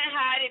 I can't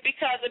hide it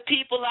because of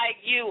people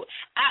like you.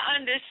 I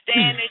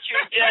understand that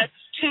you're just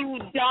too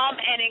dumb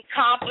and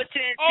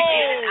incompetent to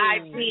get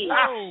an IP.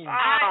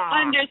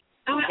 I understand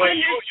that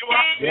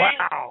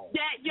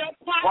your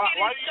pocket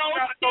is so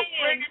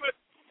thin.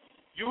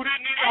 You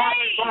didn't even have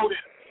to vote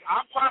it.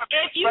 I'm trying to be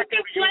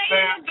respectful to you,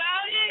 man.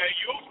 About it, and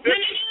you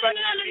disrespect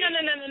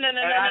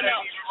no.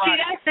 See,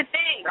 that's the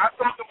thing. I'm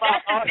talking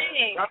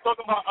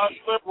about us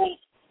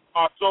liberals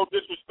are so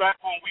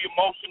disrespectful and we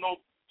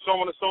emotional, so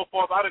on and so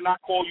forth. I did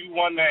not call you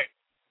one name.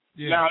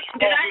 Yeah. Now,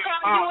 did I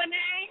call you a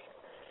name?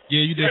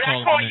 Yeah, you did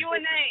call him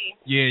a name.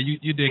 Yeah,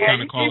 you did kind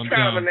of call him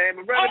dumb. But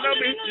brother, don't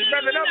be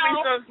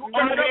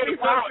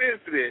so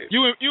sensitive.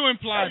 You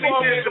implied it.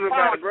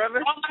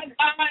 Brother. Oh my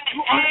God!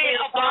 Hey,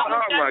 Obama.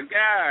 Oh my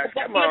God!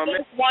 Come on,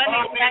 man. Won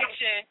the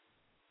election.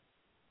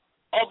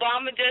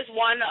 Obama just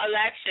won the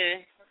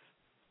election.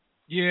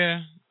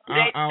 Yeah,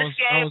 I was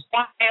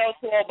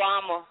to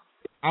Obama.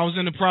 I was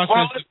in the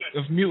process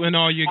of muting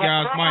all your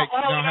guys' mics.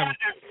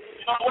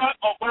 You know what?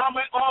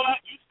 Obama and all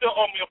that, you still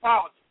owe me an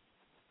apology.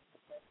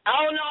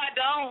 Oh, no, I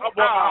don't.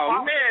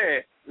 Oh,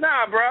 man.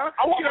 Nah, bro.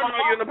 You don't owe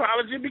you an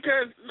apology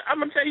because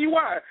I'm going to tell you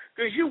why.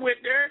 Because you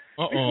went there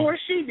before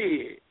she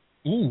did.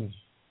 Ooh.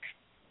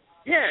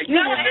 Yeah,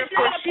 you went there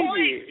before she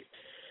did.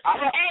 I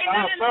don't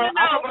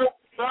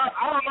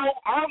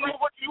know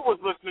what you was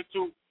listening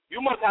to.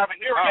 You must have an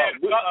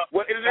earhead.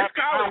 This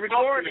call is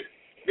recorded.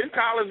 This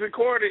call is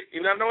recorded,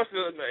 and I know it's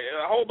a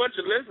whole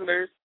bunch of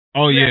listeners.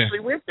 Oh, yeah.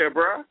 Actually went there,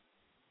 bro.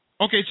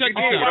 Okay, check this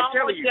out. I'm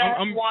telling you.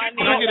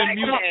 Can I get a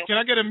mute? Can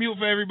I get a mute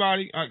for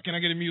everybody?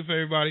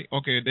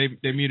 Okay,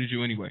 they muted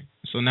you anyway,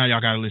 so now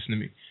y'all gotta listen to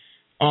me.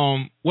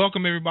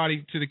 Welcome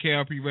everybody to the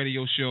KRP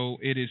Radio Show.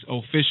 It is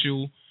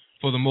official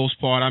for the most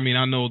part. I mean,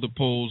 I know the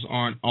polls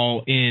aren't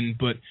all in,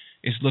 but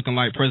it's looking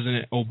like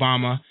President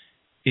Obama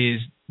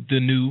is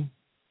the new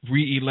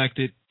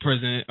re-elected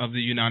president of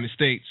the United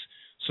States.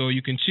 So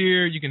you can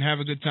cheer, you can have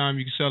a good time,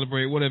 you can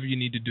celebrate, whatever you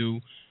need to do.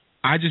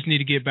 I just need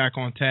to get back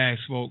on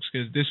task, folks,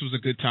 because this was a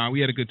good time.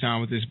 We had a good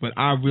time with this, but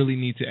I really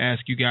need to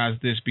ask you guys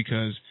this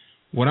because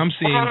what I'm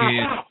seeing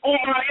is...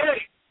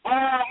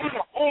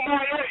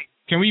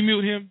 Can we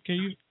mute him? Can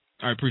you?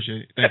 I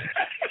appreciate it. Thank you.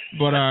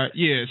 But,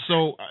 yeah,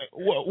 so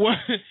what?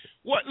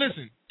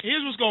 Listen,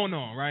 here's what's going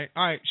on, right?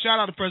 All right, shout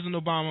out to President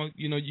Obama.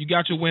 You know, you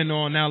got your win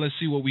on. Now let's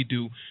see what we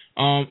do.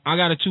 I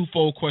got a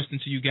twofold question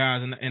to you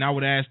guys, and I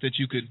would ask that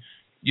you could,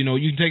 you know,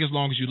 you can take as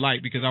long as you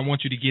like because I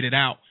want you to get it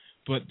out.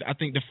 But I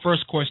think the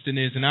first question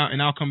is, and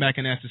I'll come back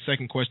and ask the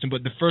second question,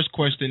 but the first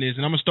question is,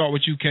 and I'm going to start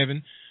with you,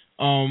 Kevin.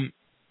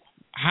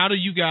 How do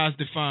you guys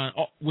define,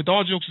 with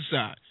all jokes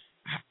aside,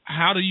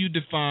 how do you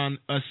define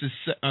a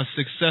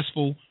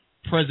successful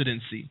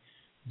presidency?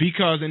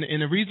 Because,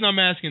 and the reason I'm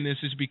asking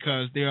this is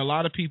because there are a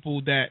lot of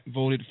people that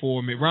voted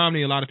for Mitt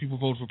Romney, a lot of people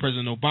voted for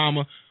President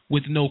Obama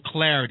with no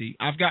clarity.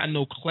 I've gotten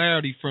no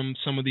clarity from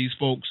some of these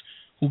folks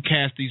who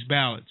cast these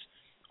ballots.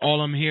 All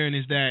I'm hearing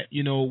is that,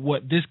 you know,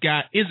 what this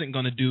guy isn't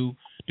going to do,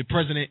 the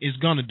president is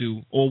going to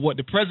do. Or what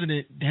the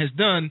president has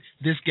done,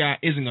 this guy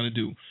isn't going to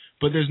do.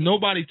 But there's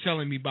nobody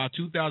telling me by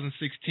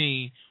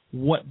 2016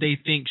 what they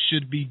think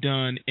should be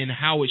done and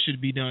how it should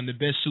be done to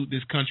best suit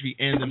this country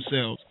and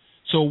themselves.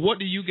 So what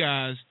do you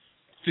guys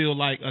feel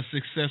like a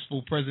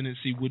successful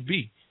presidency would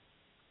be?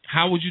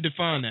 How would you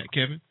define that,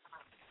 Kevin?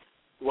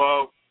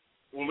 Well,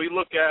 when we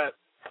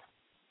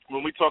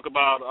talk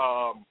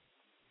about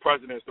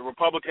presidents, the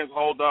Republicans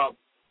hold up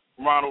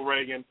Ronald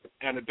Reagan,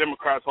 and the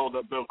Democrats hold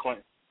up Bill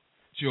Clinton.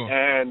 Sure.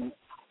 And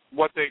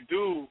what they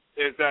do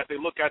is that they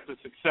look at the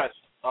success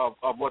of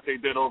what they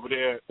did over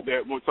there.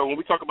 So when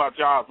we talk about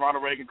jobs,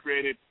 Ronald Reagan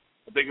created,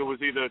 I think it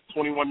was either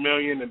 21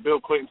 million, and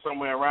Bill Clinton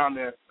somewhere around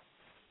there.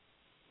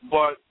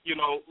 But, you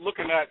know,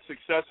 looking at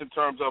success in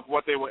terms of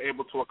what they were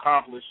able to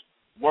accomplish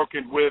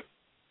working with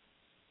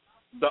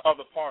the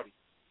other party.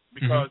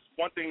 Because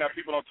one thing that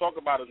people don't talk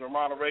about is when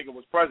Ronald Reagan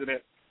was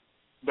president,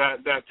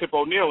 that Tip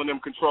O'Neill and them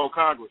controlled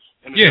Congress,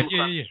 and the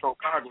Democrats controlled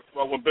Congress.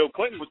 Well, when Bill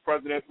Clinton was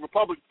president,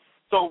 Republican.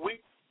 So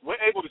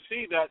we're able to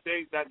see that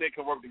they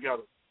can work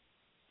together.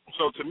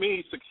 So to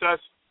me,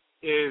 success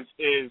is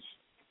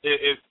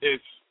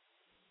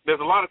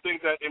there's a lot of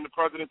things that in the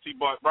presidency,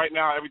 but right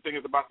now everything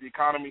is about the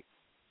economy.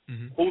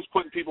 Who's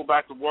putting people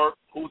back to work?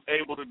 Who's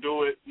able to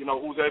do it? You know,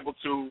 who's able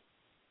to,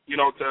 you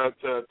know,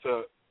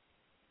 to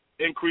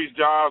increase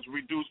jobs,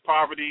 reduce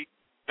poverty.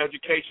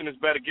 Education is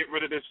better. Get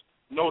rid of this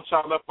No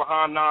Child Left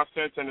Behind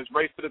nonsense and this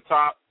race to the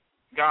top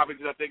garbage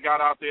that they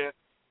got out there.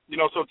 You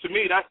know, so to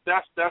me, that's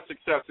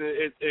success.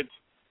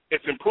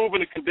 It's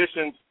improving the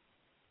conditions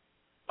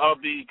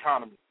of the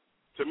economy.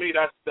 To me,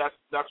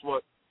 that's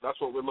what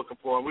we're looking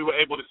for, and we were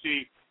able to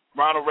see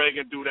Ronald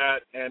Reagan do that,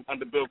 and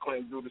under Bill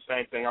Clinton do the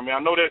same thing. I mean,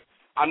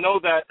 I know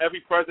that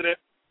every president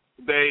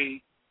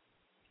they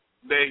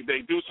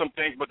do some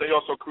things, but they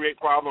also create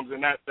problems,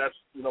 and that's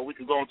you know, we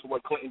can go into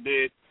what Clinton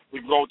did. We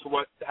can go to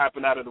what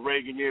happened out of the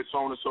Reagan years, so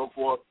on and so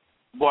forth.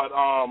 But,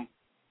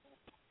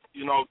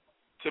 you know,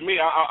 to me,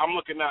 I'm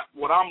looking at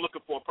what I'm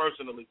looking for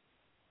personally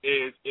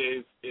is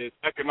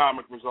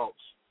economic results.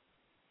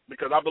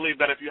 Because I believe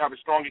that if you have a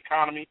strong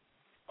economy,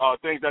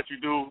 things that you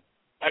do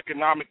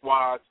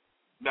economic-wise,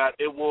 that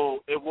it will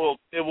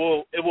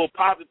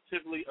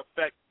positively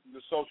affect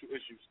the social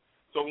issues.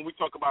 So when we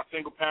talk about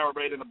single-parent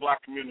rate in the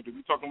black community,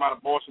 we're talking about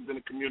abortions in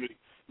the community.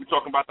 We're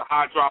talking about the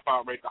high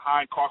dropout rate, the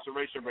high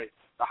incarceration rate,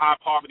 the high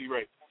poverty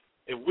rate.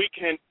 If we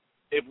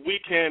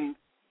can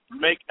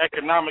make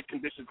economic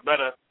conditions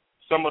better,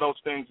 some of those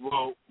things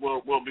will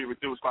be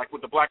reduced. Like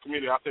with the black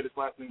community, I'll say this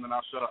last thing and then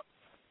I'll shut up.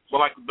 So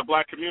like the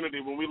black community,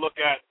 when we look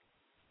at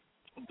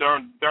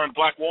during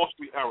Black Wall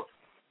Street era,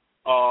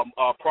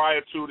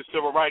 prior to the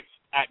Civil Rights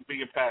Act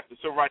being passed, the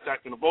Civil Rights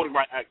Act and the Voting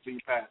Rights Act being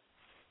passed,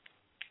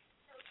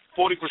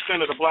 40%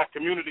 of the black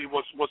community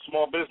was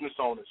small business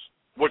owners,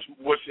 which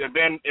and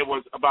then it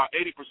was about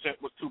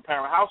 80% was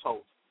two-parent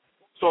households.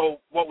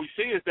 So what we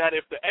see is that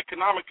if the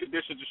economic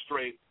conditions are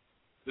straight,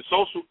 the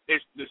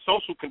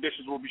social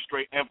conditions will be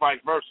straight, and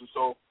vice versa.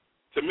 So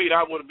to me,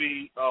 that would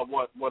be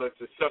what a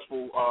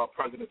successful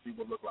presidency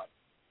would look like.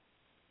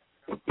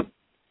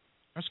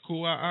 That's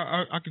cool.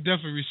 I could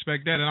definitely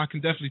respect that, and I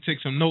can definitely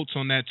take some notes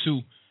on that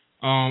too.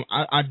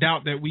 I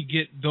doubt that we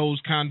get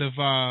those kind of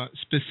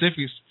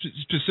specifics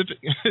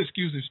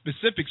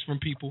from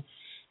people,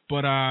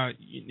 but I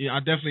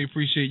definitely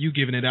appreciate you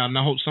giving it out, and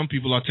I hope some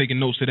people are taking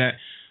notes of that.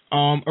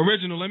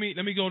 Original, let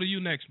me go to you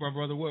next, my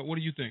brother. What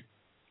do you think?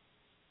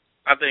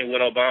 I think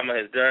what Obama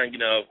has done,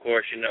 of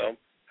course,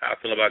 how I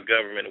feel about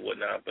government and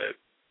whatnot, but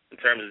in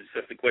terms of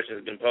since the question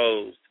has been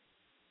posed,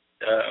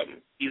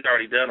 he's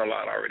already done a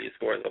lot already as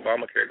far as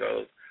Obamacare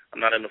goes. I'm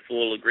not in a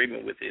full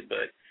agreement with it,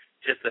 but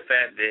just the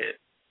fact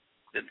that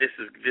this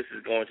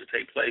is going to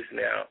take place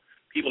now,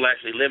 people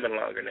actually living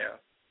longer now,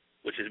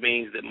 which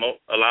means that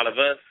a lot of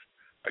us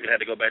are going to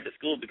have to go back to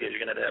school because you're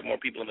going to have more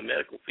people in the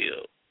medical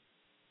field.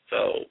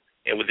 So,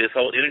 and with this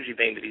whole energy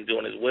thing that he's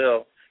doing as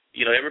well,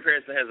 every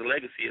person has a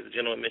legacy, as the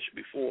gentleman mentioned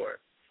before.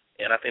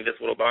 And I think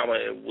that's what Obama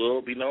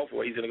will be known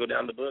for. He's going to go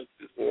down the books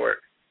is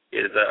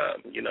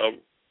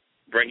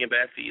bringing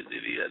back the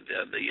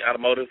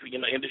automotive,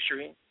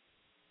 industry,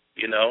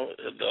 the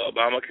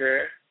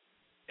Obamacare,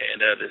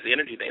 and this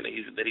energy thing that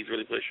he's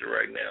really pushing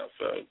right now.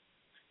 So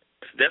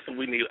that's what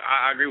we need.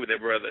 I agree with that,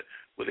 brother.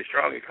 With a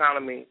strong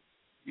economy,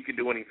 you can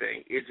do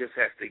anything. It just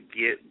has to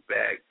get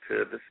back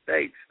to the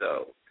states,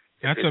 though.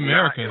 That's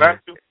America.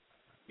 That's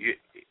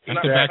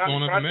the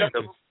backbone of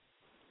America.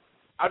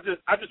 I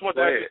just want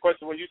to ask you a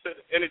question. When you said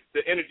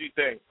the energy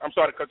thing, I'm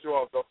sorry to cut you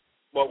off, though.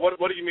 But what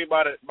do you mean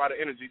by the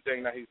energy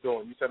thing that he's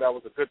doing? You said that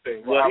was a good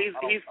thing. Well,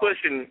 he's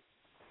pushing.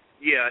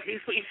 Yeah,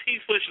 he's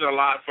pushing a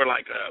lot for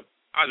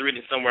I was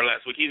reading somewhere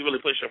last week. He's really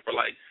pushing for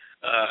like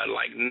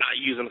not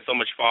using so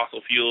much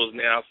fossil fuels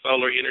now,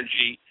 solar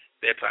energy,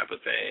 that type of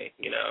thing.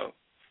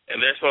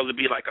 And there's supposed to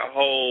be like a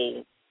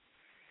whole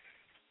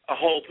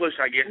push,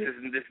 I guess,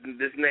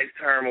 this next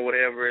term or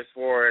whatever, as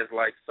far as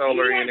like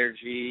solar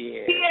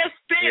energy. And, he has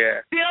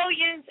spent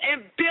billions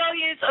and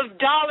billions of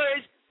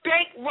dollars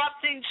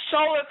bankrupting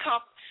solar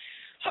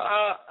companies.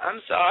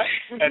 I'm sorry.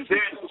 and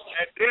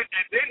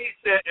then he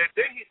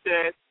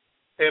said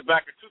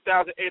back in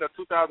 2008 or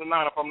 2009,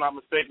 if I'm not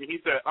mistaken, he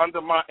said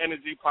under my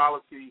energy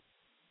policy,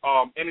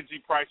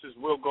 energy prices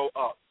will go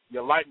up.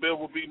 Your light bill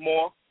will be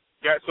more.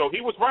 Yeah, so he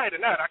was right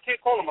in that. I can't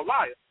call him a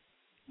liar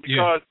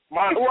because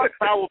my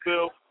power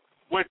bill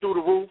went through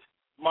the roof.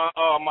 My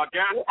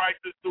gas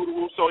prices through the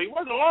roof. So he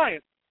wasn't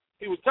lying.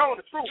 He was telling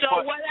the truth.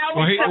 So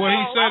he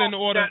said in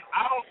order.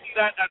 I don't see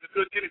that as a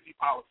good energy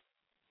policy.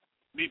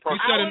 He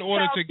said in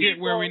order to get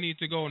where we need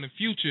to go in the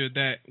future,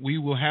 that we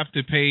will have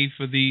to pay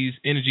for these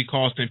energy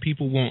costs, and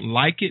people won't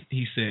like it.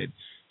 He said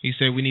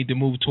we need to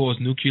move towards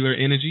nuclear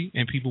energy,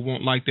 and people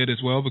won't like that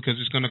as well because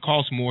it's going to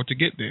cost more to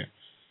get there.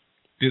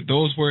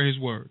 Those were his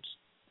words.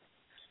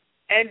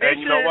 And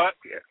you know what?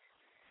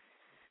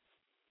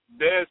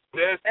 There's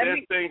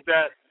things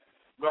that.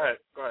 Go ahead.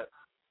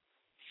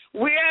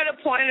 We're at a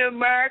point in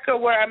America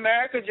where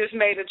America just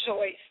made a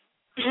choice.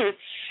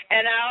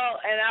 and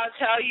I'll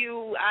tell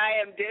you, I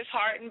am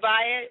disheartened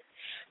by it,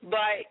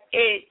 but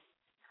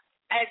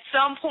at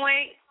some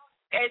point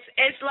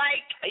it's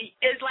like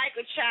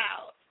a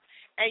child,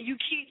 and you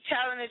keep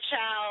telling a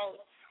child,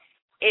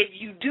 if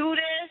you do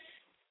this,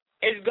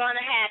 it's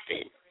gonna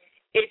happen.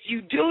 If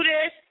you do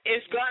this,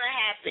 it's gonna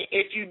happen.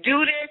 If you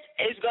do this,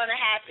 it's gonna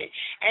happen.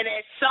 And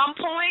at some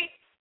point,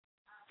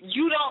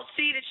 you don't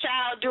see the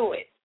child do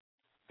it.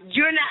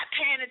 You're not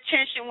paying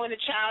attention when the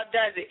child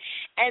does it.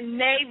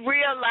 And they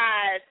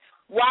realize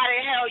why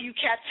the hell you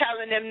kept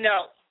telling them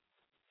no.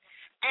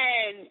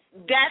 And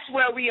that's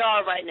where we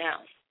are right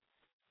now.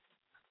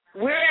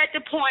 We're at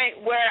the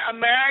point where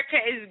America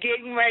is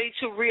getting ready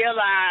to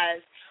realize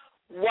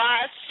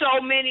why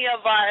so many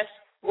of us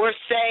were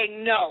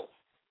saying no.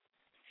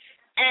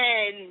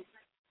 And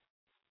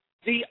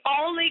the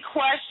only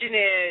question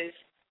is,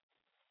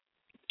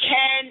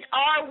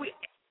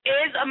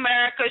 is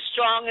America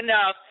strong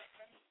enough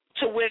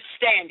to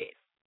withstand it?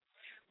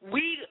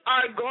 we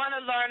are going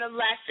to learn a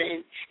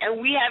lesson,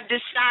 and we have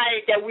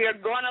decided that we are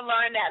going to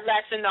learn that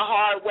lesson the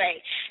hard way.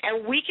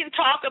 And we can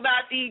talk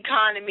about the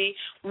economy.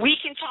 We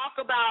can talk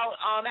about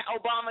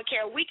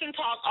Obamacare. We can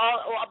talk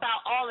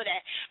about all of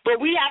that. But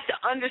we have to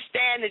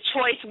understand the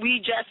choice we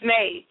just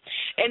made.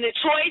 And the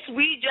choice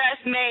we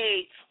just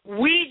made,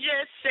 we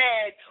just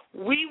said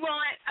we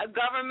want a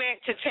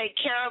government to take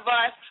care of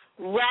us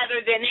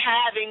rather than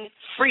having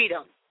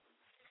freedom.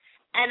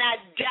 And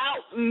I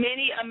doubt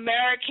many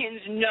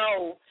Americans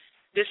know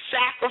the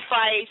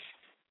sacrifice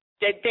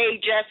that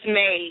they just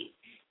made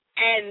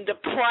and the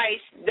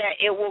price that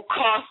it will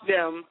cost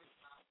them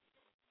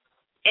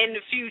in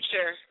the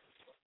future,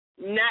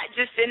 not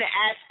just in the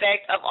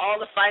aspect of all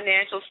the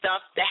financial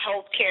stuff, the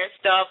healthcare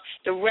stuff,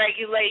 the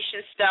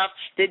regulation stuff,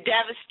 the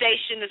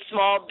devastation of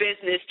small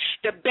business,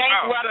 the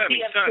bankruptcy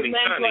of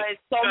Peninsula, and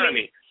so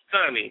many.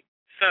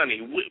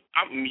 Sonny,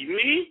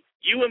 me,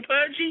 you, and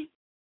Pudgy,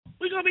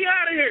 we gonna be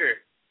out of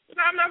here.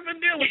 I'm not gonna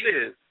deal with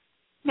this.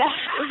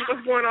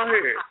 What's going on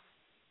here?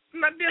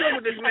 I'm not dealing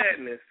with this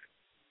madness.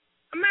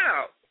 I'm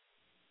out.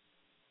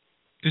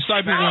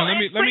 Disciple One,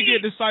 let me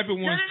get Disciple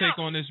One's take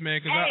on this, man,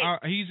 because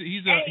he's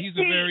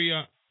a very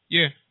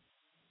yeah.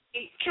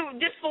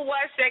 Just for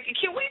 1 second,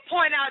 can we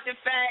point out the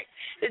fact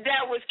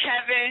that was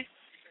Kevin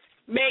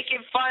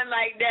making fun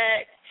like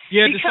that?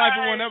 Yeah,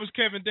 Disciple One, that was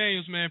Kevin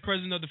Daniels, man,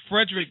 president of the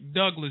Frederick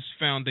Douglass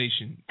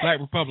Foundation, Black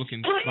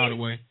Republicans, by the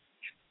way.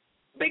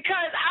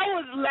 Because I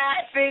was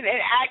laughing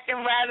and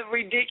acting rather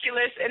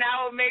ridiculous, and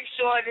I will make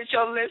sure that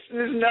your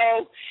listeners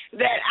know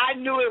that I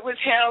knew it was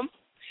him.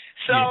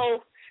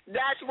 So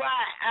that's why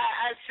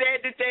I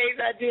said the things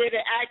I did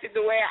and acted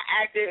the way I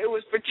acted. It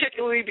was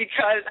particularly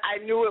because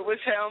I knew it was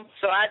him.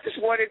 So I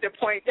just wanted to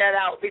point that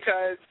out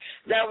because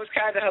that was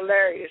kind of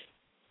hilarious.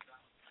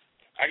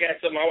 I got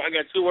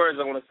 2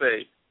 words I want to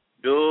say.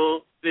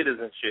 Dual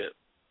citizenship.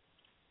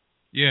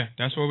 Yeah,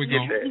 that's where we're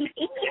going.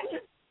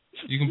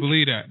 You can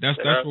believe that. That's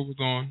where we're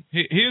going.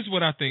 Here's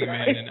what I think,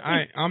 man.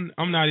 And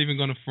I'm not even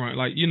gonna front.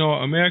 Like,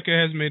 America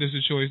has made us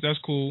a choice. That's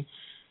cool.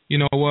 You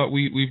know what?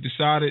 We've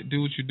decided,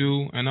 do what you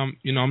do, and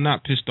I'm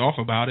not pissed off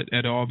about it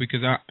at all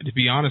because to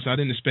be honest, I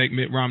didn't expect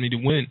Mitt Romney to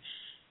win.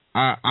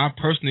 I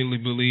personally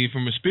believe,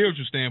 from a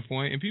spiritual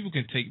standpoint, and people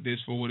can take this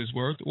for what it's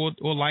worth or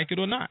like it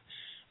or not.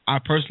 I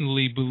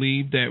personally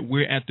believe that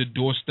we're at the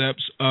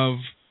doorsteps of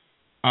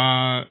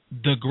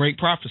the great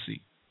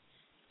prophecy.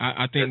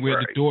 I think we're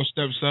at the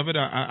doorsteps of it.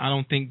 I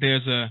don't think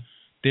there's a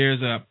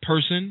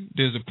person,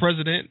 there's a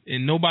president,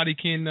 and nobody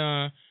can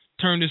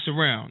turn this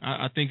around.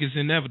 I think it's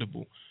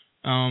inevitable.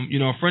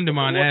 A friend of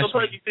mine asked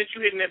me. Since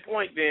you hitting that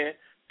point,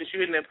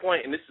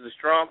 and this is a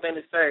strong thing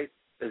to say,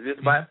 is this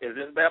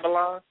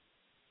Babylon?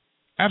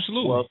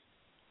 Absolutely. Well,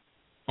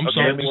 I'm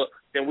sorry. Well,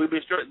 then we've been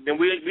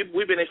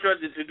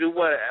instructed to do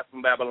what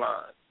from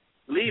Babylon?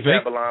 Leave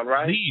Babylon,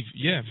 right? Leave,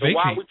 yeah. So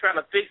why are we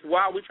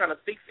trying to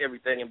fix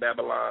everything in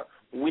Babylon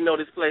when we know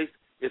this place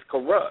is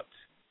corrupt?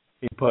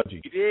 Hey,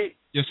 Pudgy. You did?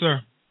 Yes,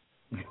 sir.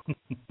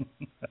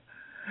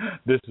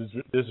 This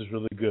is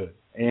really good.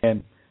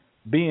 And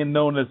being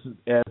known as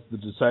the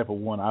Disciple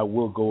One, I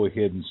will go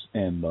ahead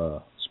and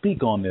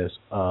speak on this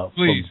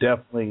from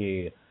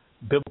definitely a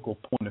biblical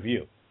point of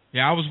view.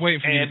 Yeah, I was waiting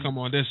for you to come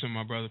on this one,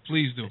 my brother.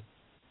 Please do.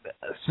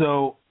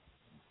 So,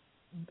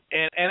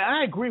 and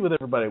I agree with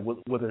everybody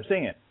what they're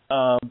saying.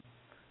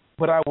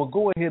 But I will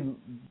go ahead and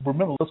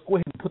remember, let's go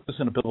ahead and put this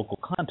in a biblical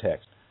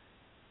context.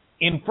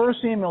 In 1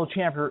 Samuel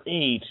chapter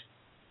 8,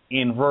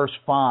 in verse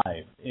 5,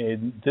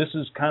 and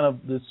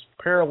this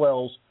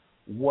parallels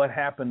what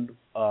happened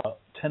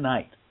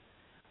tonight.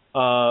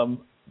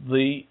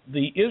 The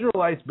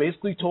Israelites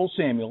basically told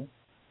Samuel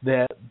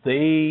that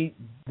they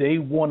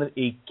wanted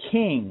a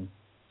king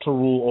to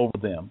rule over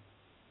them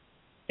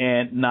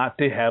and not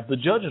to have the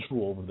judges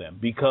rule over them,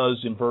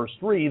 because in verse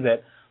 3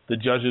 that the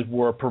judges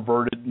were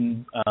perverted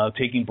and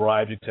taking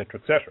bribes,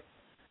 etc., etc.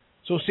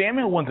 So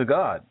Samuel went to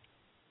God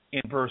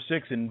in verse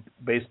 6 and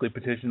basically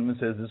petitioned him and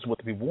says, this is what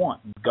the people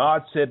want.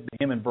 God said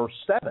to him in verse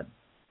 7,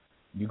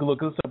 you can look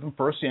this up in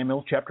 1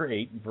 Samuel chapter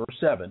 8 and verse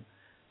 7,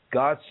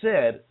 God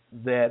said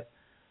that,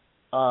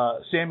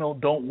 Samuel,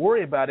 don't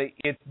worry about it.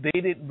 If they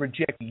didn't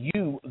reject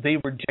you, they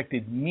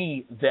rejected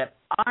me, that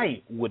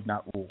I would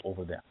not rule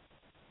over them.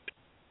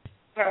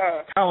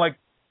 Kind of like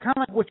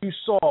what you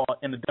saw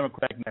in the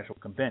Democratic National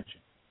Convention.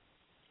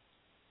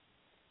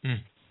 And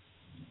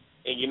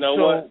you know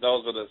what?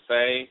 Those are the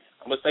same.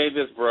 I'm going to say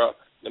this, bro.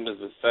 Them is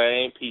the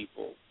same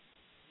people.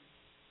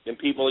 Them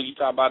people you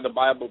talk about in the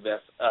Bible,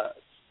 that's us.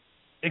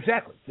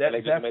 Exactly. That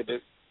is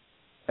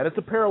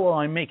the parallel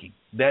I'm making.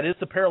 That is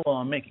the parallel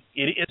I'm making.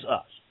 It is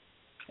us.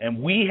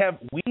 And we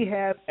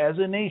have as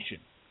a nation,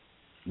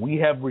 we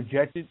have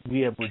rejected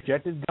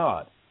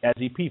God as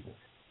a people.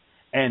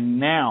 And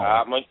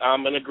now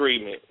I'm in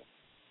agreement.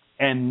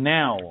 And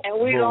now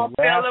the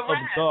wrath of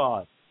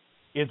God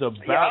is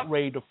about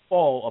ready to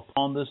fall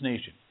upon this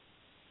nation.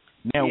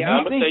 Now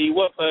I'm gonna tell you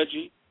what,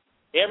 Pudgy,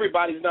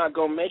 everybody's not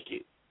gonna make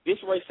it. This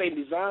race ain't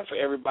designed for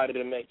everybody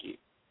to make it.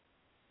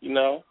 And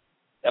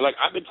like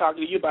I've been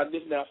talking to you about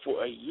this now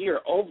for a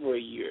year, over a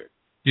year.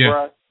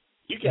 Yeah.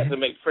 You got to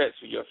make friends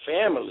for your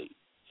family.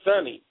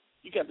 Sonny,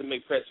 you got to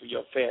make friends for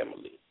your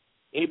family.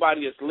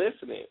 Anybody that's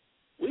listening,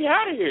 we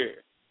out of here.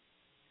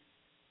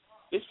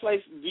 This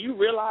place, do you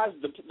realize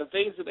the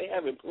things that they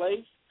have in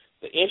place,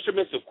 the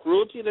instruments of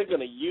cruelty they're going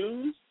to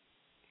use?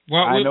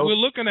 Well, we're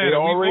looking at it.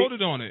 We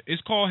voted on it.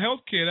 It's called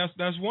healthcare.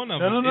 That's one of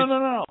them.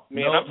 No.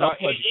 Man, I'm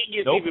talking.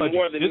 It gets even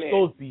more than this. This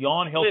goes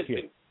beyond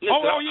healthcare.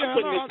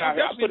 I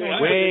definitely know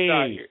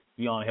that.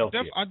 Beyond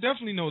healthcare. I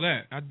definitely know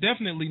that. I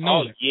definitely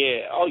know that.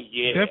 Oh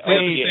yeah.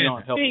 Definitely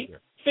beyond healthcare.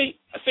 See,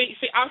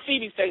 I see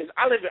these things.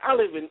 I live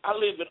in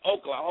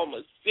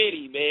Oklahoma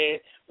City, man,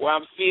 where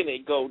I'm seeing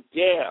it go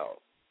down,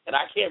 and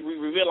I can't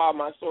reveal all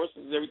my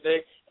sources and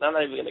everything, and I'm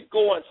not even going to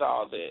go into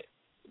all that.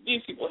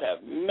 These people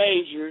have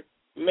major,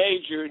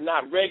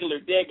 not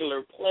regular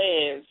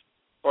plans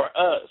for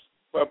us,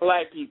 for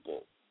black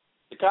people.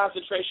 The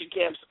concentration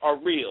camps are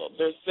real.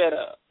 They're set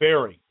up.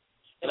 Very.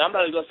 And I'm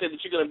not even going to say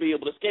that you're going to be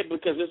able to escape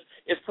because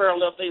it's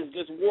parallel things,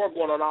 there's war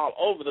going on all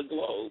over the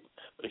globe.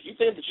 But if you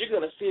think that you're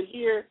going to sit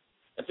here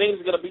and things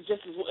are going to be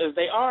just as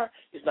they are,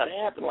 it's not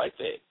happening like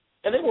that.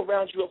 And they will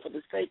round you up for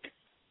the sake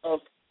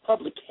of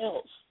public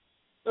health.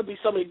 There'll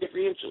be so many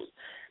differentials.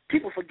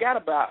 People forgot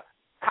about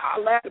how I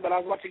laughed about I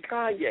was watching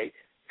Kanye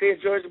saying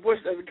George Bush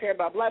doesn't care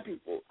about black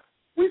people.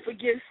 We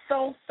forget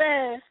so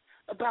fast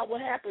about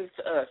what happens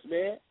to us,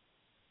 man.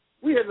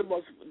 We are the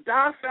most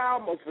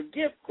docile, most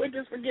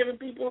quickest forgiving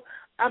people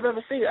I've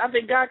ever seen. I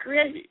think God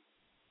created.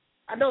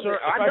 I know that.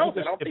 I know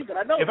that. I don't think that.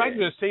 I know that. If I could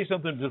just say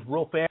something just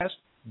real fast,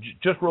 and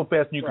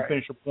you can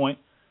finish your point.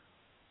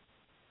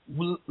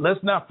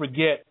 Let's not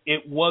forget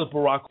it was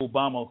Barack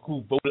Obama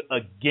who voted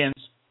against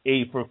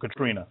aid for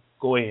Katrina.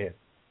 Go ahead.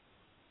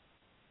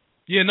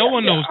 Yeah, no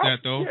one knows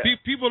that though. Yeah.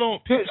 People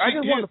don't. I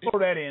just wanted to throw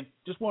that in.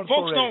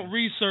 Folks don't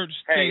research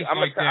things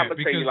like that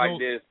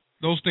because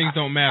those things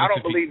don't matter. I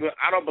don't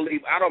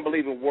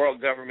believe in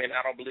world government.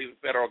 I don't believe in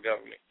federal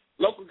government.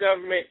 Local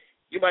government,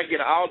 you might get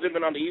an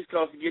alderman on the East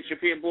Coast to get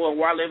your pit bull, and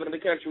while living in the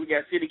country, we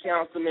got city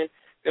councilmen.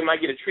 They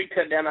might get a tree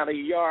cut down out of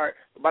your yard.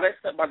 But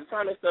by the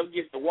time that stuff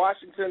gets to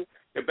Washington,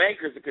 the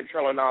bankers are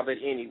controlling all that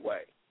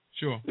anyway.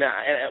 Sure. Now,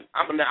 and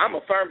I'm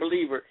a firm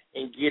believer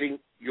in getting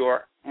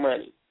your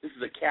money. This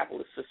is a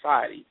capitalist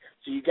society,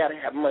 so you got to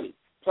have money.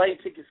 Plane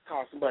tickets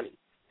cost money.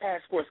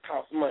 Passports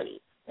cost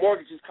money.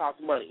 Mortgages cost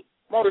money.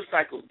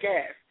 Motorcycles,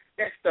 gas,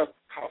 that stuff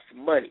costs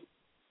money.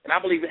 And I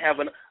believe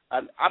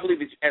I believe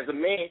as a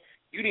man,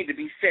 you need to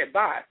be set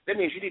by. That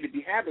means you need to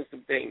be having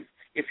some things.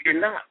 If you're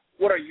not,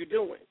 what are you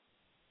doing?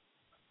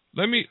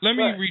 Let me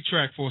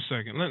retract for a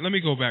second. Let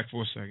me go back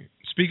for a second.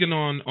 Speaking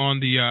on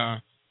the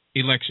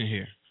election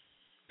here,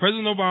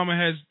 President Obama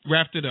has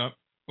wrapped it up.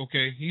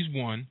 Okay, he's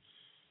won.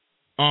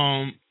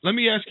 Let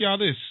me ask y'all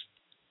this: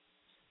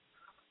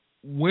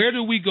 where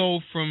do we go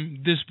from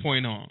this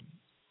point on?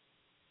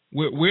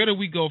 Where do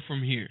we go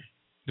from here?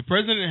 The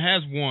president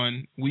has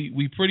won.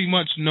 We pretty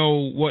much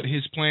know what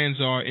his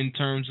plans are in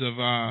terms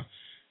of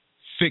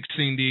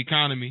fixing the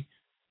economy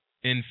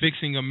and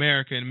fixing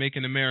America and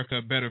making America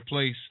a better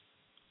place.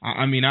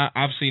 I mean,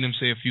 I've seen him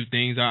say a few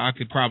things. I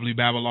could probably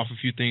babble off a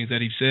few things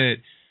that he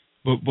said.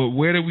 But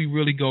where do we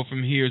really go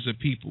from here as a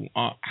people?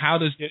 How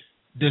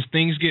does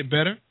things get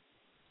better?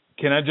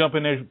 Can I jump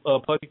in there,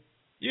 Putty?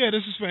 Yeah,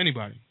 this is for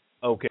anybody.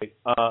 Okay.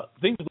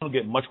 Things are going to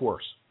get much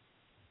worse.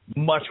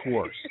 Much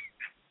worse.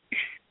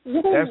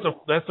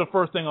 That's the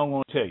first thing I'm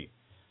going to tell you.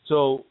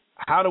 So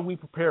how do we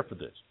prepare for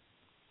this?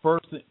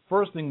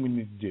 First thing we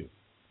need to do,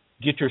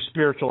 get your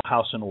spiritual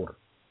house in order.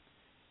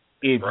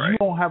 If you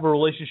don't have a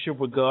relationship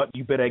with God,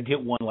 you better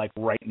get one like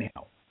right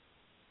now.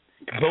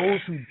 Those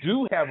who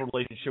do have a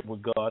relationship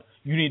with God,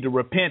 you need to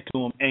repent to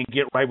them and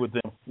get right with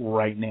them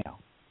right now.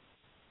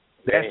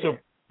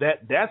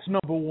 That's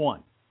number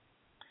one.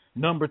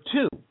 Number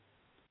two,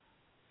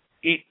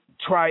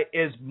 try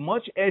as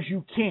much as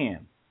you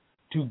can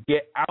to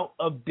get out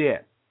of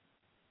debt.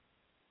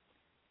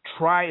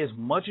 Try as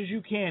much as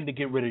you can to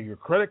get rid of your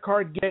credit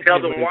card debt. Tell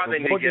them why they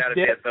need to get out of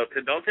debt. So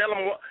don't tell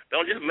them.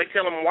 Don't just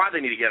tell them why they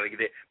need to get out of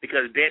debt,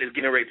 because debt is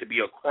getting ready to be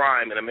a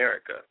crime in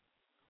America.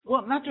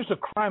 Well, not just a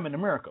crime in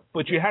America,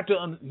 but you have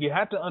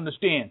to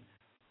understand.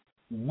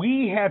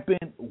 We have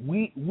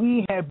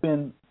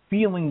been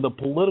feeling the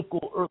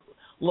political.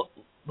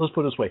 Let's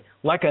put it this way: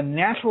 like a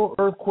natural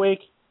earthquake.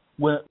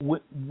 When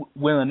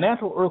a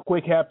natural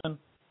earthquake happened,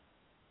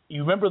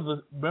 you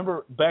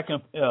remember back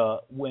in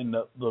when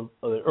the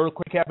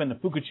earthquake happened in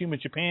Fukushima,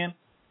 Japan,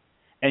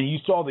 and you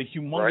saw the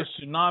humongous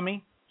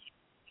tsunami.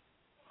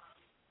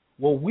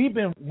 Well, we've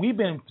been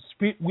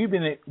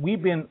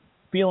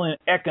feeling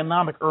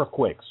economic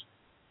earthquakes,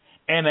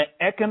 and an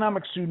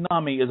economic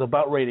tsunami is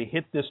about ready to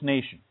hit this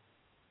nation,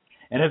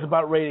 and it's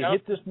about ready to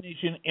hit this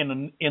nation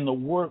in the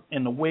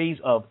ways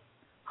of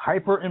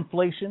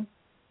hyperinflation,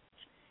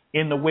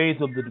 in the ways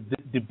of the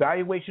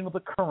devaluation of the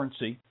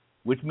currency,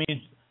 which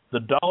means the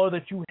dollar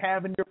that you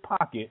have in your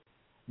pocket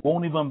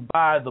won't even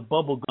buy the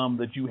bubble gum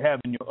that you have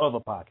in your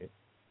other pocket.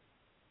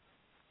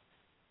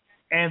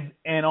 And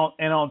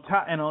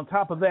on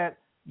top of that,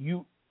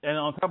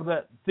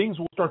 things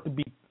will start to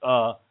be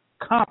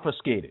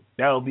confiscated.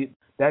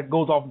 That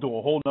goes off into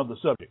a whole other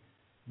subject.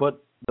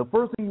 But the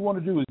first thing you want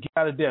to do is get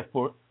out of debt.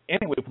 For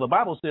the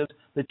Bible says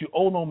that you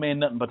owe no man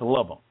nothing but to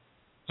love him.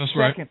 That's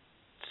right.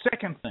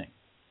 Second thing,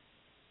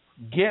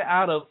 get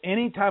out of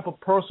any type of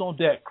personal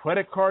debt,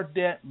 credit card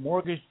debt,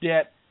 mortgage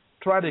debt.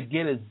 Try to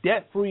get as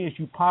debt-free as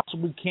you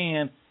possibly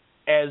can,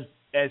 as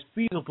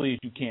feasibly as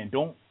you can.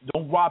 Don't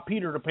rob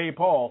Peter to pay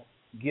Paul.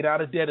 Get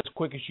out of debt as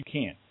quick as you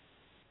can.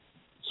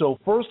 So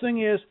first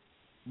thing is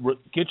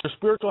get your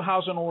spiritual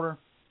house in order.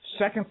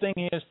 Second thing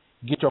is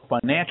get your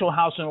financial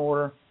house in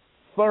order.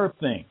 Third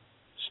thing,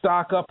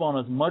 stock up on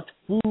as much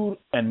food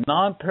and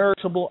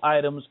non-perishable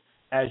items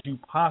as you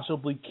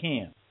possibly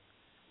can,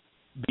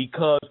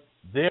 because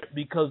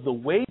the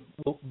way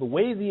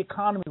the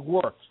economy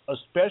works,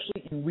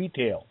 especially in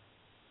retail,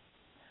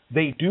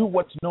 they do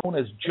what's known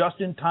as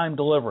just-in-time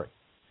delivery.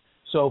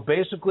 So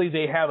basically,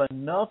 they have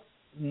enough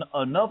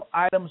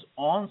items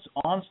on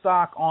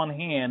stock on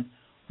hand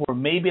for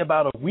maybe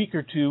about a week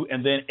or two,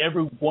 and then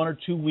every 1 or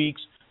 2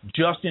 weeks,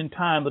 just in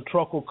time, the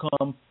truck will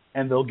come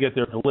and they'll get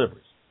their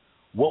deliveries.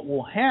 What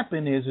will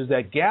happen is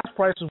that gas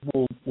prices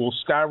will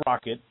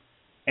skyrocket,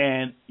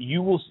 and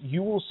you will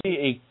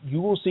see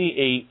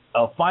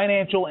a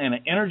financial and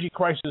an energy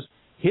crisis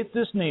hit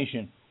this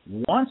nation.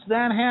 Once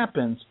that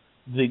happens,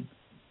 the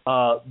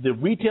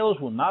retailers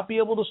will not be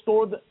able to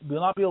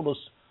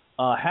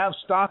have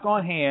stock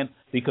on hand,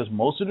 because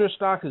most of their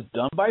stock is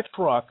done by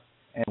truck,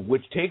 and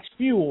which takes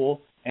fuel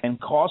and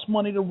costs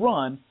money to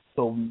run.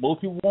 So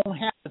most people won't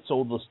have it,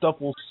 so the stuff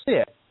will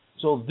sit.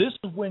 So this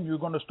is when you're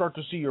going to start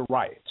to see your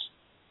riots.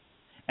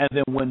 And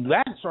then when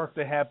that starts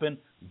to happen,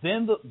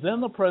 then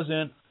the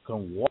president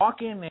can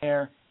walk in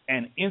there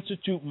and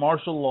institute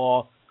martial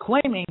law,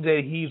 claiming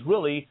that he's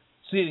really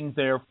sitting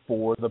there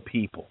for the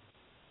people.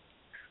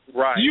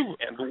 Right.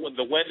 And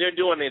the way they're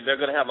doing it, they're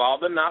going to have all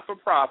the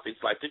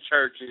not-for-profits, like the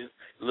churches,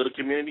 little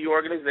community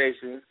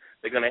organizations.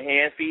 They're going to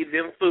hand-feed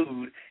them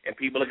food, and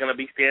people are going to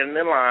be standing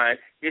in line.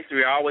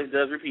 History always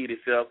does repeat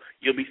itself.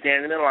 You'll be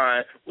standing in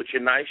line with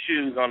your nice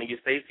shoes on and your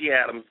Stacey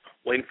Adams,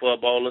 waiting for a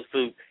bowl of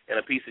soup and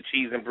a piece of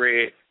cheese and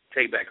bread to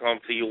take back home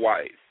to your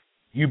wife.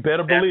 You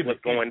better believe That's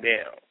what's going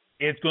down.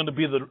 It's going to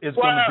be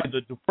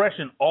the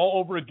Depression all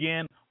over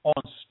again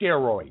on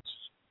steroids.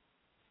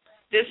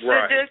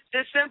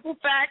 The simple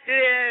fact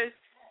is,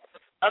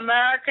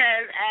 America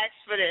has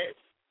asked for this,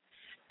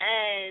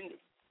 and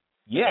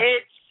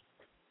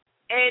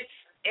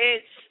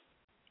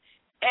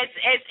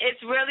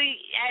it's really,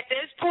 at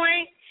this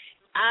point,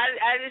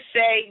 I just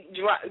say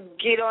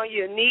get on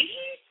your knees,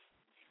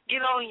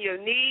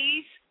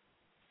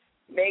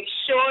 make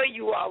sure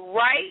you are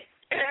right,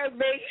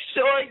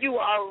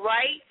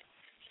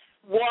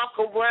 walk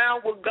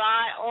around with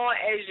God on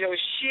as your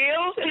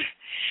shield.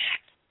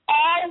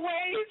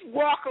 Always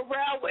walk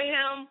around with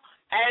him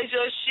as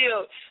your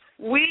shield.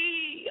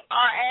 We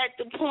are at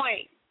the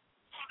point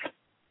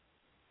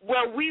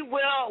where we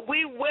will.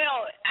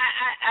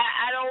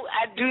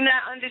 I do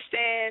not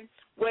understand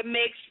what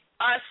makes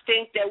us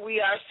think that we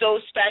are so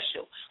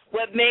special.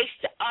 What makes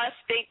us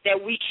think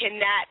that we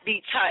cannot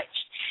be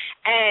touched.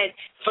 And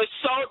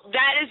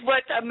that is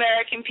what the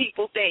American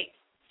people think.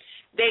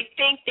 They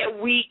think that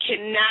we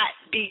cannot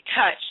be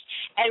touched,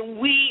 and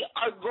we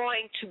are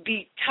going to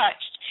be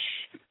touched.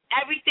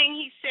 Everything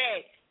he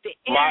said, the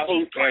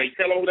energy crisis,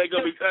 tell them who they're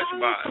going to be touched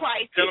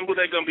by. Tell them who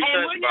they're going to be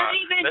touched by.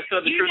 Let's tell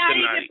the truth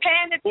tonight.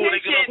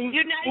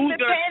 You're not even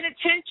paying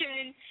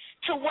attention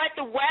to what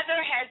the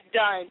weather has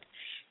done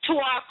to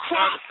our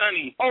crops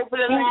over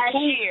the last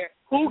year.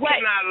 Who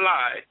cannot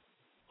lie?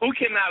 Who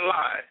cannot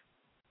lie?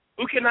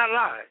 Who cannot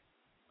lie?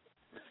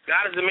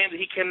 God is a man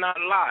that he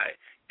cannot lie.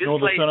 The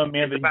Son of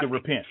Man that he can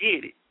repent.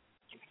 Get it.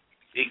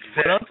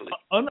 Exactly.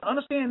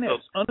 Understand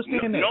this.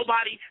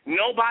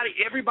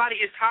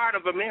 Everybody is tired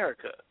of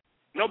America.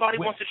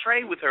 Nobody wants to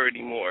trade with her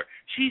anymore.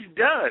 She's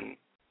done.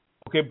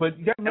 Okay, but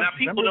our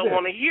people don't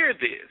want to hear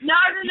this. No.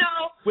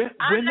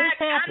 I'm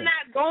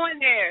not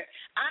going there.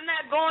 I'm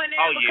not going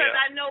there because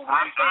I know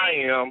one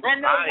thing.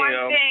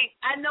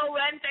 I know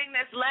one thing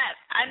that's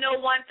left.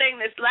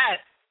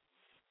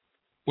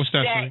 What's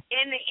that? That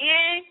in the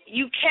end,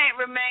 you can't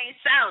remain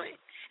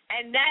silent,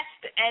 and that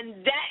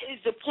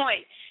is the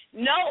point.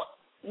 No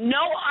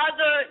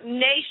other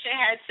nation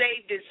has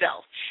saved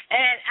itself,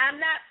 and I'm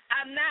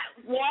not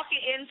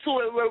walking into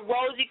it with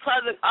rosy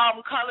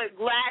colored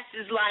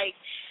glasses like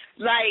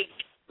I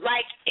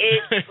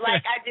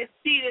just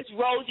see this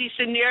rosy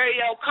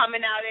scenario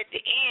coming out at the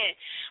end.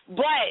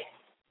 But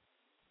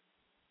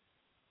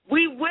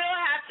we will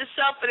have to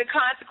suffer the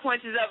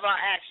consequences of our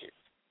actions,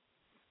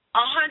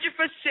 100%,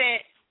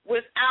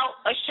 without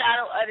a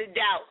shadow of a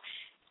doubt.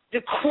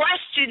 The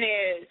question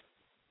is,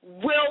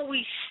 will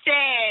we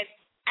stand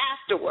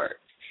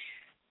afterwards?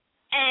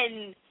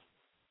 And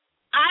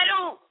I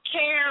don't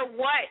care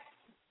what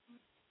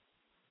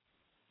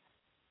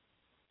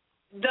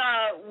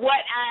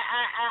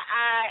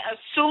I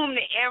assume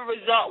the end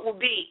result will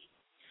be.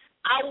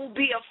 I will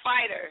be a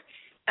fighter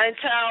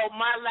until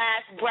my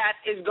last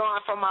breath is gone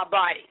from my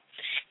body.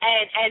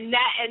 And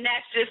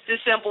that's just the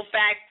simple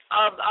fact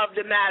of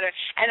the matter.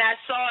 And I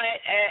saw it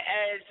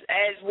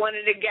as one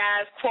of the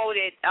guys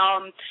quoted,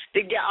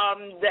 the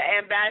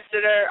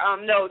ambassador,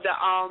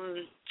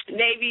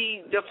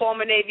 the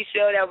former Navy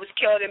SEAL that was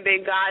killed in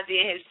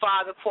Benghazi, and his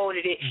father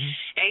quoted it,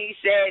 and he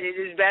said it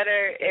is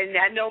better, and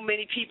I know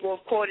many people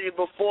have quoted it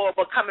before,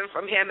 but coming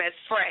from him as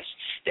fresh,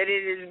 that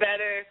it is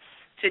better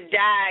to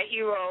die a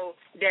hero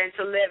than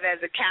to live as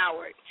a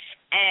coward.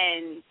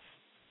 And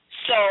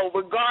so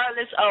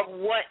regardless of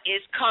what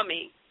is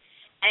coming,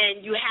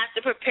 and you have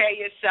to prepare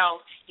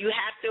yourself, you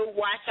have to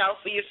watch out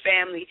for your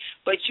family,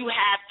 but you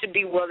have to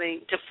be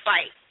willing to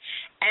fight.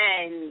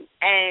 And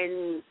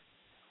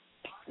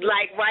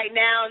like right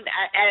now,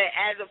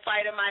 as a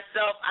fighter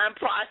myself, I'm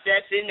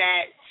processing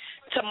that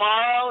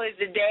tomorrow is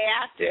the day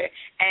after.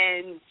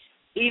 And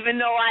even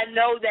though I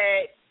know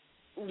that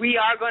we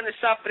are going to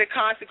suffer the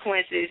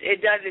consequences,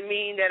 it doesn't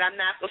mean that I'm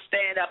not going to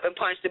stand up and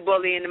punch the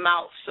bully in the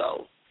mouth.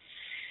 So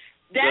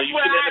that's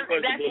what I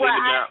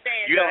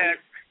stand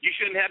on. You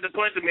shouldn't have to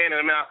punch the man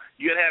in the mouth.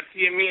 You have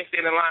TMN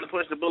stand in line to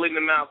punch the bully in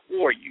the mouth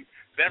for you.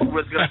 That's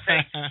what it's going to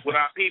take with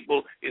our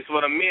people, is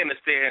for the men to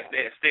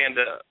stand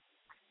up.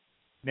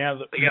 Now,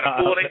 they got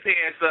to pull their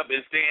pants up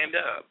and stand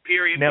up,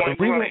 period, point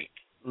blank.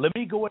 Let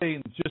me go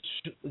ahead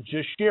and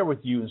just share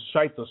with you and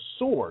cite the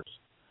source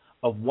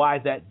of why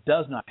that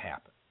does not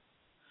happen.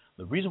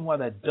 The reason why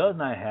that does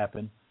not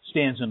happen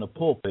stands in the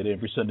pulpit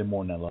every Sunday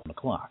morning at 11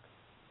 o'clock.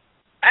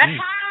 And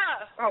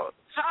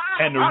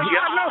I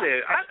know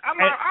that.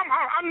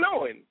 I'm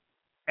knowing.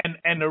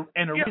 And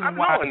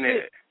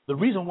the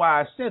reason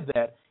why I said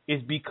that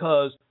is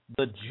because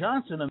the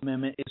Johnson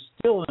Amendment is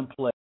still in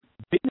place.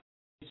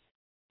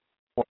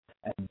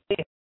 And they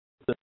have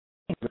to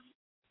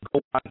go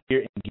out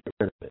here and get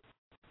rid of it.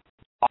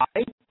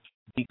 Why?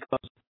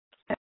 Because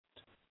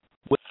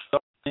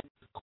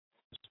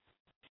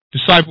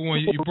Disciple One,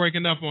 you're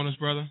breaking up on us,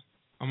 brother.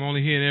 I'm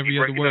only hearing every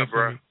other word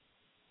from you.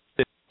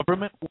 The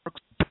government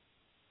works.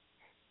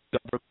 The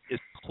government is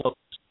closed.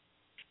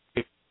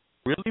 If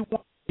you really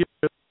want to get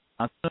rid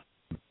of it,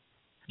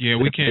 yeah,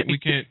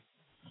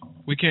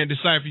 we can't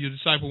decipher you,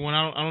 Disciple One.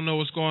 I don't know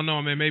what's going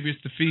on, man. Maybe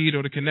it's the feed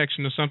or the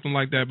connection or something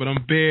like that, but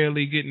I'm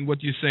barely getting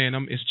what you're saying.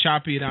 It's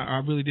choppy, and I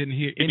really didn't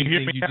hear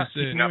anything you just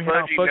said. Now,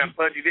 Pudgy,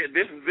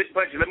 this is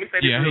Pudgy. Let me say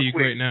this real quick. Yeah, I hear you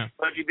great now.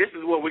 Pudgy, this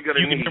is what we're going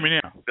to need. You can hear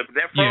me now.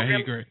 That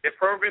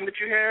program that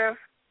you have,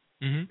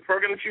 the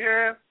program that you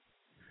have,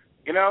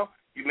 you know,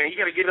 you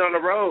got to get it on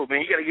the road,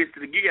 man. You got to get to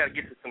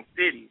some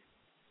cities.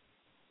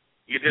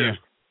 You do. Yeah.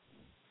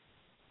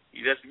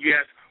 You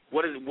ask,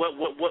 what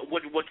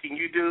can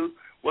you do?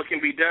 What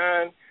can be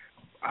done?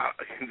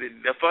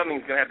 The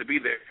funding is gonna have to be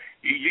there.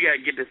 You got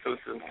to get to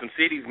some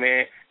cities,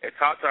 man, and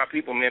talk to our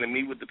people, man, and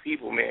meet with the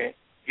people, man.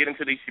 Get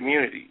into these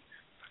communities.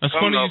 That's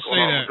funny you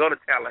say that. Go to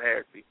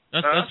Tallahassee.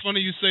 That's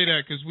funny you say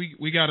that, because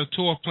we got a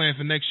tour planned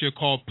for next year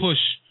called Push.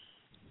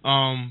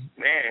 Man,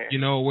 you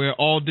know, where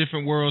all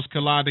different worlds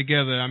collide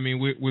together. I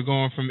mean, we're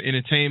going from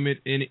entertainment,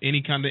 in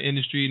any kind of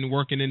industry, in the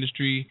working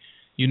industry,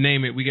 you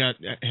name it. We got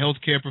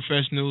healthcare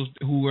professionals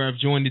who have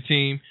joined the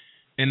team.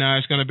 And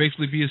it's going to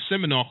basically be a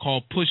seminar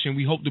called Push, and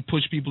we hope to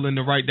push people in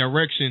the right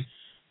direction,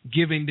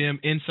 giving them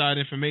inside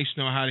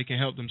information on how they can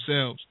help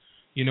themselves.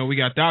 You know, we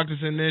got doctors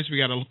in this. We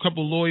got a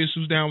couple lawyers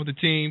who's down with the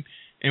team,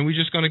 and we're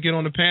just going to get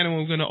on the panel,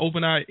 and we're going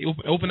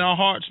to open our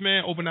hearts,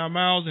 man, open our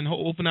mouths, and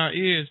open our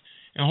ears,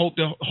 and hope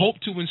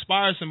to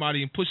inspire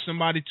somebody and push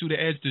somebody to the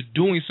edge to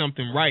doing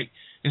something right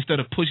instead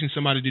of pushing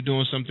somebody to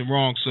doing something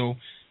wrong. So,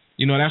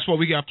 you know, that's what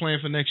we got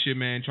planned for next year,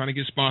 man, trying to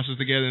get sponsors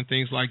together and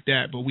things like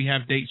that. But we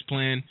have dates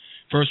planned.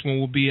 First one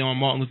will be on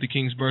Martin Luther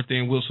King's birthday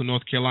in Wilson,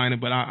 North Carolina,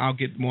 but I'll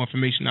get more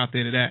information out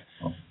there to that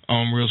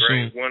real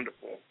soon.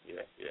 Wonderful.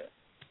 Yeah.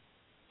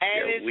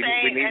 And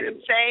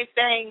the same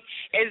thing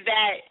is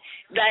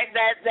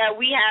that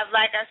we have,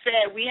 like I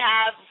said, we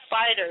have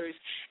fighters,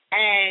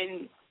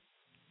 and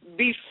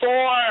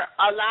before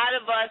a lot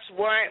of us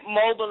weren't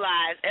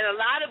mobilized, and a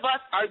lot of us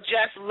are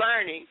just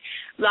learning.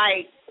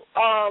 Like,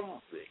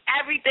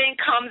 everything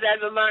comes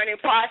as a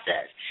learning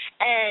process,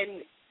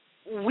 and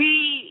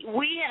we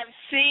have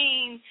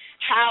seen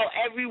how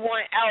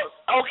everyone else.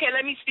 Okay,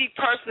 let me speak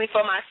personally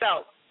for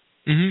myself.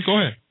 Go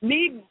ahead.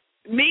 Me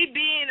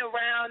being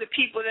around the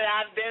people that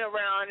I've been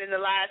around in the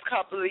last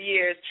couple of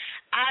years,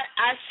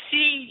 I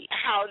see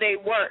how they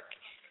work,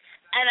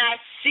 and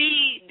I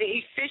see the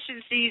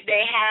efficiencies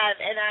they have,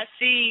 and I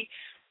see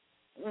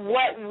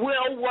what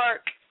will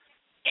work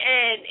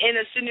in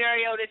a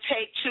scenario to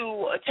take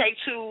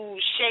to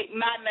shape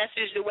my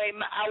message the way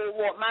I would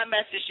want my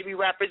message to be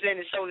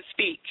represented, so to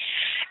speak.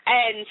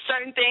 And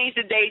certain things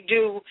that they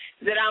do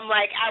that I'm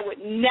like, I would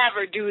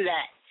never do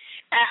that.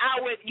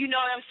 I would, you know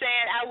what I'm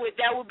saying?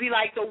 That would be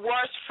like the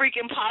worst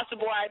freaking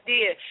possible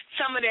idea.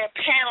 Some of their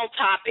panel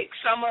topics,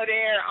 some of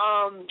their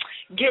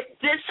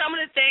some of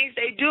the things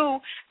they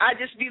do, I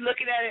just be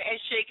looking at it and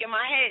shaking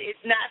my head.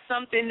 It's not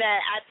something that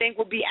I think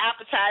would be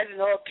appetizing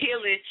or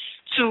appealing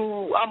to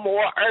a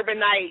more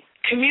urbanite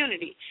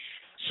community.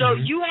 So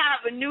you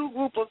have a new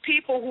group of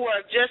people who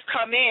have just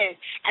come in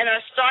and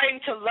are starting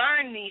to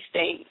learn these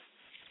things.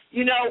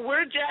 You know,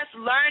 we're just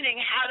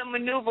learning how to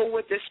maneuver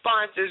with the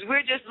sponsors.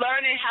 We're just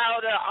learning how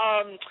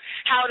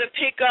to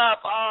pick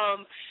up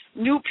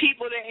new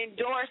people to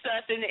endorse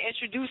us and to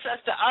introduce us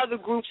to other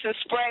groups and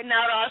spreading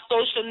out our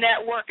social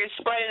network and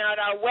spreading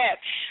out our web.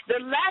 The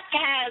left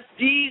has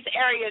these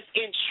areas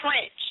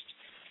entrenched.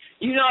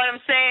 You know what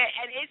I'm saying?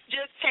 And it's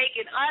just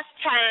taking us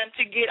time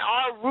to get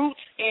our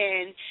roots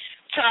in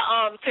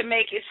to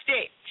make it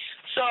stick.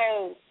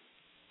 So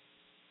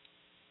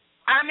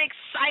I'm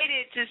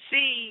excited to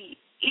see,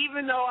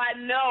 even though I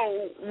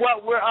know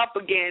what we're up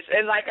against,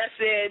 and like I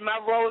said,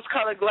 my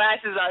rose-colored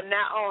glasses are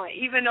not on,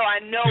 even though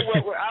I know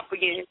what we're up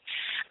against,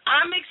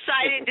 I'm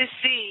excited to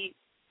see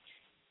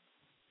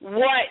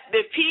what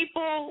the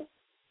people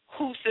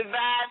who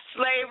survived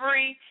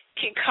slavery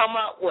can come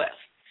up with.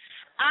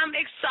 I'm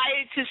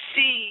excited to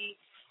see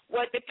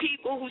what the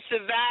people who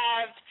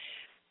survived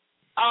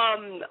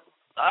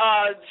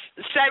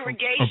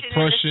segregation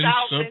in the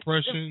South.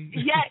 Suppression.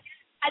 Yes,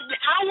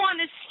 I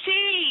want to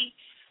see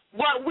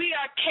what we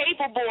are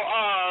capable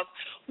of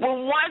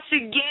when once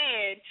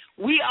again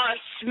we are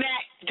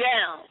smacked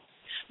down.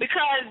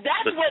 Because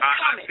that's what's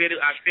coming. I said it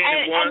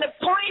once. And the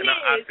point is,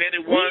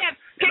 we have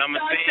picked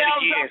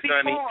ourselves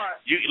up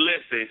before.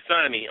 Listen,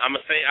 Sonny, I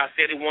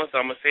said it once,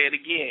 I'm going to say it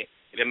again.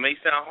 And it may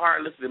sound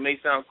heartless, it may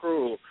sound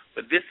cruel,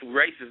 but this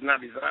race is not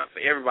designed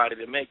for everybody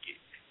to make it.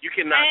 You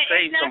cannot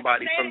save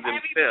somebody from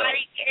themselves.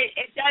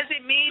 It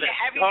doesn't mean that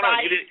everybody.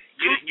 Hold on,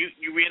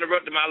 you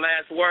re-interrupted my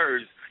last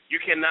words.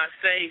 You cannot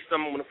save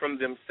someone from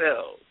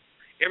themselves.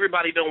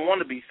 Everybody don't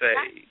want to be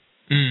saved.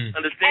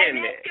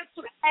 Understand that.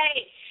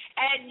 Hey,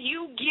 and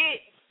you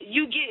get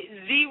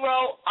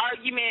zero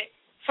argument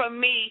from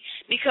me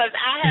because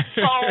I have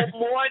told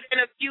more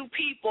than a few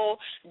people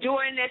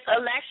during this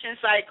election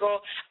cycle,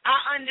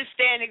 I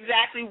understand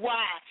exactly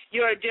why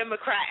you're a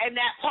Democrat, and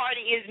that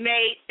party is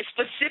made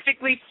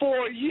specifically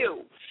for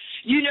you.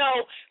 You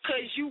know,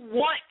 because you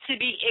want to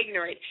be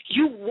ignorant.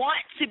 You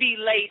want to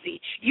be lazy.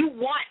 You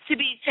want to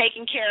be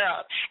taken care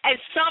of. And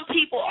some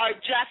people are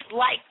just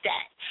like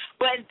that.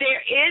 But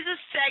there is a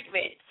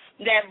segment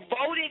that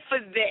voted for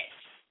this,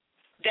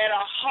 that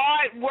are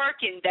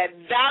hard-working, that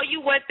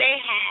value what they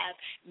have.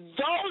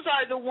 Those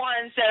are the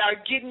ones that are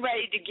getting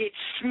ready to get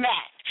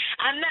smacked.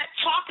 I'm not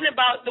talking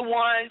about the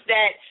ones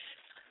that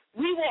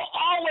we will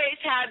always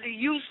have the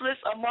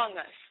useless among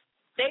us.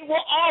 They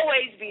will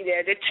always be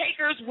there. The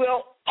takers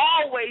will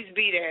always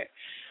be there.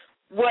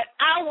 What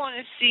I want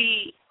to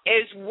see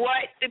is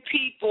what the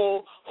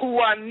people who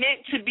are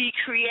meant to be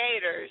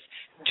creators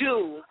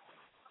do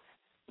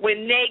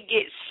when they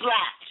get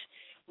slapped.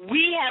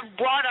 We have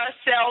brought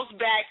ourselves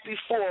back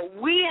before.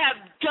 We have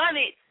done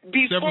it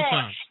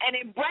before. And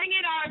in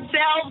bringing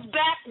ourselves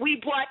back, we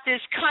brought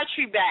this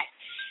country back.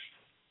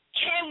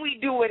 Can we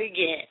do it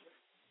again?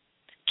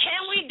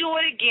 Can we do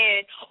it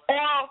again?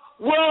 Or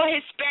will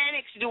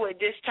Hispanics do it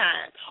this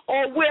time?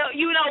 Or will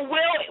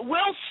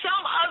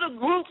some other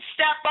group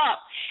step up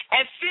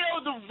and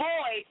fill the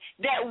void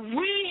that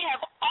we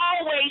have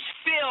always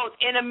filled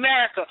in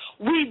America?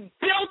 We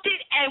built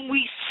it and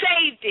we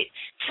saved it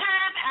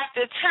time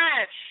after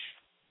time.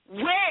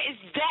 Where is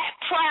that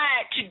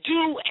pride to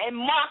do and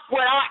mock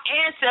what our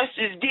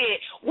ancestors did?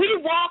 We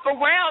walk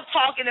around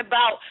talking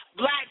about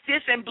black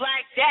this and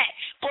black that,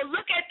 but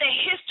look at the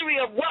history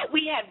of what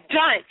we have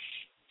done.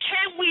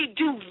 Can we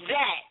do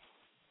that?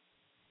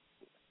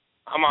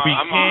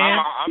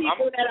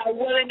 People that are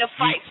willing to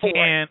fight for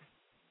it.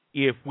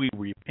 If we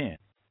repent.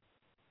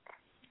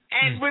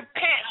 And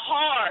repent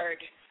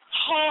hard.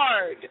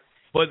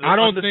 But I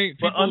don't think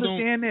people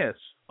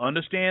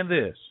Understand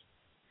this.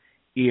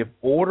 If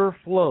order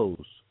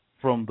flows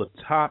from the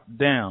top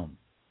down,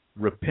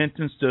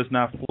 repentance does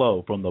not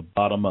flow from the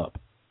bottom up.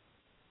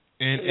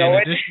 And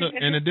additional,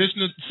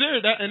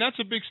 sir, and that's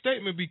a big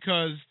statement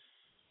because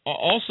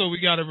also we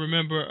got to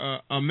remember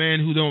a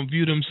man who don't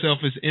view himself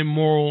as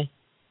immoral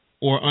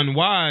or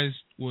unwise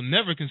will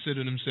never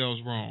consider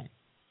themselves wrong.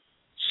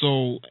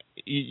 So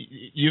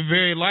you're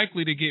very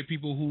likely to get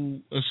people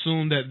who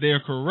assume that they're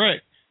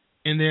correct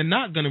and they're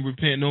not going to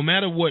repent. No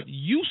matter what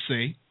you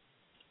say,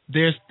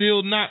 they're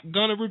still not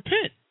going to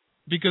repent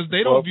because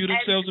they don't view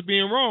themselves as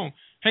being wrong.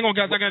 Hang on,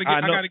 guys. I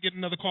gotta get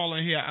another call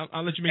in here.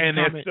 I'll let you make a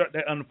comment.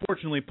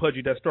 Unfortunately,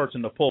 Pudgy, that starts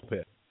in the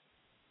pulpit.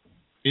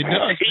 It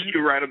does.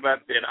 You're right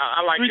about that.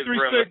 I like his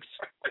brother.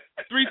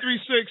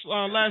 336.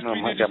 Last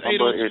 3 digits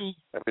 802.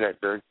 That'd be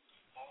that dirty.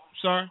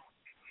 Sorry.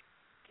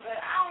 But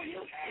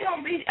it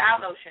don't be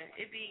our lotion.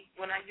 It be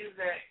when I use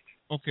that.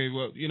 Okay.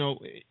 Well,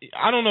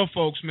 I don't know,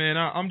 folks, man.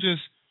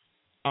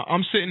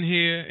 I'm sitting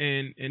here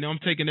and I'm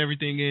taking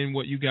everything in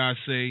what you guys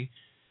say,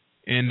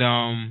 and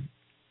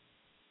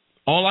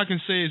all I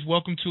can say is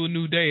welcome to a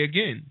new day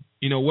again.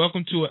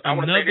 Welcome to another. I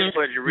want to say this,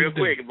 Pudgy, real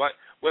quick. But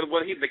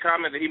the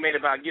comment that he made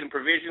about getting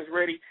provisions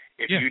ready.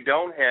 If you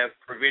don't have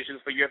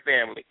provisions for your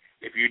family,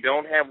 if you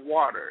don't have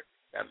water,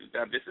 now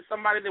this is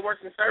somebody that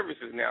works in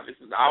services. Now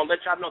I'll let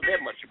y'all know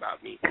that much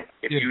about me.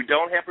 If you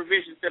don't have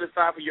provisions set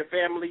aside for your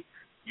family,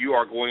 you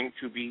are going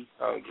to be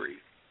hungry.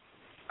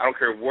 I don't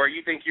care where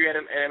you think you're at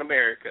in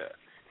America.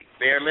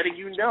 They're letting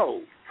you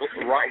know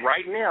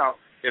right now,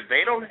 if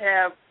they don't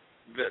have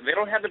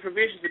the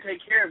provisions to take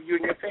care of you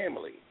and your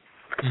family,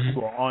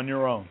 you are on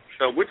your own.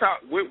 So we're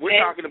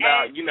talking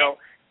about, you know.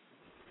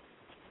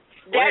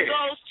 That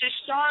goes to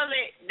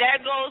Charlotte.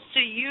 That goes to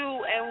you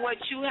and what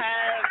you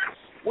have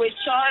with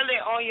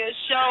Charlotte on your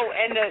show,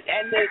 and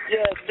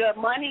the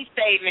money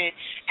saving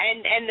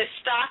and the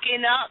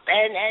stocking up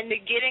and the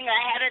getting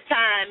ahead of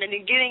time and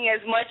the getting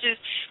as much as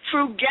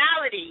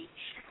frugality.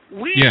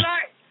 We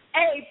learned.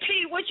 Hey,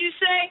 P, what you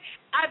say?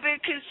 I've been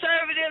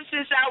conservative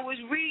since I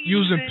was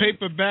using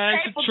paper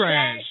bags for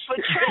trash.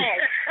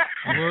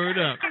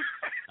 Word up.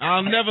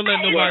 I'll never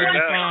let nobody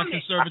define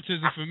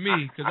conservatism for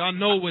me, because I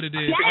know what it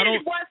is. That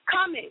is what's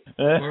coming.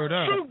 Word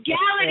up.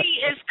 Frugality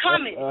is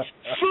coming.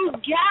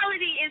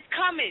 Frugality is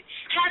coming.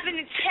 Having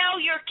to tell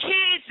your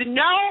kids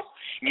no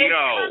is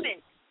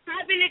coming.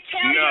 Having to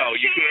tell your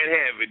kids. You can't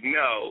have it.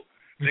 No.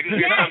 They're going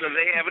to get something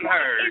they haven't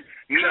heard.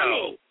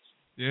 No.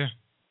 Yeah.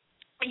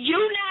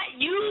 You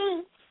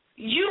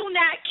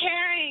not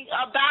caring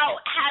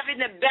about having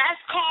the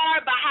best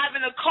car, but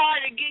having a car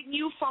to get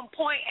you from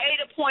point A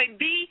to point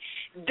B,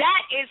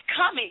 that is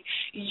coming.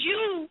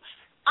 You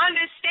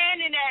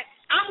understanding that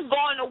I'm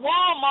going to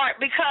Walmart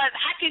because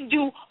I can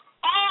do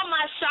all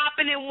my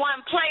shopping in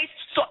one place,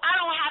 so I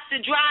don't have to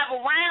drive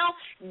around.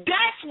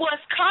 That's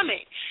what's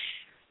coming.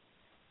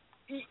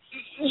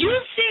 You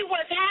see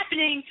what's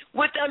happening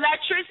with the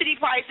electricity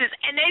prices,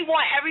 and they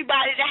want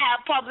everybody to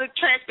have public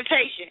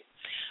transportation.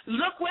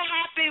 Look what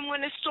happened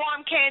when the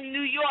storm came to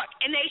New York,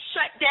 and they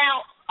shut down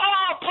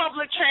all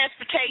public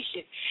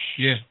transportation.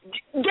 Yeah.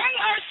 They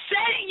are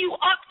setting you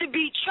up to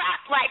be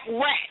trapped like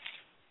rats.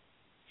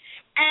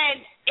 And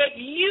if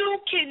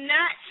you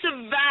cannot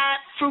survive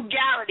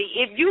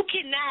frugality, if you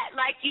cannot,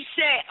 like you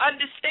said,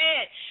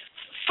 understand,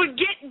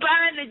 forget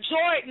buying the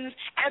Jordans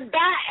and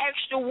buy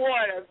extra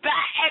water,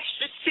 buy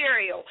extra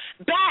cereal,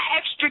 buy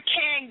extra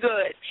canned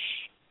goods.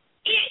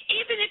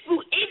 Even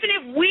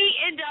if we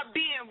end up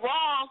being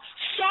wrong,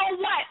 so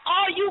what?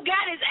 All you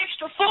got is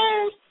extra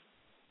food.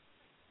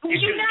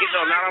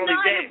 Not only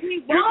that,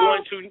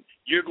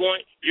 you're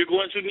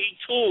going to need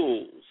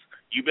tools.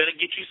 You better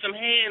get you some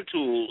hand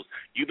tools.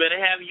 You better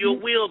have your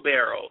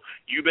wheelbarrow.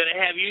 You better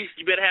have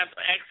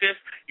access.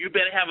 You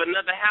better have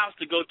another house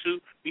to go to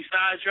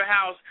besides your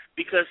house,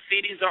 because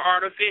cities are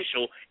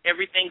artificial.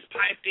 Everything's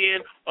piped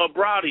in or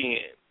brought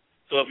in.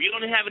 So if you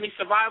don't have any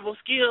survival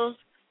skills,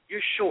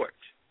 you're short.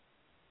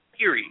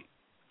 Period.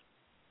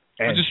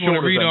 And I just want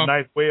to read off.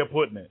 Nice way of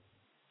putting it.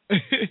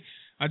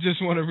 I just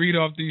want to read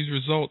off these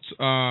results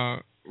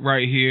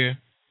right here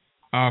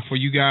for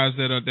you guys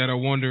that are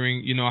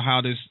wondering,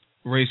 how this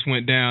race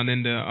went down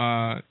in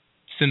the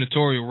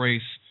senatorial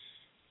race.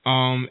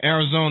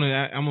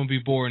 Arizona, I'm gonna be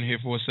boring here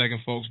for a second,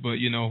 folks, but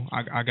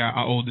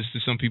I owe this to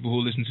some people who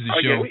listen to the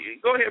show.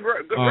 Go ahead,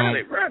 bro. Run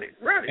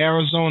it.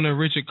 Arizona,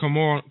 Richard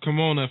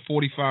Carmona,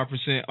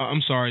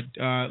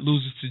 45%.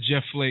 Loses to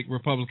Jeff Flake,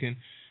 Republican.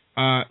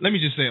 Let me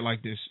just say it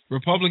like this: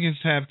 Republicans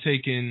have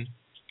taken.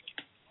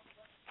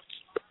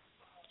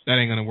 That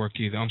ain't gonna work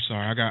either. I'm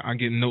sorry. I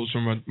get notes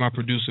from my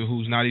producer,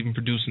 who's not even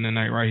producing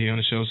tonight, right here on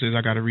the show. Says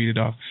I got to read it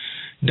off.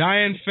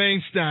 Dianne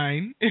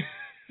Feinstein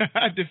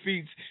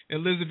defeats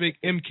Elizabeth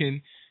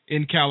Emkin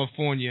in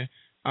California.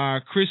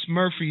 Chris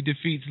Murphy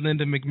defeats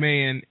Linda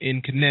McMahon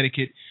in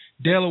Connecticut.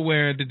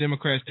 Delaware, the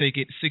Democrats take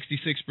it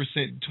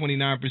 66%,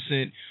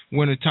 29%.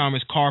 Winner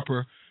Thomas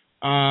Carper.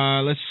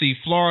 Let's see.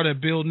 Florida,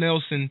 Bill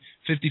Nelson,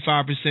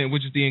 55%,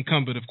 which is the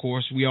incumbent, of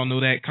course. We all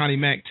know that. Connie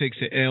Mack takes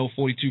an L,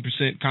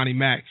 42%. Connie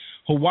Mack.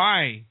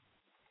 Hawaii.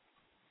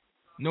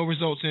 No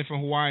results in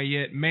from Hawaii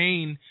yet.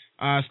 Maine,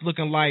 it's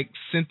looking like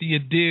Cynthia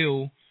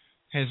Dill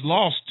has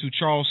lost to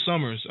Charles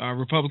Summers.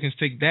 Republicans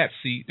take that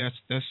seat.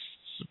 That's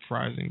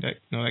surprising.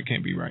 That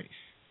can't be right.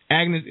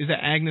 Is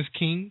that Agnes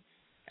King?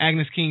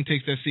 Agnes King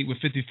takes that seat with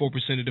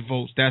 54% of the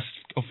votes. That's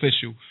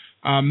official.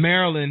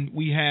 Maryland,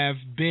 we have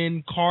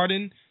Ben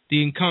Cardin.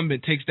 The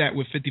incumbent takes that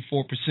with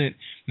 54%.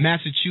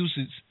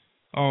 Massachusetts,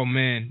 oh,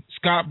 man.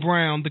 Scott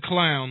Brown, the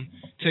clown,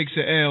 takes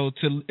an L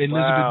to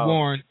Elizabeth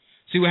Warren.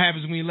 See what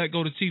happens when you let go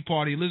of the Tea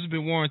Party. Elizabeth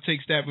Warren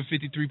takes that with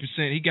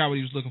 53%. He got what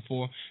he was looking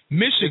for.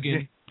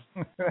 Michigan,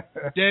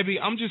 Debbie,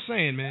 I'm just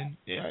saying, man.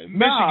 Yeah,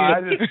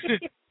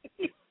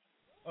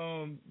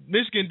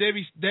 Michigan,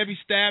 Debbie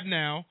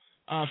Stabenow,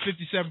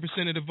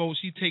 57% of the votes.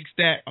 She takes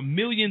that,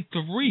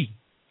 1,000,003.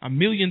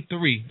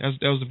 1,000,003.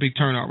 That was a big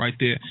turnout right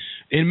there.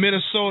 In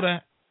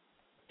Minnesota,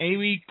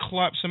 Amy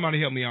somebody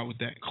help me out with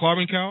that.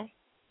 Klobuchar,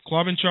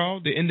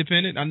 the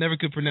independent. I never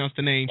could pronounce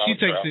the name. She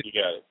takes it. You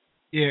got it.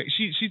 Yeah,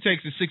 she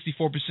takes it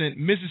 64%.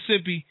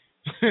 Mississippi,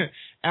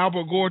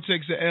 Albert Gore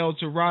takes the L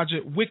to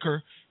Roger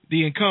Wicker,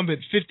 the incumbent,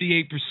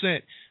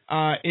 58%.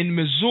 In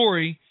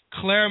Missouri,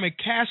 Claire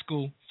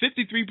McCaskill,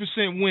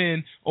 53%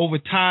 win over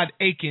Todd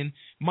Aiken.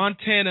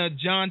 Montana,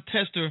 John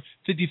Tester,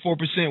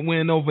 54%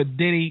 win over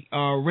Denny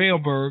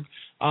Railberg.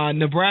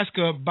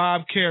 Nebraska,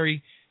 Bob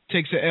Carey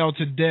takes the L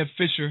to Deb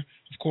Fisher.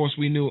 Of course,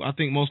 I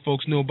think most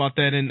folks knew about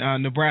that in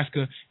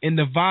Nebraska. In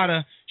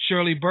Nevada,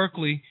 Shirley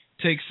Berkeley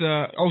takes,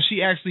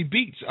 she actually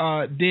beats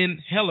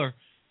Den Heller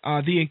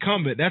the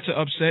incumbent. That's an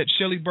upset.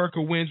 Shelley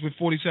Burker wins with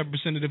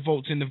 47% of the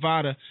votes in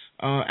Nevada.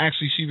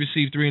 Actually, she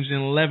received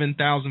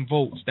 311,000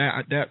 votes.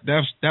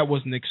 That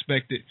wasn't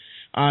expected.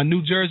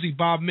 New Jersey,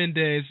 Bob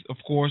Mendez, of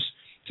course,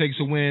 takes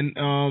a win.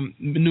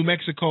 New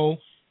Mexico,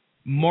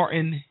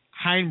 Martin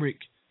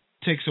Heinrich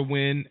takes a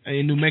win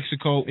in New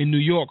Mexico. In New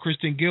York,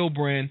 Kristen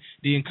Gillibrand,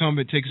 the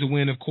incumbent, takes a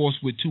win, of course,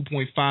 with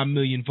 2.5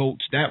 million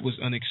votes. That was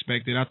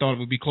unexpected. I thought it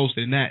would be closer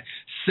than that.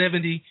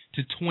 70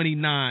 to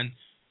 29.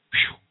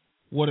 Whew.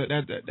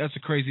 That's a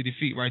crazy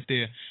defeat right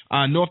there.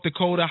 North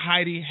Dakota,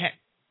 Heidi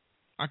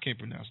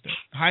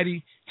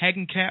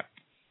Hagenkap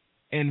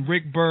and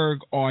Rick Berg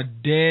are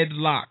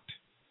deadlocked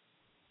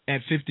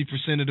at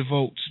 50% of the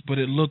votes, but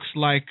it looks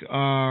like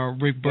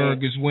Rick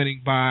Berg is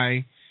winning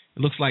by, it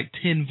looks like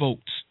 10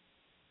 votes.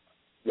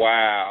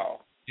 Wow.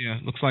 Yeah,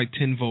 looks like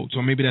 10 votes,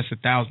 or maybe that's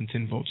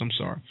 1,010 votes. I'm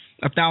sorry,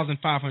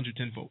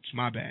 1,510 votes.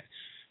 My bad.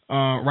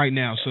 Right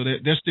now, so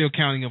they're still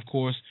counting, of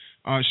course.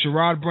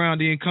 Sherrod Brown,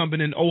 the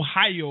incumbent in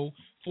Ohio,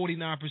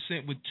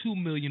 49% with 2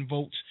 million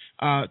votes,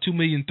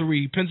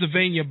 2,000,003.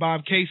 Pennsylvania,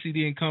 Bob Casey,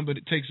 the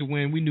incumbent, takes a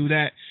win. We knew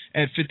that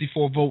at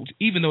 54 votes,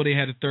 even though they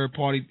had a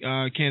third-party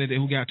candidate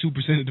who got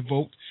 2% of the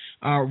vote.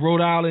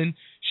 Rhode Island,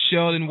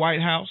 Sheldon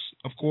Whitehouse,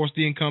 of course,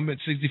 the incumbent,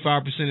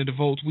 65% of the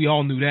votes. We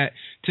all knew that.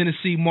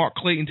 Tennessee, Mark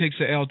Clayton takes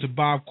the L to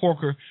Bob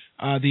Corker,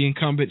 the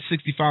incumbent,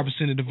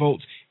 65% of the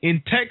votes.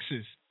 In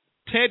Texas,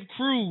 Ted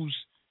Cruz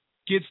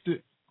gets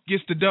the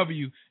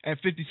W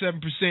at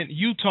 57%.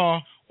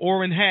 Utah,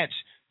 Orrin Hatch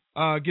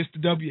gets the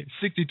W at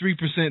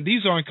 63%.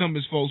 These are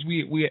incumbents, folks.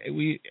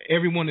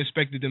 Everyone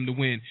expected them to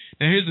win.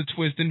 Now here's a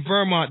twist. In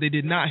Vermont, they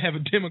did not have a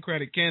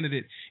Democratic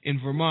candidate in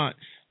Vermont,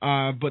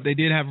 but they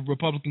did have a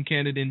Republican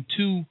candidate in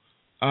two.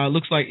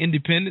 Looks like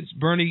independents.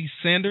 Bernie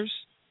Sanders,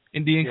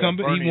 in the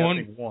incumbent, Bernie, he won.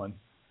 I think won.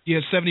 Yeah,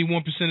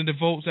 71% of the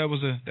votes. That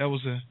was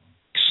a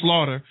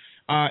slaughter.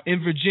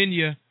 In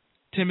Virginia,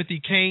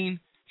 Timothy Kaine,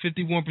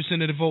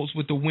 51% of the votes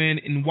with the win.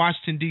 In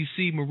Washington,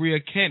 D.C., Maria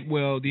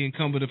Cantwell, the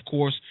incumbent, of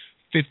course,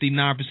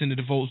 59% of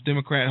the votes.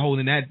 Democrat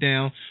holding that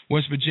down.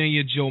 West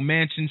Virginia, Joe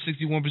Manchin,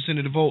 61%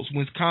 of the votes.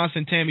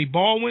 Wisconsin, Tammy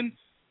Baldwin.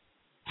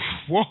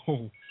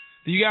 Whoa.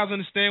 Do you guys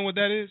understand what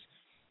that is?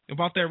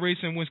 About that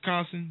race in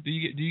Wisconsin? Do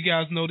you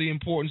guys know the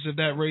importance of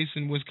that race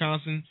in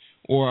Wisconsin?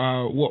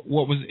 Or what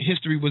was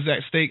history was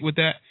at stake with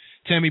that?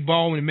 Tammy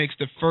Baldwin makes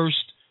the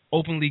first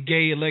openly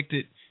gay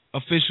elected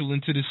official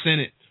into the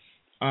Senate.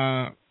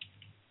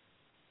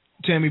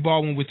 Tammy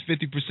Baldwin with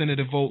 50% of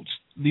the votes,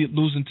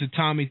 losing to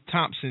Tommy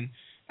Thompson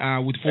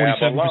with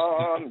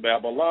 47%.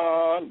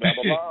 Babylon.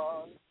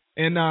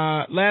 And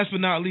last but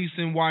not least,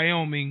 in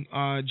Wyoming,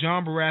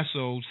 John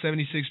Barrasso,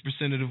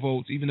 76% of the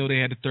votes. Even though they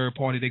had a third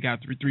party, they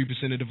got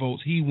 3% of the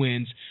votes. He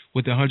wins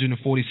with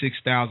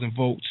 146,000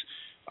 votes.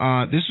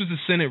 This was the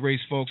Senate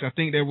race, folks. I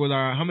think there were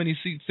how many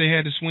seats they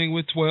had to swing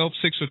with? 6 or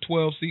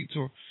 12 seats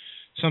or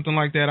something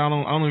like that. I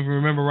don't even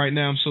remember right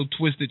now. I'm so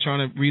twisted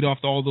trying to read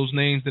off all those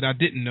names that I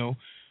didn't know.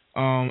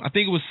 I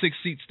think it was 6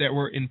 seats that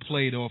were in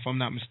play, though, if I'm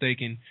not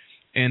mistaken.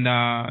 And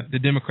the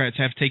Democrats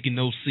have taken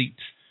those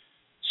seats.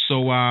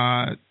 So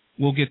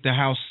we'll get the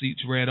House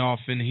seats read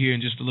off in here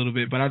in just a little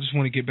bit. But I just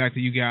want to get back to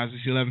you guys.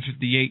 It's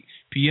 11:58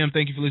 p.m.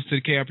 Thank you for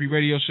listening to the KRP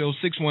Radio Show,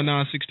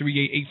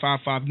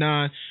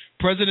 619-638-8559.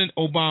 President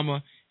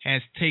Obama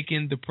has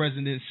taken the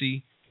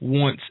presidency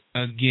once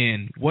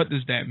again. What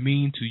does that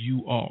mean to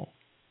you all?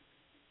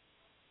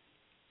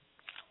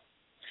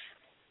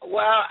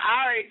 Well,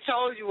 I already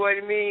told you what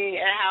it means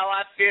and how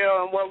I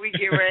feel and what we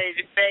get ready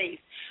to face.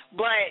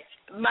 But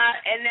my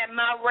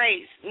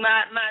race,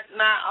 my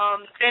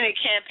Senate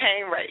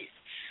campaign race,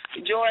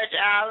 George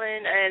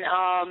Allen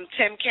and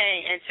Tim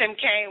Kaine, and Tim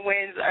Kaine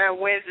wins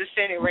the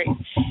Senate race.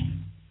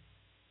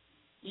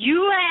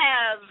 You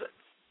have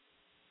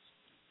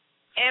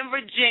in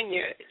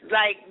Virginia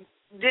like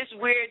this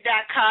weird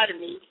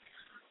dichotomy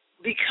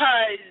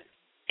because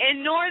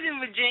in Northern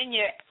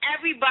Virginia,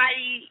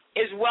 everybody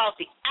is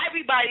wealthy.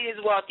 Everybody is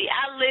wealthy.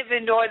 I live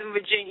in Northern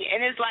Virginia,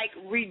 and it's like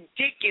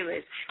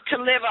ridiculous to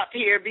live up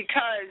here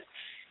because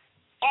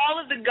all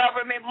of the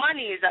government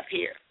money is up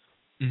here.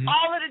 Mm-hmm.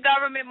 All of the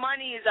government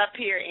money is up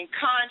here in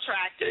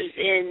contractors,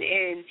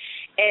 in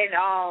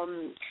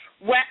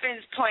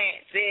weapons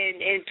plants,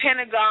 in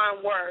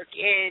Pentagon work,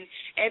 and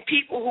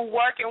people who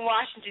work in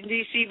Washington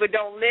D.C. but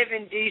don't live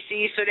in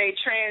D.C. so they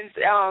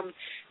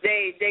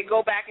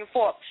go back and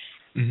forth.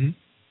 Mm-hmm.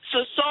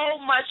 So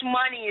much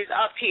money is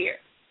up here.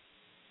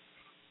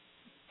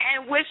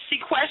 And with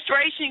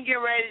sequestration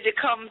getting ready to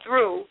come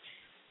through,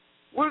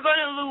 we're going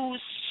to lose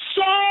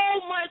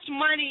so much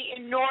money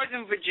in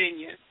Northern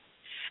Virginia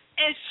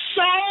and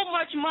so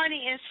much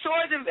money in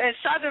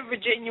Southern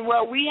Virginia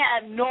where we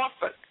have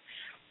Norfolk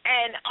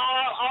and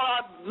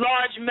our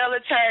large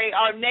military,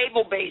 our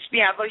naval base.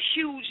 We have a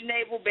huge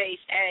naval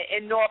base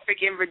in Norfolk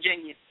in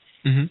Virginia.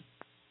 Mm-hmm.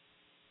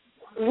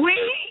 We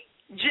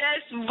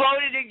just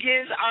voted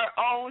against our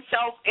own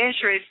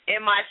self-interest in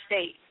my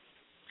state.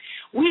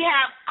 We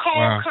have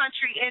coal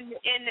country in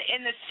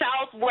the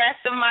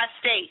southwest of my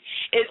state.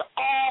 It's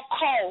all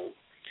coal.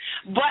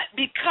 But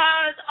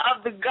because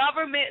of the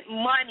government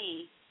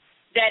money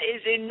that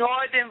is in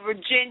Northern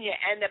Virginia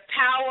and the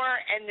power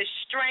and the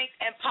strength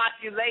and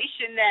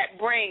population that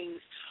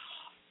brings,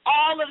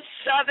 all of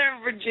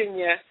Southern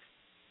Virginia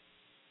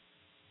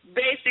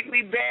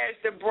basically bears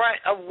the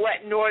brunt of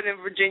what Northern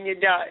Virginia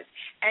does.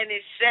 And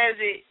it says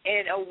it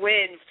in a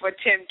win for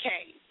Tim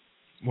Kaine.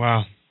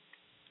 Wow.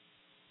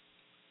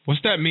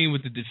 What's that mean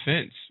with the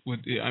defense?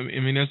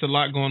 I mean, there's a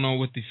lot going on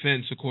with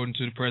defense, according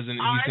to the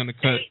president. He's going to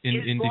cut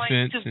in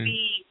defense. Going to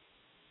be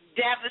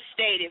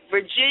devastated.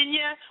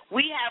 Virginia,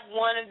 we have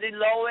one of the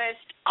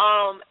lowest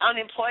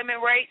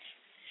unemployment rates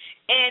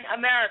in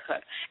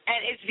America,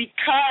 and it's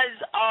because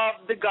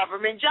of the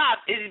government jobs.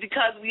 It's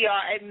because we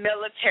are a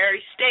military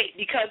state,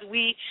 because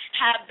we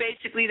have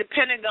basically the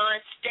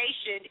Pentagon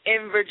stationed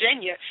in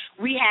Virginia.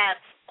 We have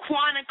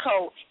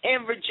Quantico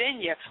in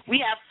Virginia.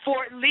 We have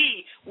Fort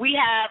Lee. We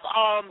have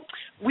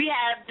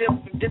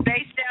the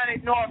base down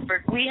in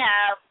Norfolk. We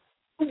are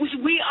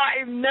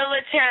a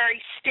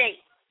military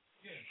state.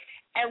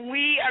 And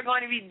we are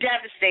going to be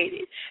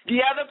devastated.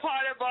 The other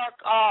part of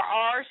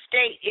our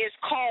state is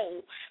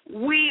coal.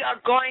 We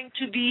are going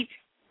to be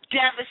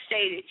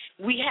devastated.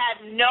 We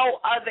have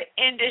no other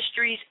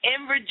industries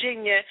in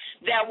Virginia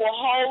that will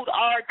hold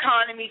our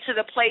economy to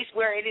the place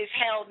where it is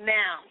held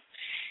now.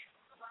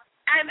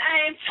 And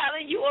I am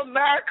telling you,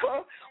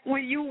 America,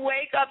 when you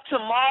wake up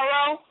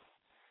tomorrow,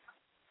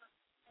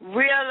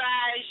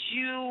 realize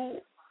you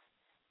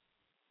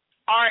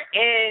are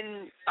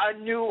in a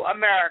new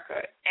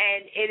America,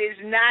 and it is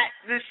not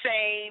the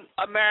same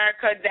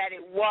America that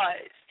it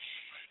was.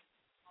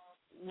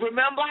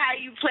 Remember how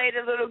you played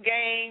a little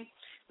game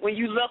when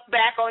you look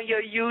back on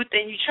your youth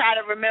and you try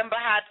to remember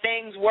how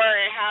things were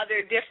and how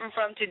they're different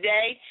from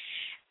today?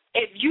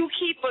 If you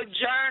keep a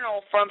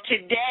journal from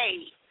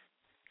today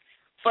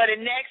for the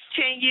next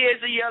 10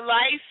 years of your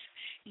life,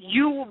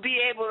 you will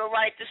be able to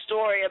write the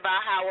story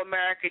about how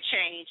America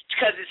changed,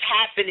 because it's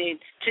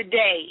happening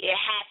today. It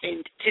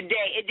happened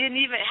today. It didn't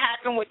even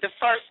happen with the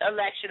first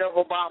election of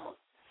Obama.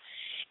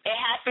 It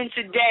happened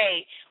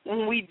today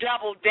when we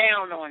doubled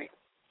down on it.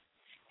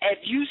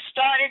 If you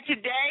started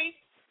today,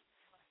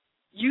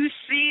 you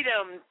see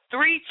them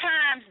 3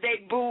 times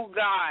they booed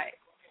God.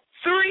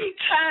 3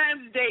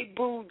 times they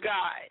booed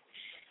God.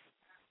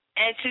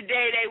 And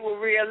today they were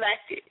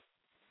reelected.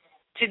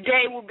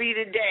 Today will be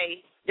the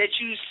day that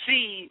you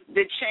see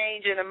the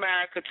change in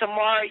America.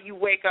 Tomorrow you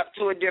wake up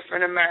to a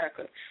different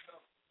America.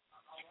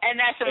 And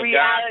that's a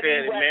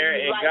reality, whether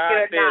you like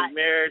it or not.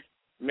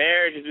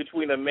 Marriage is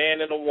between a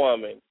man and a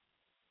woman.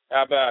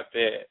 How about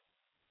that?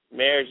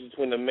 Marriage is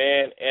between a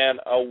man and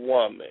a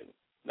woman.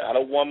 Not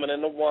a woman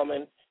and a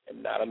woman,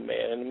 and not a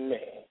man and a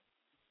man.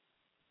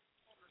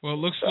 Well, it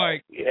looks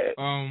like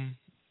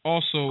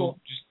also,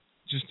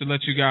 just to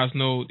let you guys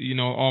know,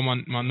 all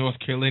my North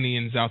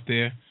Carolinians out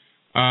there,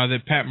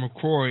 that Pat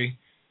McCrory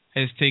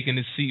has taken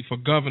his seat for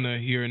governor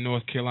here in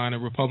North Carolina.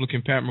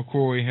 Republican Pat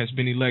McCrory has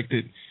been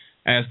elected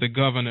as the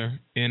governor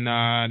in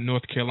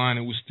North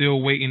Carolina. We're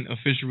still waiting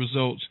official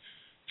results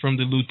from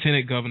the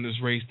lieutenant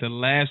governor's race. The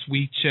last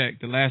we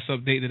checked, the last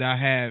update that I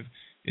have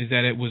is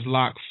that it was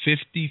locked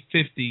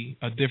 50-50,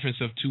 a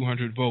difference of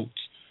 200 votes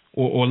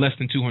or less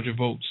than 200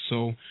 votes.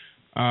 So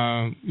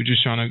we're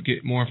just trying to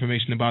get more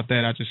information about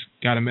that. I just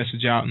got a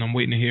message out, and I'm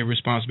waiting to hear a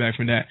response back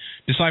from that.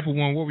 Disciple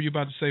One, what were you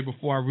about to say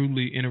before I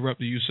rudely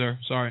interrupted you, sir?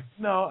 Sorry.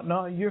 No,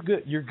 you're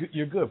good.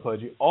 You're good,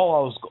 Pudgy.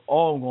 All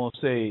I'm going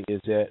to say is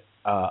that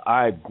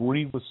I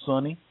agree with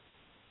Sonny,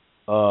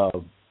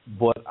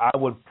 but I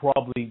would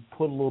probably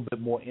put a little bit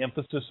more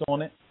emphasis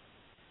on it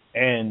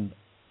and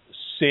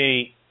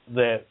say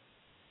that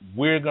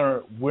we're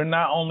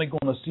not only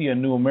going to see a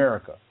new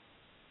America.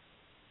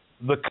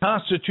 The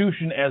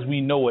Constitution as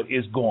we know it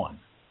is gone.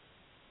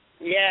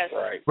 Yes.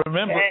 Right.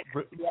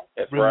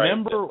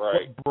 Remember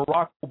what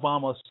Barack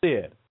Obama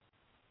said.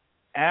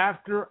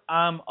 After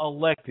I'm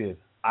elected,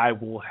 I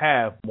will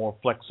have more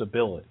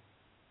flexibility.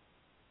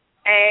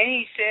 And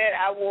he said,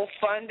 I will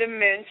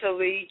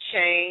fundamentally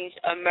change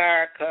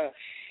America.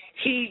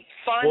 He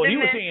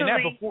was saying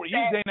that before. He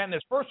was saying that in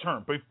his first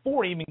term,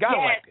 before he even got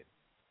elected.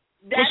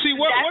 Well, see,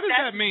 what does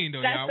that mean,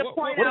 though, y'all?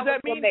 What does that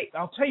mean?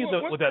 I'll tell you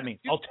what that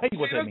means. I'll tell you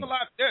what that means.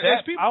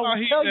 There's people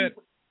out here that.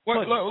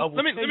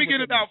 Let me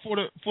get it out for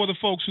the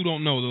folks who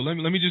don't know, though.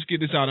 Let me just get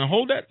this out and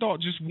hold that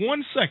thought just 1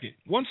 second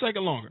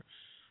longer.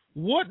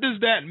 What does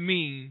that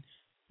mean?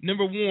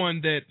 Number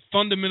one, that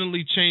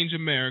fundamentally change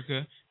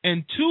America,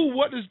 and 2,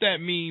 what does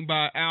that mean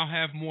by I'll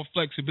have more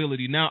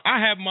flexibility? Now, I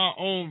have my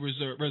own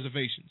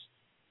reservations,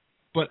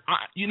 but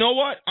you know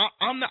what?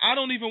 I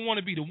don't even want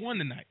to be the one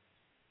tonight.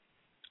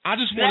 I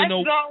just want to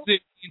know what's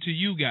it to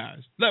you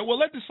guys. Let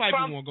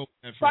Disciple One go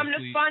first, from the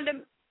please.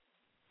 Fundamental.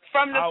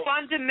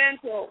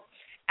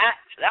 I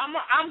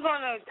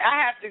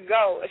have to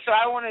go, so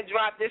I want to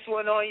drop this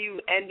one on you,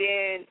 and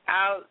then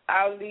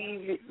I'll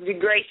leave the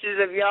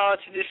graces of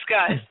y'all to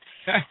discuss.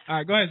 All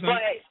right, go ahead, son.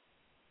 But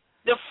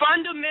the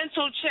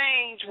fundamental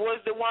change was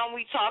the one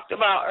we talked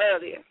about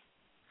earlier,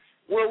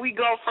 where we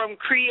go from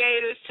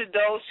creators to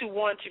those who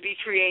want to be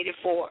created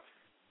for.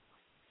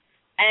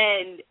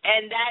 And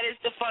that is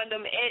the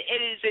fundament.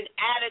 It is an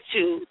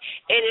attitude.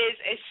 It is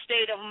a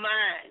state of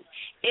mind.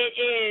 It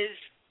is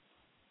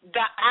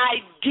the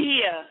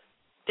idea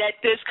that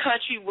this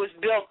country was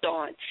built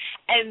on.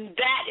 And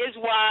that is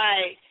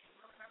why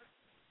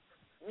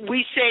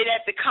we say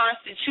that the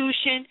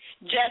Constitution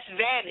just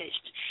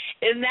vanished.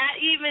 And not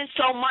even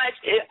so much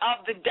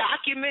of the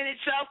document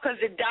itself, because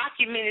the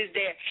document is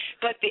there,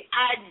 but the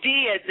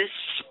idea, the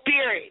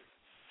spirit,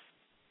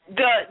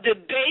 the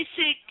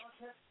basic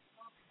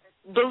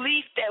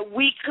belief that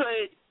we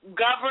could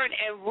govern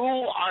and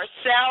rule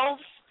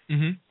ourselves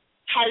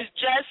has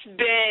just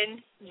been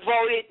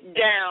voted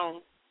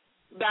down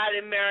by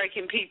the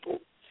American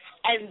people.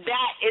 And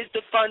that is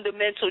the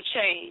fundamental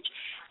change.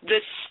 The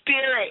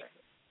spirit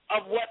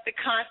of what the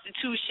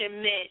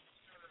Constitution meant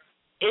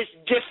is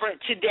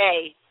different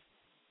today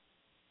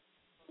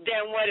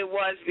than what it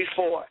was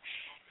before.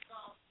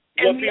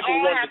 And we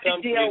all have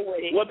to deal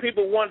with it. What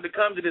people wanted to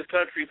come to this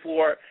country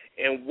for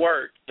and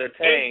work,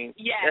 attain,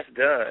 that's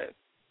done.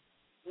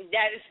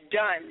 That is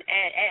done.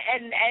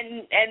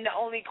 And the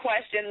only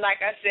question,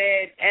 like I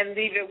said, and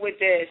leave it with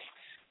this,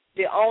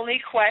 the only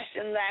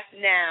question left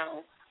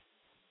now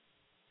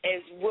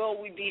is,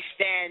 will we be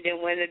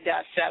standing when the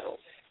dust settles?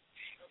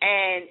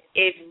 And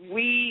if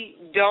we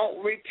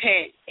don't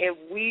repent, if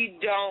we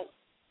don't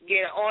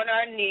get on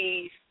our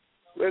knees,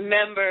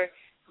 remember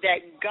that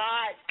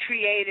God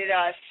created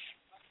us.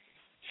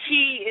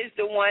 He is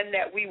the one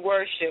that we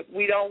worship.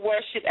 We don't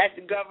worship at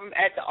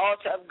the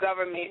altar of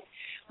government.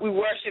 We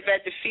worship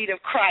at the feet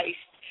of Christ.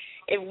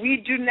 If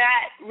we do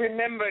not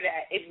remember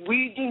that, if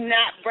we do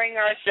not bring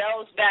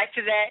ourselves back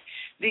to that,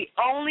 the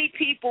only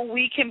people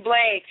we can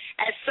blame,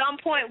 at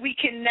some point we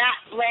cannot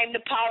blame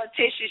the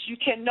politicians. You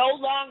can no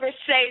longer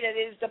say that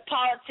it is the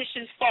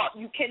politician's fault.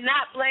 You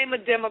cannot blame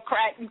a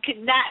Democrat. You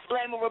cannot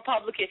blame a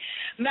Republican.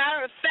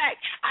 Matter of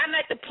fact, I'm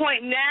at the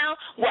point now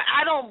where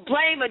I don't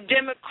blame a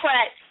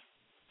Democrat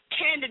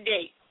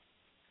candidate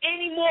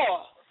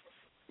anymore.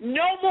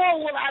 No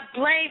more will I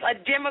blame a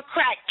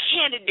Democrat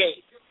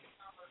candidate.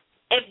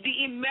 If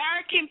the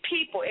American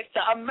people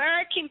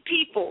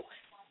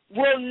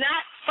will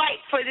not fight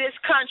for this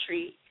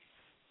country,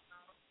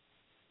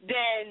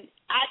 then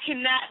I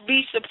cannot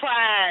be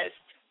surprised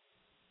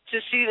to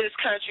see this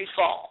country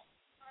fall.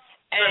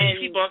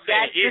 And you keep on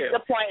saying that's just the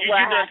point where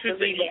I have to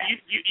leave it.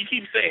 You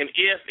keep saying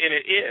if and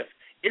an if.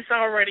 It's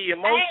already in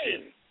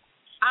motion. Hey,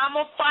 I'm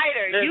a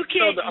fighter. The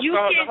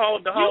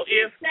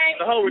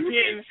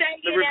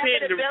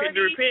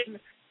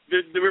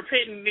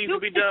repenting needs to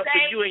be done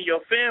for you and your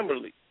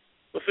family.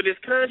 But for this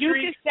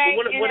country,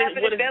 what is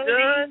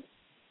done?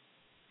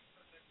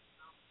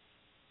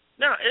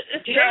 No,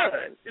 it's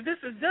done. This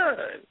is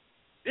done.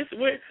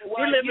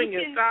 We're living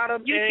in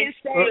Sodom and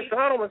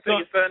hold on a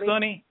second,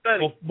 Sonny.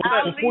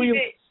 Before you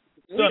leave,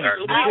 we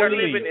are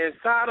living in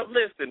Sodom.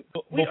 Listen,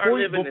 we are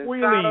living in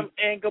Sodom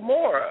and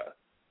Gomorrah.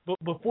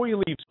 Before you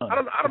leave, Sonny,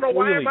 I don't know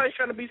why everybody's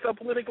trying to be so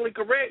politically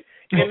correct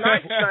and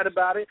nice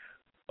about it.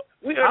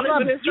 We are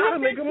living in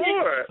Sodom and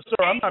Gomorrah.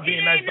 Sir, I'm not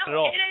being nice at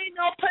all. It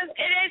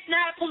is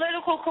not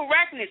political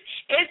correctness.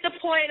 It's the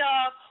point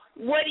of,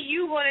 what are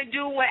you going to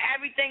do when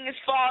everything is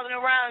falling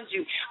around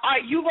you?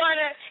 Are you going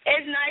to,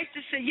 it's nice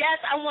to say, yes,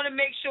 I want to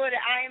make sure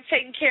that I am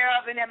taken care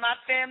of and that my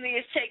family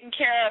is taken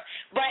care of,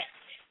 but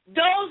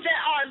those that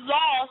are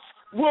lost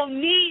will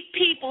need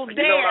people there.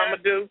 You know what I'm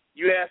going to do?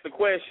 You asked the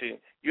question.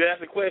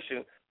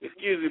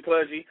 Excuse me,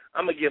 Pudgy.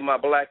 I'm going to get my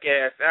black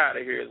ass out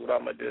of here is what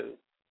I'm going to do.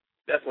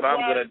 That's what I'm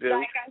going to do.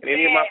 And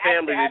any of my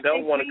family that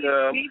don't want to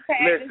come,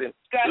 listen.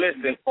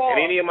 And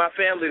any of my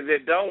families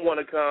that don't want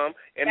to come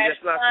and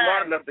that's not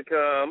smart enough to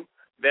come,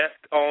 that's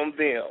on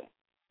them.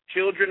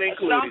 Children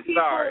included.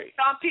 Sorry.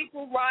 Some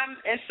people run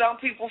and some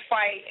people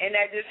fight, and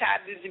that just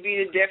happens to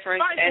be the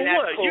difference. Fight and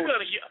for that's what? cool.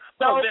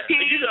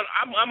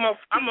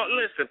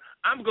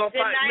 I'm gonna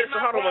fight. Listen,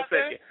 hold on a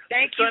second.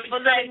 Thank you for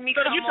letting me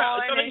come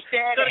on and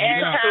share the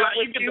airtime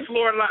with you. You get the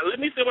floor a lot.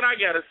 Let me see what I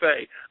gotta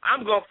say.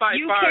 I'm gonna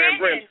fight fire and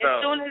brimstone.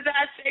 As soon as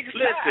I say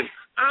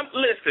I'm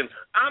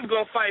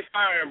gonna fight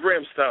fire and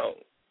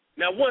brimstone.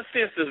 Now, what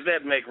sense does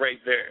that make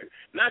right there?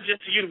 Not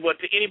just to you, but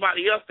to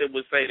anybody else that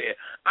would say that.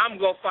 I'm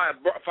going to fight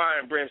fire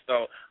and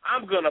brimstone.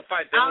 I'm going to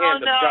fight the hand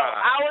of God.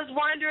 I was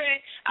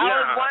wondering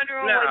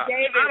what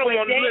David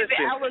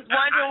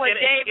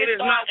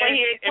thought when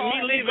he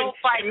told me to go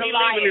fight the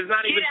lion. Me leaving is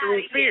not even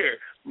through fear.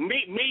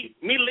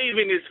 Me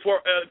leaving is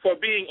for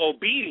being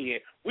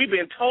obedient. We've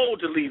been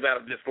told to leave out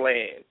of this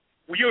land.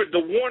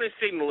 The warning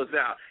signal is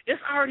out.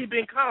 It's already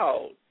been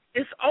called.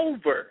 It's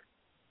over.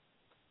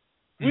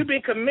 We've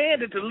been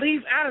commanded to leave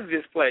out of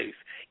this place.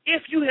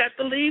 If you have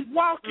to leave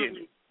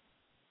walking,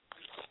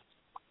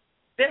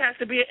 there has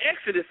to be an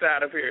exodus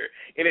out of here.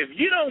 And if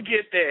you don't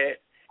get that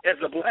as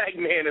a black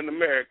man in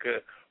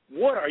America,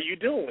 what are you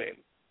doing?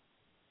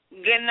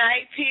 Good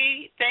night,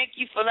 P. Thank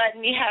you for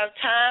letting me have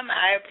time.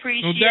 I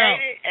appreciate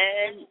it.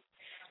 And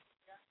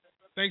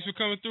thanks for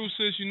coming through,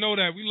 sis. You know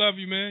that. We love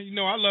you, man. You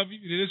know I love you.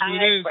 It is what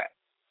it is.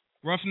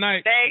 Rough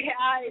night.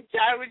 I'll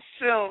chat with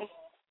you soon.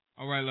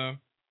 All right, love.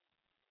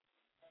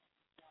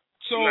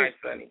 So, nice,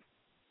 Sonny.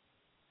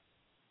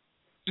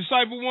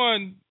 Disciple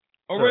One,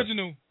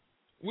 original.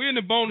 We're in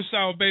the bonus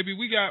hour, baby.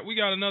 We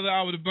got another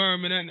hour to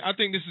burn, man. And I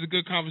think this is a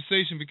good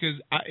conversation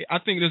because I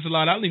think there's a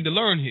lot I need to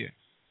learn here.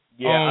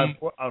 Yeah,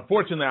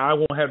 unfortunately, I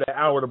won't have that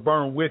hour to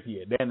burn with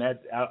you. Then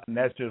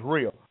that's just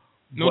real.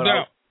 No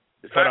doubt.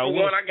 Disciple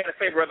One, I got to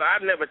say, brother,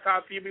 I've never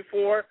talked to you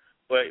before,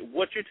 but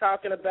what you're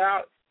talking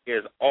about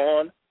is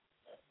on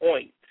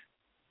point.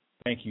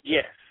 Thank you.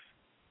 Yes.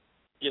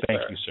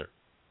 Thank you, sir.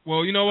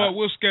 Well, you know what?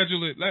 We'll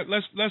schedule it.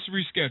 Let's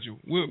reschedule.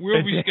 We'll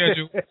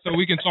reschedule so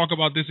we can talk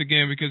about this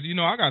again because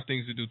I got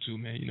things to do too,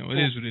 man. It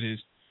is what it is.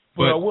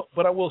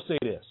 But I will say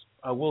this.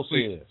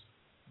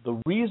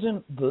 The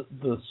reason,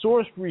 the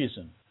source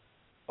reason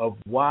of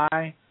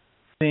why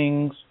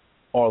things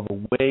are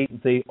the way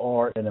they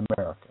are in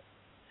America,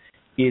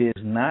 it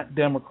is not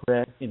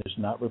Democrat, it is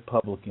not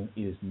Republican,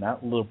 it is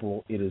not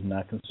liberal, it is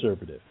not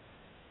conservative.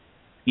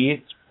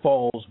 It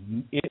falls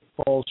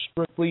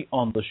strictly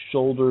on the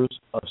shoulders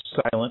of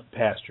silent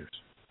pastors.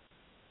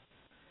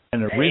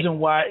 And the reason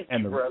why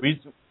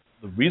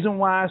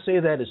I say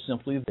that is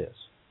simply this.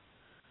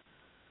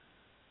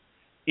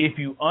 If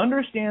you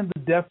understand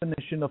the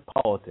definition of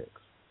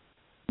politics,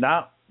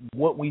 not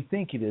what we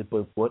think it is,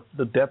 but what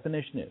the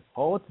definition is.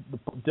 The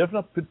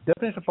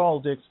definition of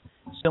politics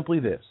is simply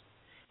this.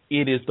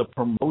 It is the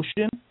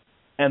promotion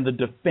and the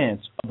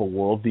defense of a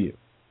worldview.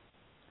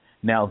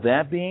 Now,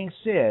 that being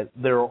said,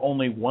 there are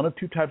only one of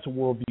two types of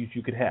worldviews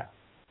you could have.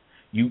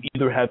 You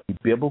either have a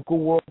biblical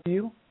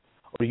worldview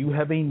or you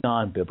have a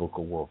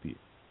non-biblical worldview.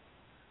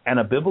 And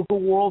a biblical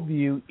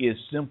worldview is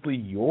simply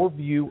your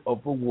view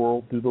of the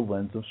world through the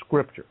lens of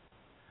Scripture.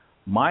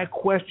 My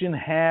question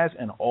has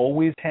and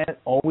always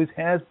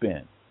has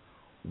been,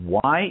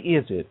 why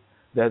is it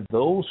that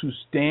those who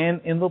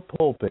stand in the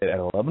pulpit at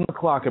 11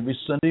 o'clock every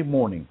Sunday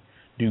morning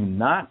do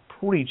not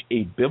preach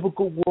a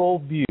biblical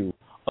worldview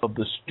of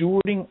the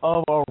stewarding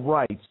of our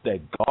rights that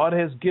God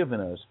has given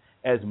us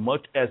as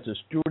much as the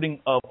stewarding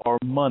of our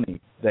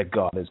money that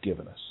God has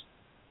given us?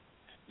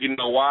 You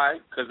know why?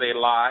 Because they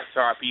lie to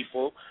our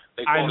people.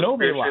 They quote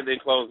Scripture, they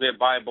close their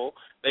Bible.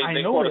 They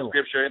quote a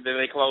Scripture, then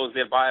they close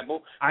their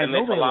Bible, and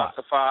they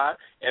philosophize,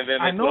 and then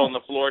they put on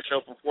the floor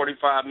show for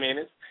 45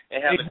 minutes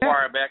and have the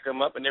choir back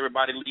them up, and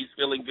everybody leaves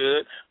feling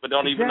good, but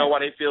don't even know why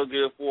they feel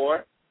good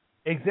for.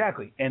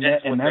 Exactly,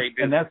 that's what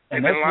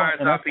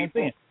they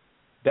do.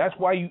 That's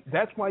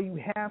why you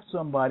have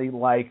somebody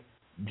like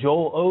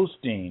Joel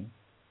Osteen,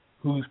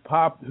 who's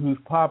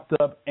popped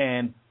up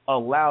and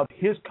allowed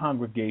his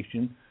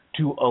congregation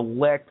to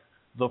elect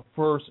the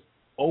first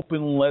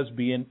open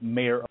lesbian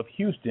mayor of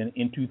Houston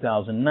in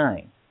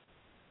 2009.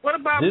 What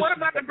about the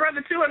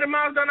brother 200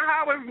 miles down the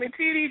highway from me,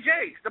 T.D.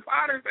 Jakes, the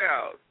Potter's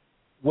house?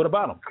 What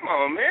about him? Come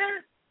on,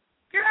 man.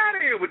 Get out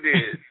of here with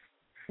this.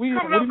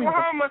 Come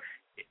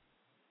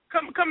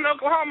to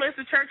Oklahoma, it's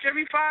a church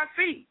every 5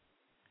 feet.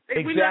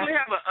 We literally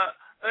have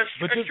a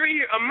street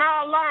here a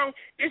mile long.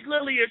 It's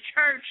literally a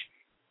church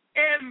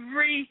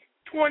every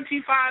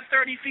 25,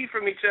 30 feet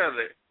from each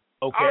other.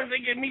 Okay. All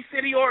they give me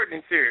city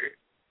ordinance here.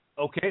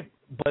 Okay,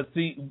 but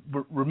see,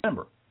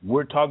 remember,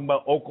 we're talking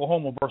about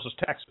Oklahoma versus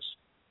Texas.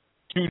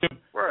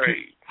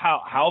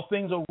 How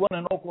things are run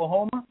in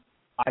Oklahoma,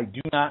 I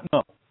do not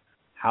know.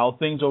 How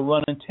things are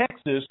run in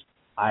Texas,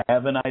 I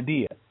have an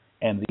idea.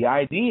 And the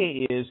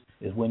idea is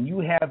when you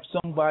have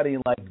somebody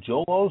like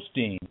Joel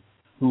Osteen,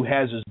 who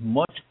has as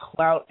much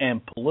clout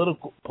and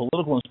political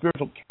and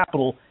spiritual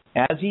capital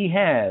as he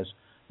has,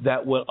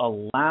 that would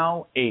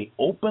allow a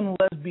open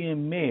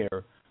lesbian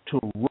mayor to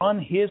run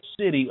his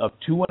city of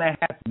 2.5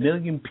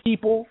 million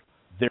people,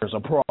 there's a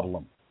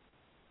problem.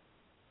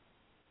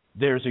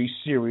 There's a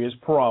serious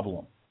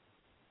problem.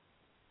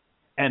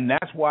 And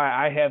that's why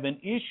I have an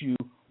issue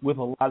with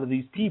a lot of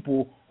these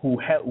people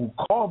who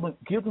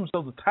give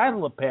themselves the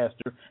title of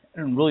pastor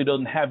and really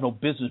doesn't have no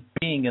business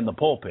being in the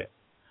pulpit.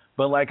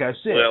 But like I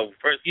said,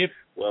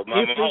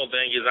 my whole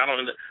thing is I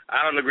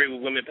don't agree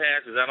with women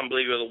pastors. I don't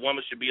believe that a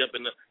woman should be up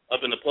in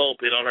the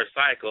pulpit on her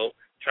cycle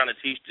trying to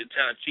teach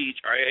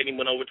or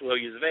anyone over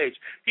 12 years of age.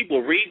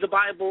 People read the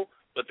Bible,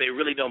 but they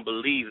really don't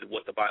believe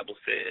what the Bible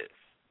says.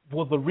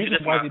 Well, the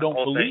reason why they don't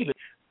believe it,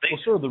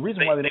 the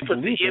reason why they don't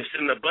believe it, they put the ifs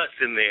and the buts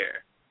in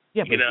there.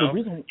 Yeah, but the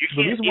reason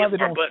why they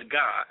don't, but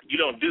God, you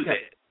don't do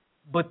that.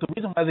 But the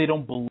reason why they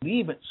don't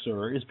believe it,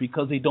 sir, is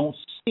because they don't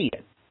see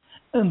it.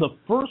 And the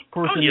first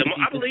person,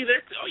 I believe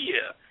that. Oh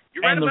yeah,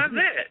 you're right about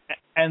that.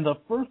 And the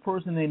first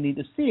person they need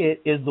to see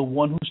it is the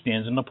one who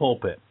stands in the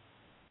pulpit,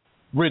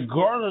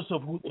 regardless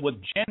of what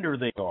gender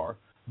they are.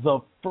 The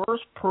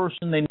first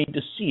person they need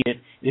to see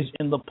it is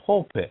in the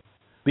pulpit,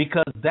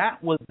 because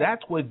that's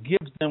what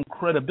gives them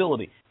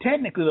credibility.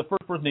 Technically, the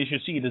first person they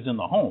should see it is in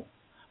the home.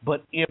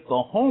 But if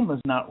the home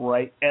is not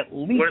right, at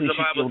least what does the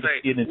Bible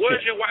say?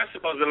 Where's your wife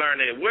supposed to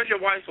learn it? Where's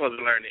your wife supposed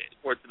to learn it,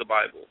 according to the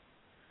Bible?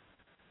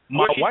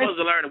 Where's she supposed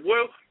to learn it?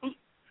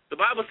 The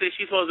Bible says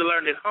she's supposed to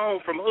learn it home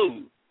from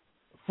who?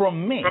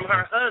 From me. From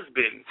her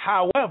husband.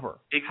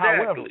 However,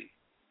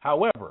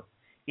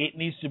 it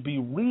needs to be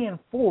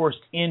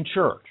reinforced in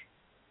church.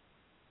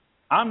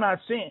 I'm not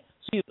saying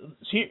See,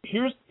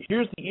 here's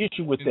the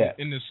issue with that.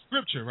 In the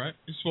scripture, right?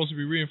 It's supposed to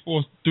be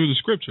reinforced through the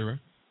scripture, right?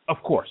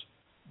 Of course.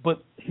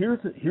 But here's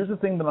the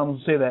thing that I'm going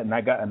to say that, and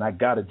I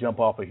got to jump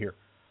off of here.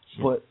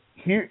 Sure. But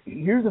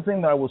here's the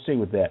thing that I will say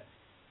with that.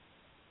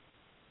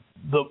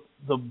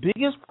 The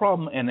biggest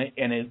problem,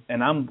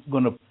 and I'm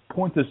going to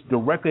point this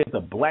directly at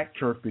the black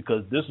church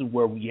because this is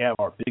where we have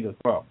our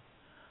biggest problem.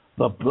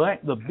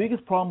 The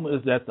biggest problem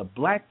is that the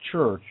black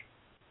church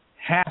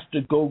has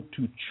to go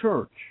to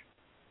church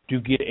to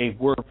get a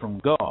word from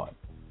God.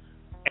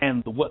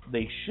 And what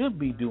they should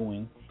be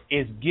doing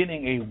is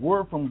getting a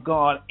word from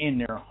God in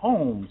their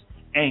homes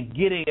and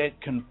getting it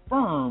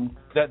confirmed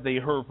that they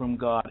heard from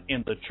God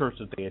in the church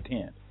that they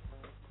attend.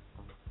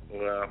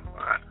 Well,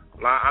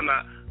 I'm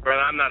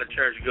not a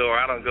church goer.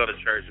 I don't go to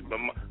church, but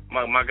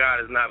my God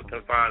is not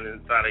confined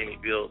inside any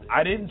building.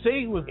 I didn't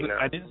say he was. You know?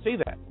 I didn't say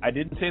that. I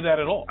didn't say that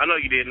at all. I know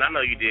you didn't.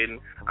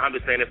 I'm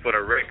just saying it for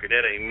the record.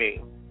 That ain't me.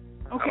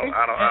 Okay.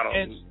 I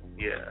don't.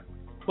 Yeah.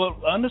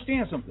 But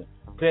understand something.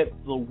 That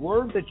the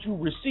word that you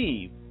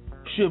receive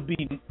should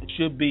be.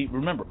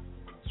 Remember,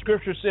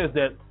 Scripture says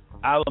that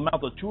out of the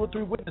mouth of 2 or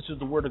 3 witnesses,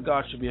 the word of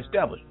God should be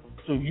established.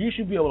 So you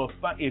should be able to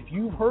find. If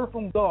you've heard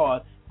from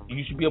God,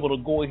 you should be able to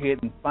go ahead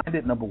and find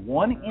it. Number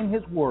 1 in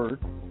His Word,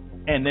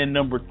 and then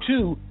number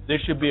 2, there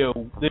should be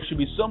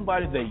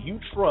somebody that you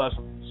trust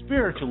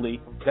spiritually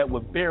that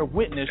would bear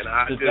witness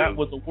that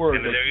was the word.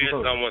 And there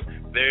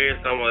is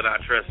someone that I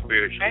trust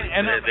spiritually.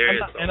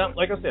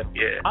 Like I said,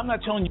 I'm not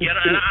telling you. And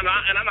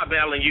I'm not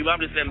battling you. I'm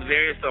just saying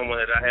there is someone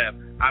that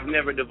I've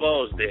never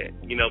divulged that,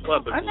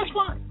 publicly. And that's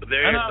fine. But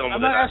there is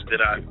someone I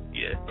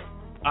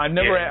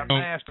never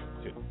asked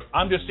you to.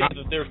 I'm just saying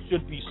that there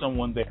should be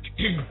someone there.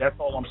 That's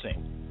all I'm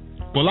saying.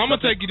 Well, I'm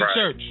gonna take you to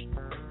church,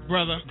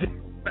 brother.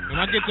 When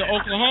I get to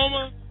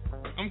Oklahoma,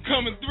 I'm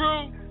coming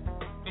through.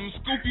 I'm gonna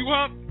scoop you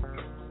up,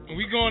 and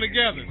we going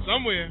together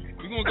somewhere.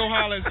 We gonna go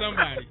holler at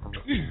somebody.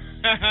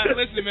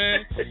 Listen,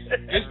 man,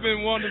 it's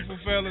been wonderful,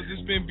 fellas.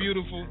 It's been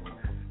beautiful.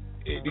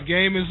 The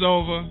game is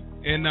over,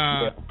 and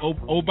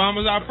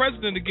Obama's our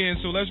president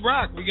again. So let's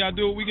rock. We gotta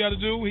do what we gotta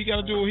do. He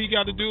gotta do what he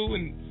gotta do,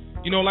 and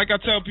like I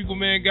tell people,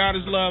 man, God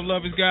is love,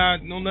 love is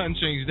God. No,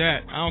 nothing changes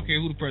that. I don't care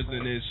who the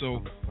president is.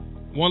 So.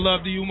 One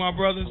love to you, my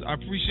brothers. I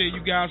appreciate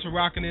you guys for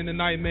rocking in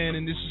tonight, man.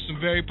 And this is some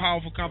very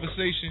powerful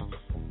conversation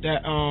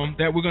that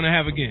we're gonna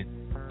have again.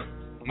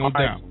 No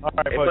doubt. All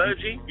right,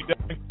 Budgie.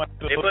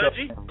 Hey,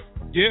 Budgie.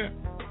 Yeah.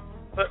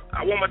 But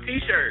I want my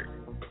T-shirt.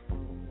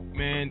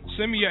 Man,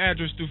 send me your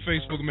address through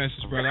Facebook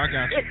message, brother. I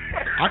got you.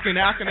 I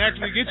can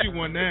actually get you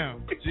one now.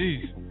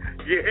 Jeez.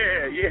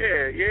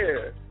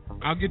 Yeah.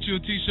 I'll get you a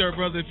T-shirt,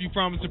 brother, if you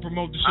promise to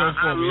promote the show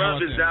for me. I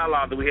love this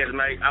dialogue that we had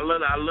tonight. I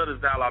love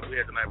this dialogue we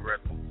had tonight,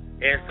 brother.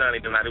 And Sunny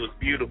tonight. It was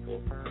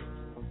beautiful.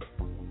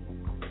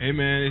 Hey,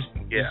 man, it's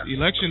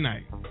election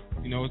night.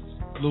 It's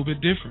a little bit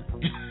different.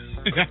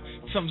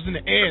 Something's in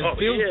the air. It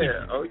feels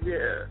different. Oh,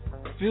 yeah.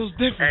 Feels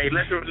different. Hey,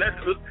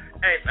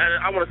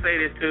 I want to say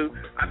this, too.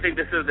 I think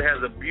this sister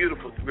has a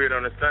beautiful spirit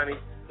on her, Sunny.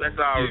 Let's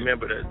all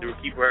remember to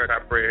keep her in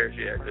our prayers,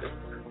 because her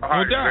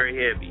heart is very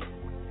heavy.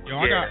 Yo,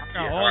 I got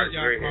all of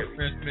y'all my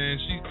friends, man.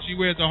 She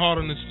wears her heart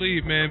on the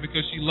sleeve, man,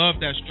 because she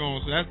loved that strong.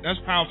 So that's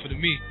powerful to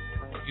me.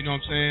 You know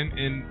what I'm saying?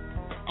 And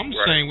I'm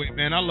the same way,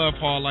 man. I love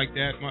hard like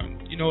that.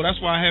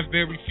 That's why I have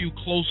very few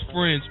close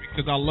friends,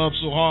 because I love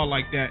so hard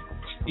like that.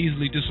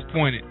 Easily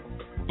disappointed.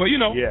 But,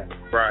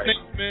 thanks,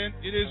 man.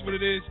 It is what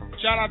it is.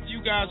 Shout out to you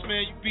guys,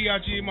 man. You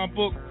BIG in my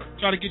book.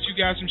 Try to get you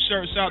guys some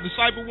shirts out.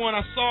 Disciple One,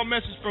 I saw a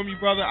message from you,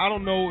 brother. I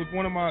don't know if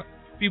one of my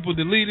people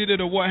deleted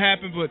it or what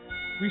happened, but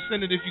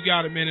resend it if you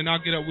got it, man, and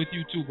I'll get up with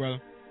you too, brother.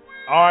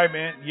 All right,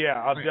 man. Yeah,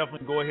 I'll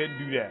definitely go ahead and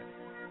do that.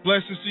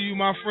 Blessings to you,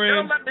 my friends.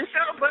 Tell them about the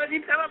show, buddy.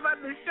 Tell them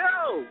about the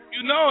show.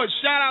 You know it.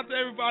 Shout out to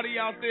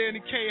everybody out there in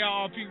the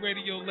KRP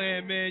radio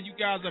land, man. You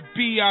guys are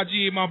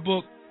BIG in my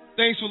book.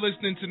 Thanks for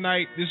listening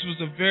tonight. This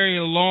was a very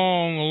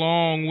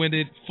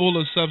long-winded, full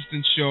of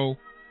substance show,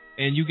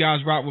 and you guys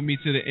rock with me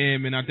to the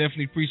end, and I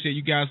definitely appreciate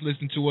you guys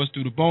listening to us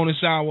through the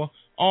bonus hour,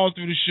 all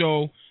through the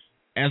show.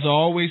 As I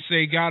always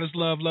say, God is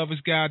love, love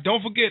is God.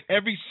 Don't forget,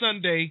 every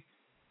Sunday,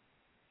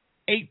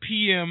 8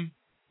 p.m.,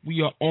 we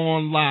are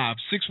on live,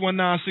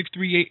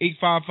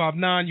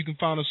 619-638-8559. You can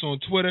find us on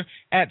Twitter,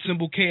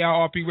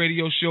 @KIRP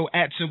Radio Show,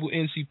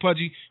 @NC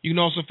Pudgy. You can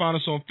also find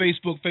us on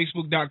Facebook,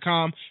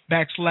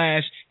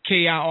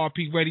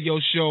 facebook.com/KIRP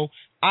Radio Show.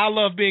 I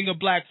love being a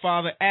black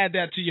father. Add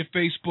that to your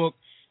Facebook.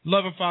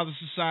 Loving Father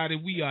Society.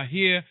 We are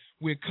here.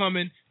 We're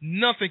coming.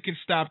 Nothing can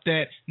stop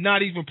that.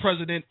 Not even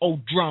President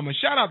O'Drama.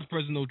 Shout out to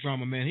President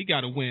O'Drama, man. He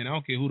got to win. I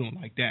don't care who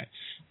don't like that.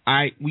 All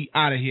right, we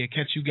out of here.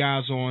 Catch you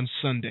guys on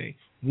Sunday.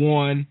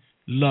 One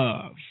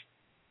love.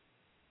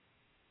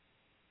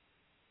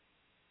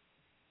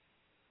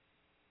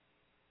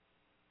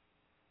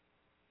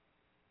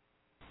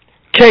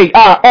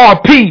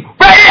 KIRP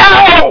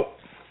Radio!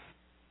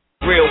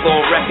 Real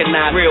gon'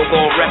 recognize, real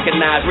gon'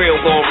 recognize,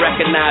 real gon'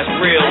 recognize,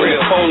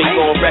 real phony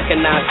gon'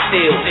 recognize,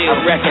 still, I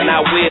reckon I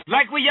will.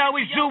 Like we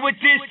always do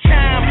at this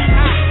time,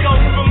 I go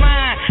for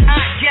mine, I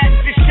got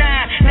to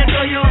shine. Now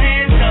throw your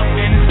hands up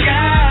in the sky,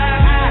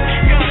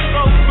 I go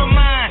for mine.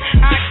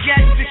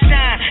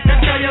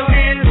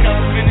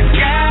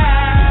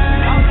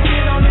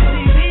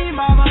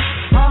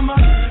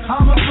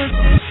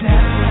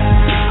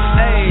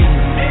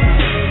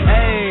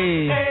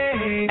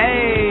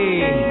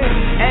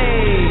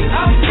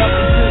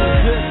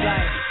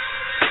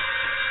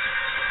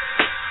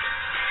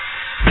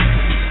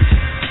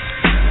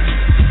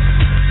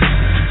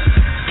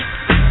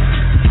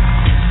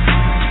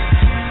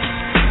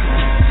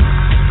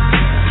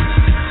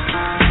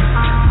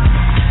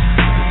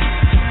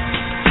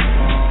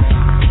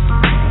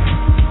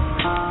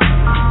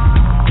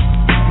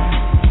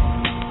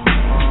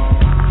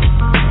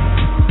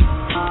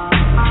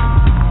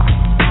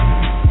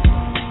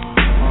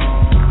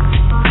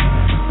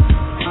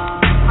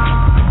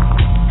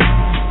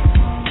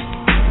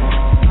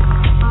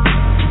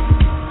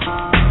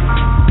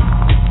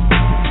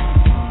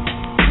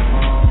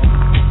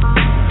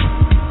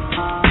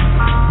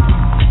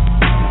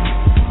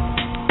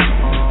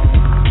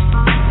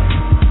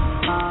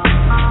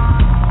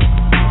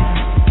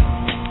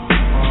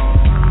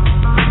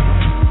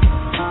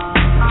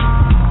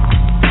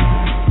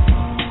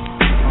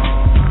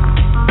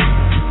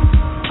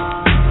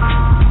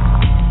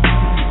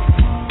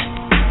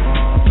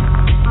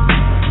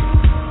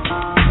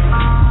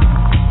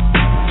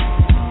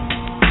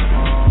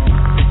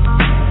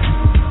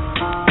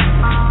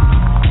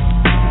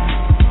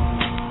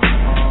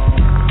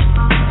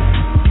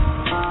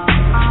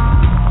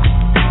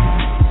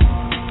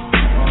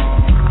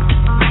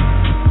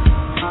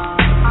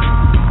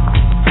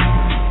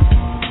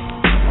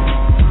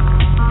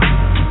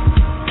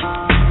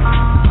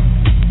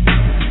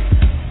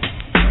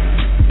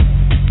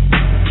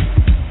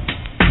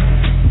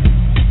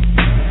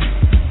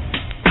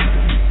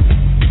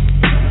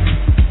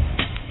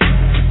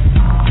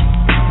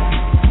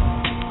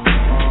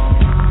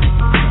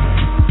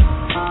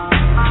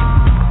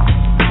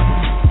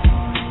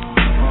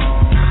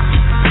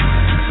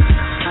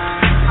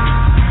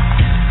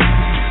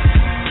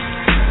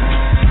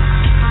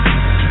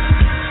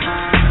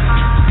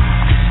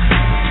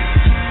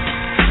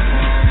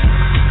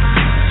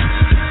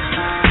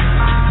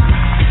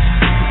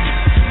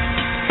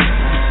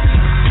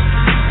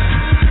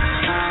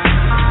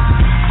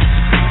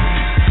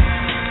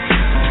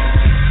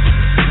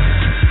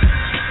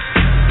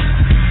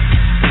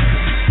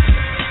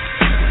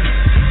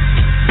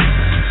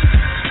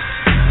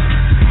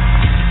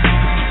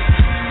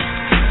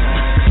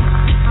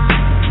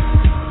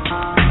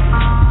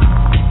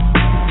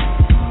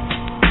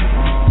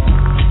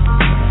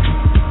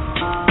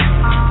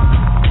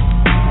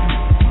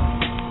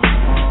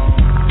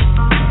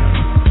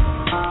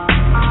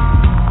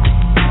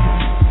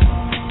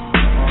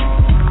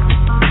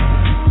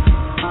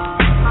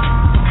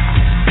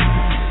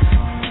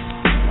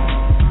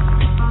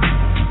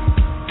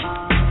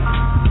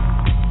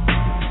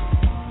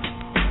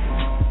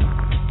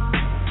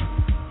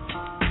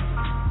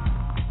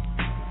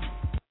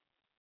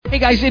 Hey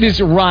guys, it is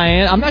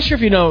Ryan. I'm not sure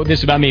if you know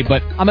this about me,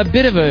 but I'm a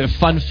bit of a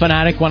fun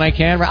fanatic when I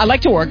can. I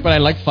like to work, but I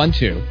like fun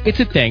too. It's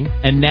a thing.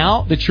 And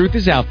now the truth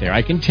is out there.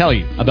 I can tell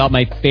you about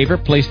my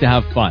favorite place to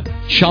have fun.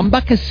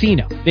 Chumba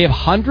Casino. They have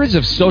hundreds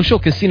of social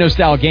casino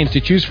style games to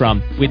choose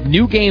from with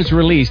new games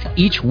released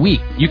each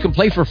week. You can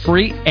play for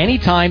free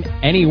anytime,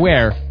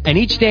 anywhere. And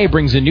each day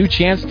brings a new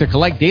chance to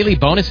collect daily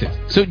bonuses.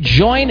 So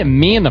join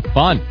me in the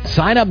fun.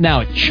 Sign up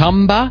now at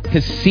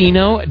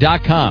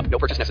ChumbaCasino.com. No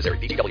purchase necessary.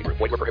 VGW Group.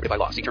 Void where prohibited by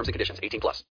law. See terms and conditions. 18+.